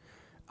year.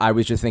 I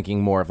was just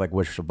thinking more of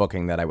wishful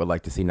booking that I would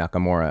like to see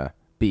Nakamura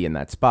be in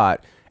that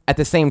spot. At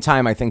the same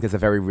time, I think there's a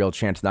very real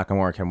chance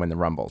Nakamura can win the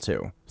Rumble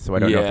too. So I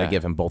don't know if they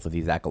give him both of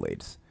these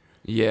accolades.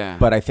 Yeah.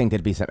 But I think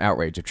there'd be some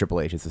outrage if Triple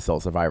H is the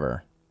sole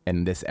survivor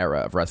in this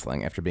era of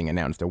wrestling after being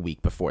announced a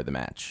week before the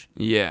match.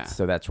 Yeah.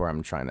 So that's where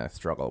I'm trying to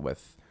struggle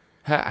with.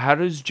 How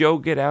does Joe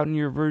get out in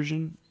your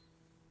version?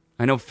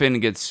 I know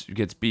Finn gets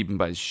beaten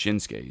by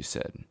Shinsuke, you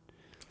said.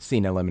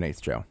 Cena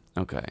eliminates Joe.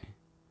 Okay.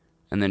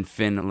 And then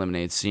Finn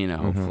eliminates Cena,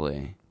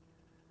 hopefully.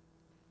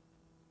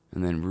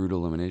 And then Rude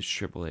eliminates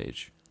Triple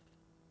H.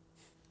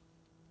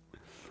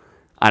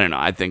 I don't know.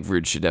 I think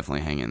Rude should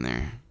definitely hang in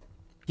there.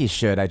 He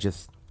should. I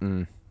just...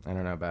 I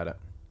don't know about it.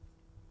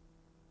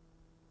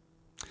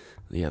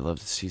 Yeah, I'd love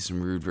to see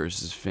some Rude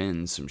versus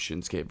Finn, some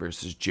Shinsuke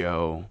versus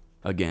Joe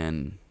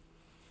again.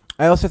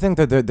 I also think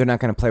that they're not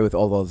going to play with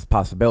all those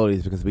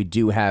possibilities because we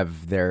do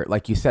have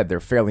like you said, they're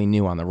fairly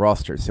new on the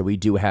roster, so we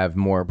do have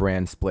more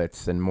brand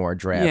splits and more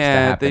drafts to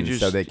happen,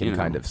 so they can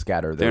kind of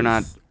scatter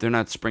those. They're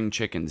not spring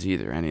chickens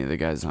either, any of the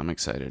guys I'm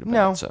excited about.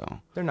 No, so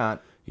they're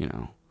not.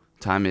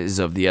 Time is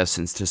of the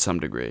essence to some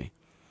degree.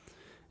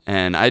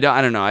 And I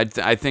don't know.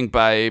 I think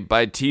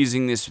by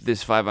teasing this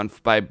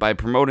by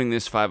promoting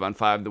this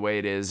 5-on-5 the way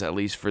it is, at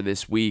least for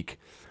this week,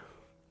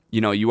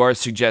 you are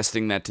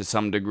suggesting that to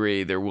some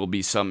degree there will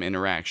be some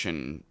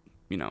interaction,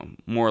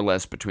 more or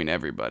less between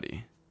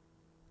everybody.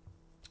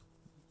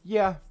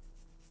 Yeah.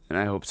 And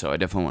I hope so. I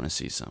definitely want to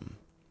see some.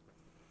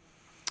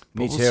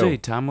 Me too. We'll see.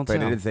 Time will tell.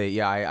 But it is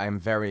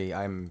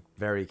I'm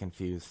very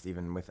confused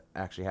even with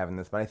actually having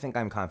this, but I think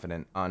I'm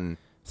confident on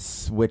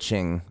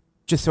switching.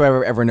 Just so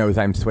everyone knows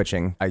I'm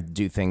switching. I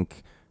do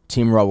think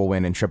Team Raw will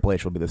win and Triple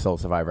H will be the sole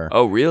survivor.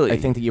 Oh, really? I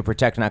think that you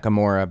protect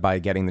Nakamura by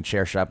getting the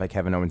chair shot by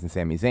Kevin Owens and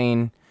Sami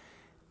Zayn.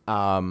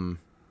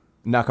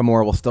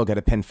 Nakamura will still get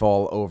a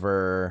pinfall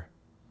over...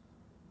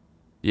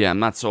 Yeah, I'm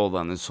not sold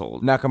on this whole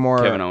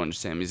Nakamura, Kevin Owens,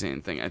 Sami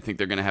Zayn thing. I think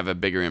they're going to have a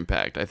bigger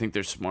impact. I think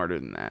they're smarter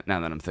than that, now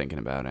that I'm thinking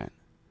about it.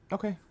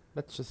 Okay.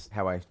 That's just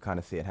how I kind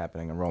of see it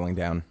happening and rolling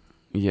down.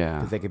 Yeah.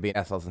 Because they could be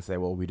assholes and say,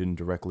 well, we didn't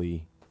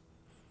directly,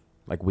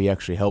 like, we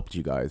actually helped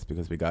you guys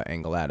because we got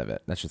Angle out of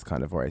it. That's just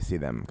kind of where I see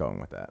them going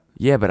with that.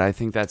 Yeah, but I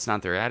think that's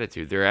not their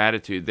attitude.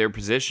 Their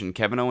position,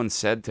 Kevin Owens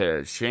said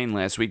to Shane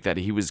last week that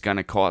he was going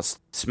to cost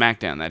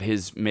SmackDown, that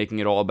his making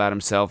it all about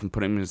himself and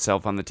putting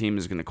himself on the team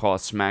is going to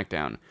cost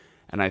SmackDown.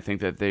 And I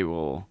think that they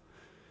will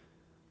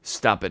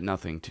stop at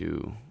nothing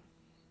to,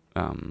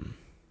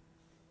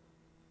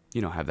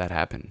 have that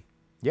happen.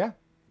 Yeah,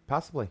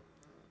 possibly.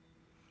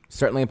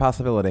 Certainly a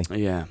possibility.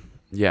 Yeah.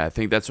 Yeah, I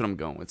think that's what I'm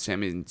going with.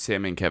 Sammy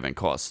and Kevin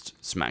cost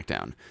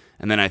SmackDown.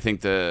 And then I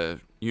think the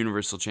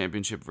Universal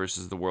Championship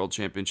versus the World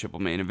Championship will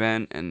main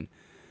event, and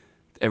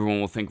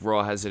everyone will think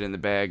Raw has it in the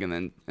bag,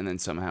 and then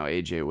somehow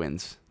AJ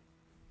wins.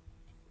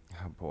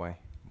 Oh, boy.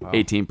 Well,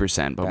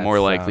 18%, but more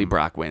likely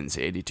Brock wins,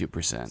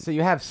 82%. So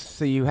you have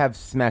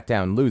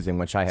SmackDown losing,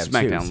 which I have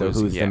SmackDown too. So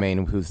losing, who's the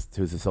main? Who's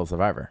the sole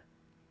survivor?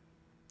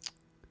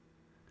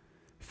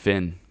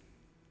 Finn.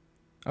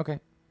 Okay.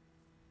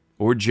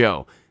 Or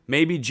Joe.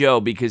 Maybe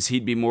Joe, because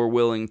he'd be more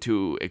willing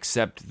to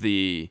accept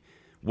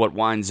what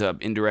winds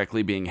up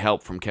indirectly being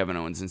help from Kevin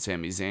Owens and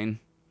Sami Zayn.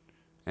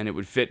 And it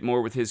would fit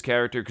more with his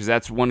character, because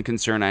that's one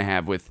concern I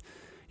have with,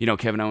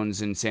 Kevin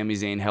Owens and Sami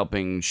Zayn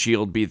helping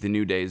Shield beat the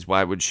New Days.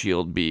 Why would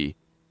Shield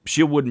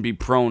wouldn't be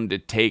prone to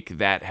take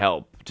that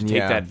help, to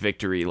take that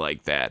victory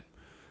like that,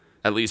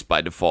 at least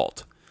by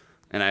default.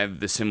 And I have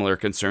the similar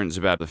concerns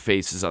about the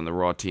faces on the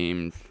Raw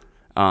team.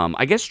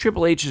 I guess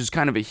Triple H is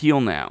kind of a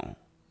heel now,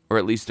 or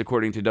at least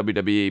according to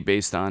WWE,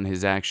 based on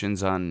his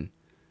actions on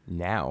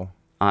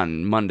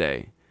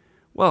Monday.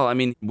 Well, I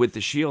mean, with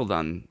the Shield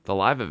on the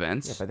live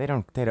events. Yeah, but they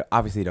don't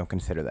obviously don't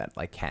consider that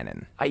like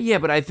canon. Yeah,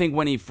 but I think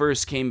when he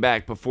first came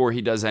back, before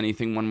he does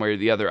anything one way or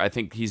the other, I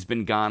think he's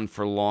been gone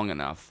for long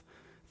enough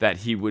that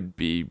he would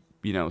be,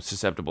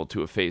 susceptible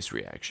to a face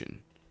reaction.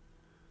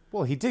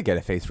 Well, he did get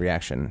a face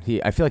reaction.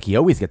 I feel like he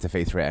always gets a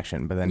face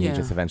reaction, but then he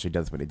just eventually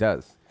does what he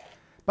does.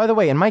 By the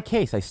way, in my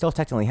case, I still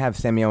technically have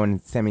Sami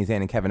Zayn,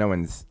 and Kevin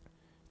Owens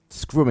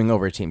screwing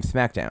over Team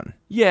SmackDown.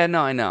 Yeah,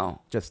 no, I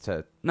know. Just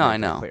to I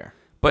know. Clear.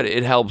 But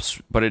it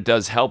helps. But it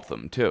does help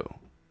them too.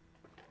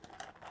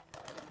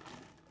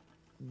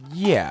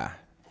 Yeah,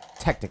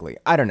 technically,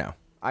 I don't know.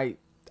 I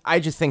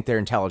just think they're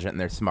intelligent and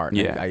they're smart.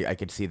 Yeah, I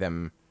could see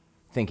them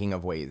thinking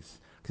of ways,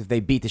 because they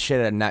beat the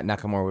shit out of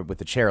Nakamura with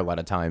the chair a lot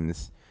of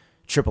times.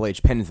 Triple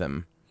H pins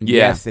them.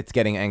 Yeah. Yes, it's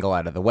getting Angle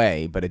out of the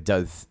way, but it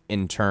does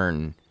in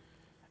turn.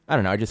 I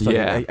don't know. I just feel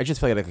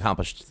like it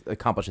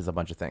accomplishes a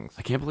bunch of things.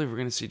 I can't believe we're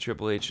gonna see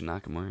Triple H and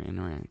Nakamura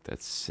interact.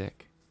 That's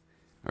sick.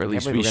 Or at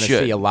least we we're gonna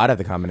should see a lot of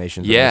the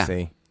combinations. Yeah, that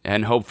we see.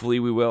 And hopefully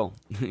we will.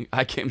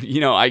 I can't.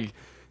 In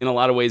a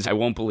lot of ways, I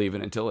won't believe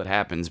it until it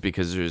happens,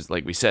 because there's,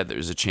 like we said,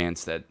 there's a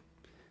chance that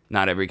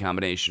not every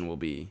combination will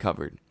be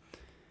covered.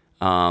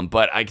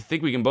 But I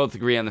think we can both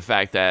agree on the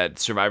fact that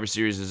Survivor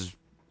Series is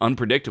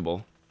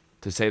unpredictable,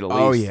 to say the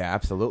least. Oh yeah,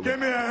 absolutely. Give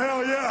me a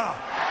hell yeah!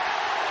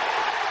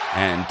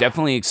 And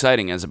definitely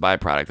exciting as a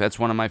byproduct. That's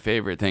one of my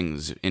favorite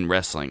things in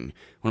wrestling.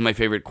 One of my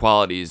favorite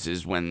qualities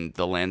is when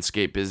the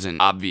landscape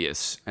isn't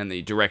obvious and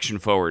the direction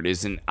forward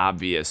isn't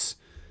obvious,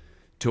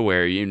 to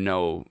where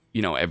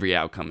every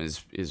outcome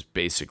is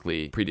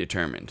basically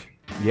predetermined.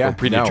 Yeah, or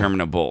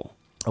predeterminable.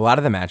 A lot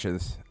of the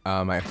matches,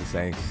 I have to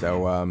say.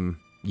 So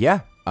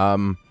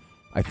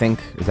I think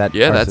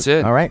that's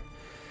it. All right.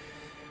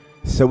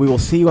 So we will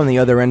see you on the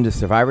other end of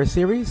Survivor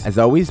Series. As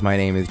always, my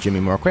name is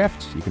Jimmy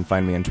Morecraft. You can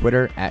find me on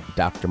Twitter at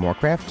Dr.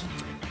 Morecraft.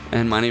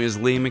 And my name is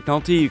Lee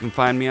McNulty. You can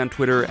find me on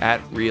Twitter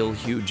at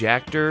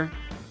RealHughJactor.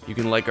 You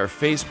can like our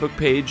Facebook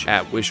page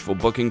at Wishful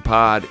Booking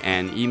Pod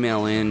and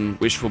email in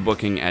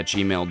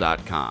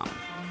wishfulbooking@gmail.com.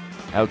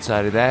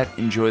 Outside of that,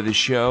 enjoy the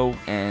show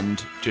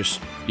and just,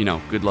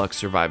 good luck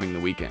surviving the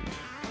weekend.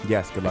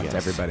 Yes, good luck to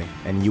everybody.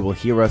 And you will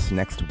hear us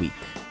next week.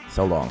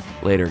 So long.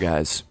 Later,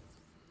 guys.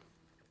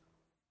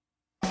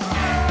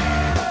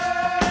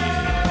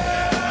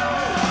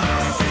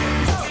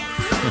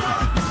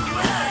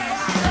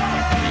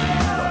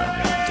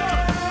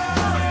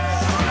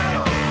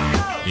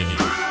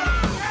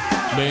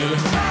 Baby.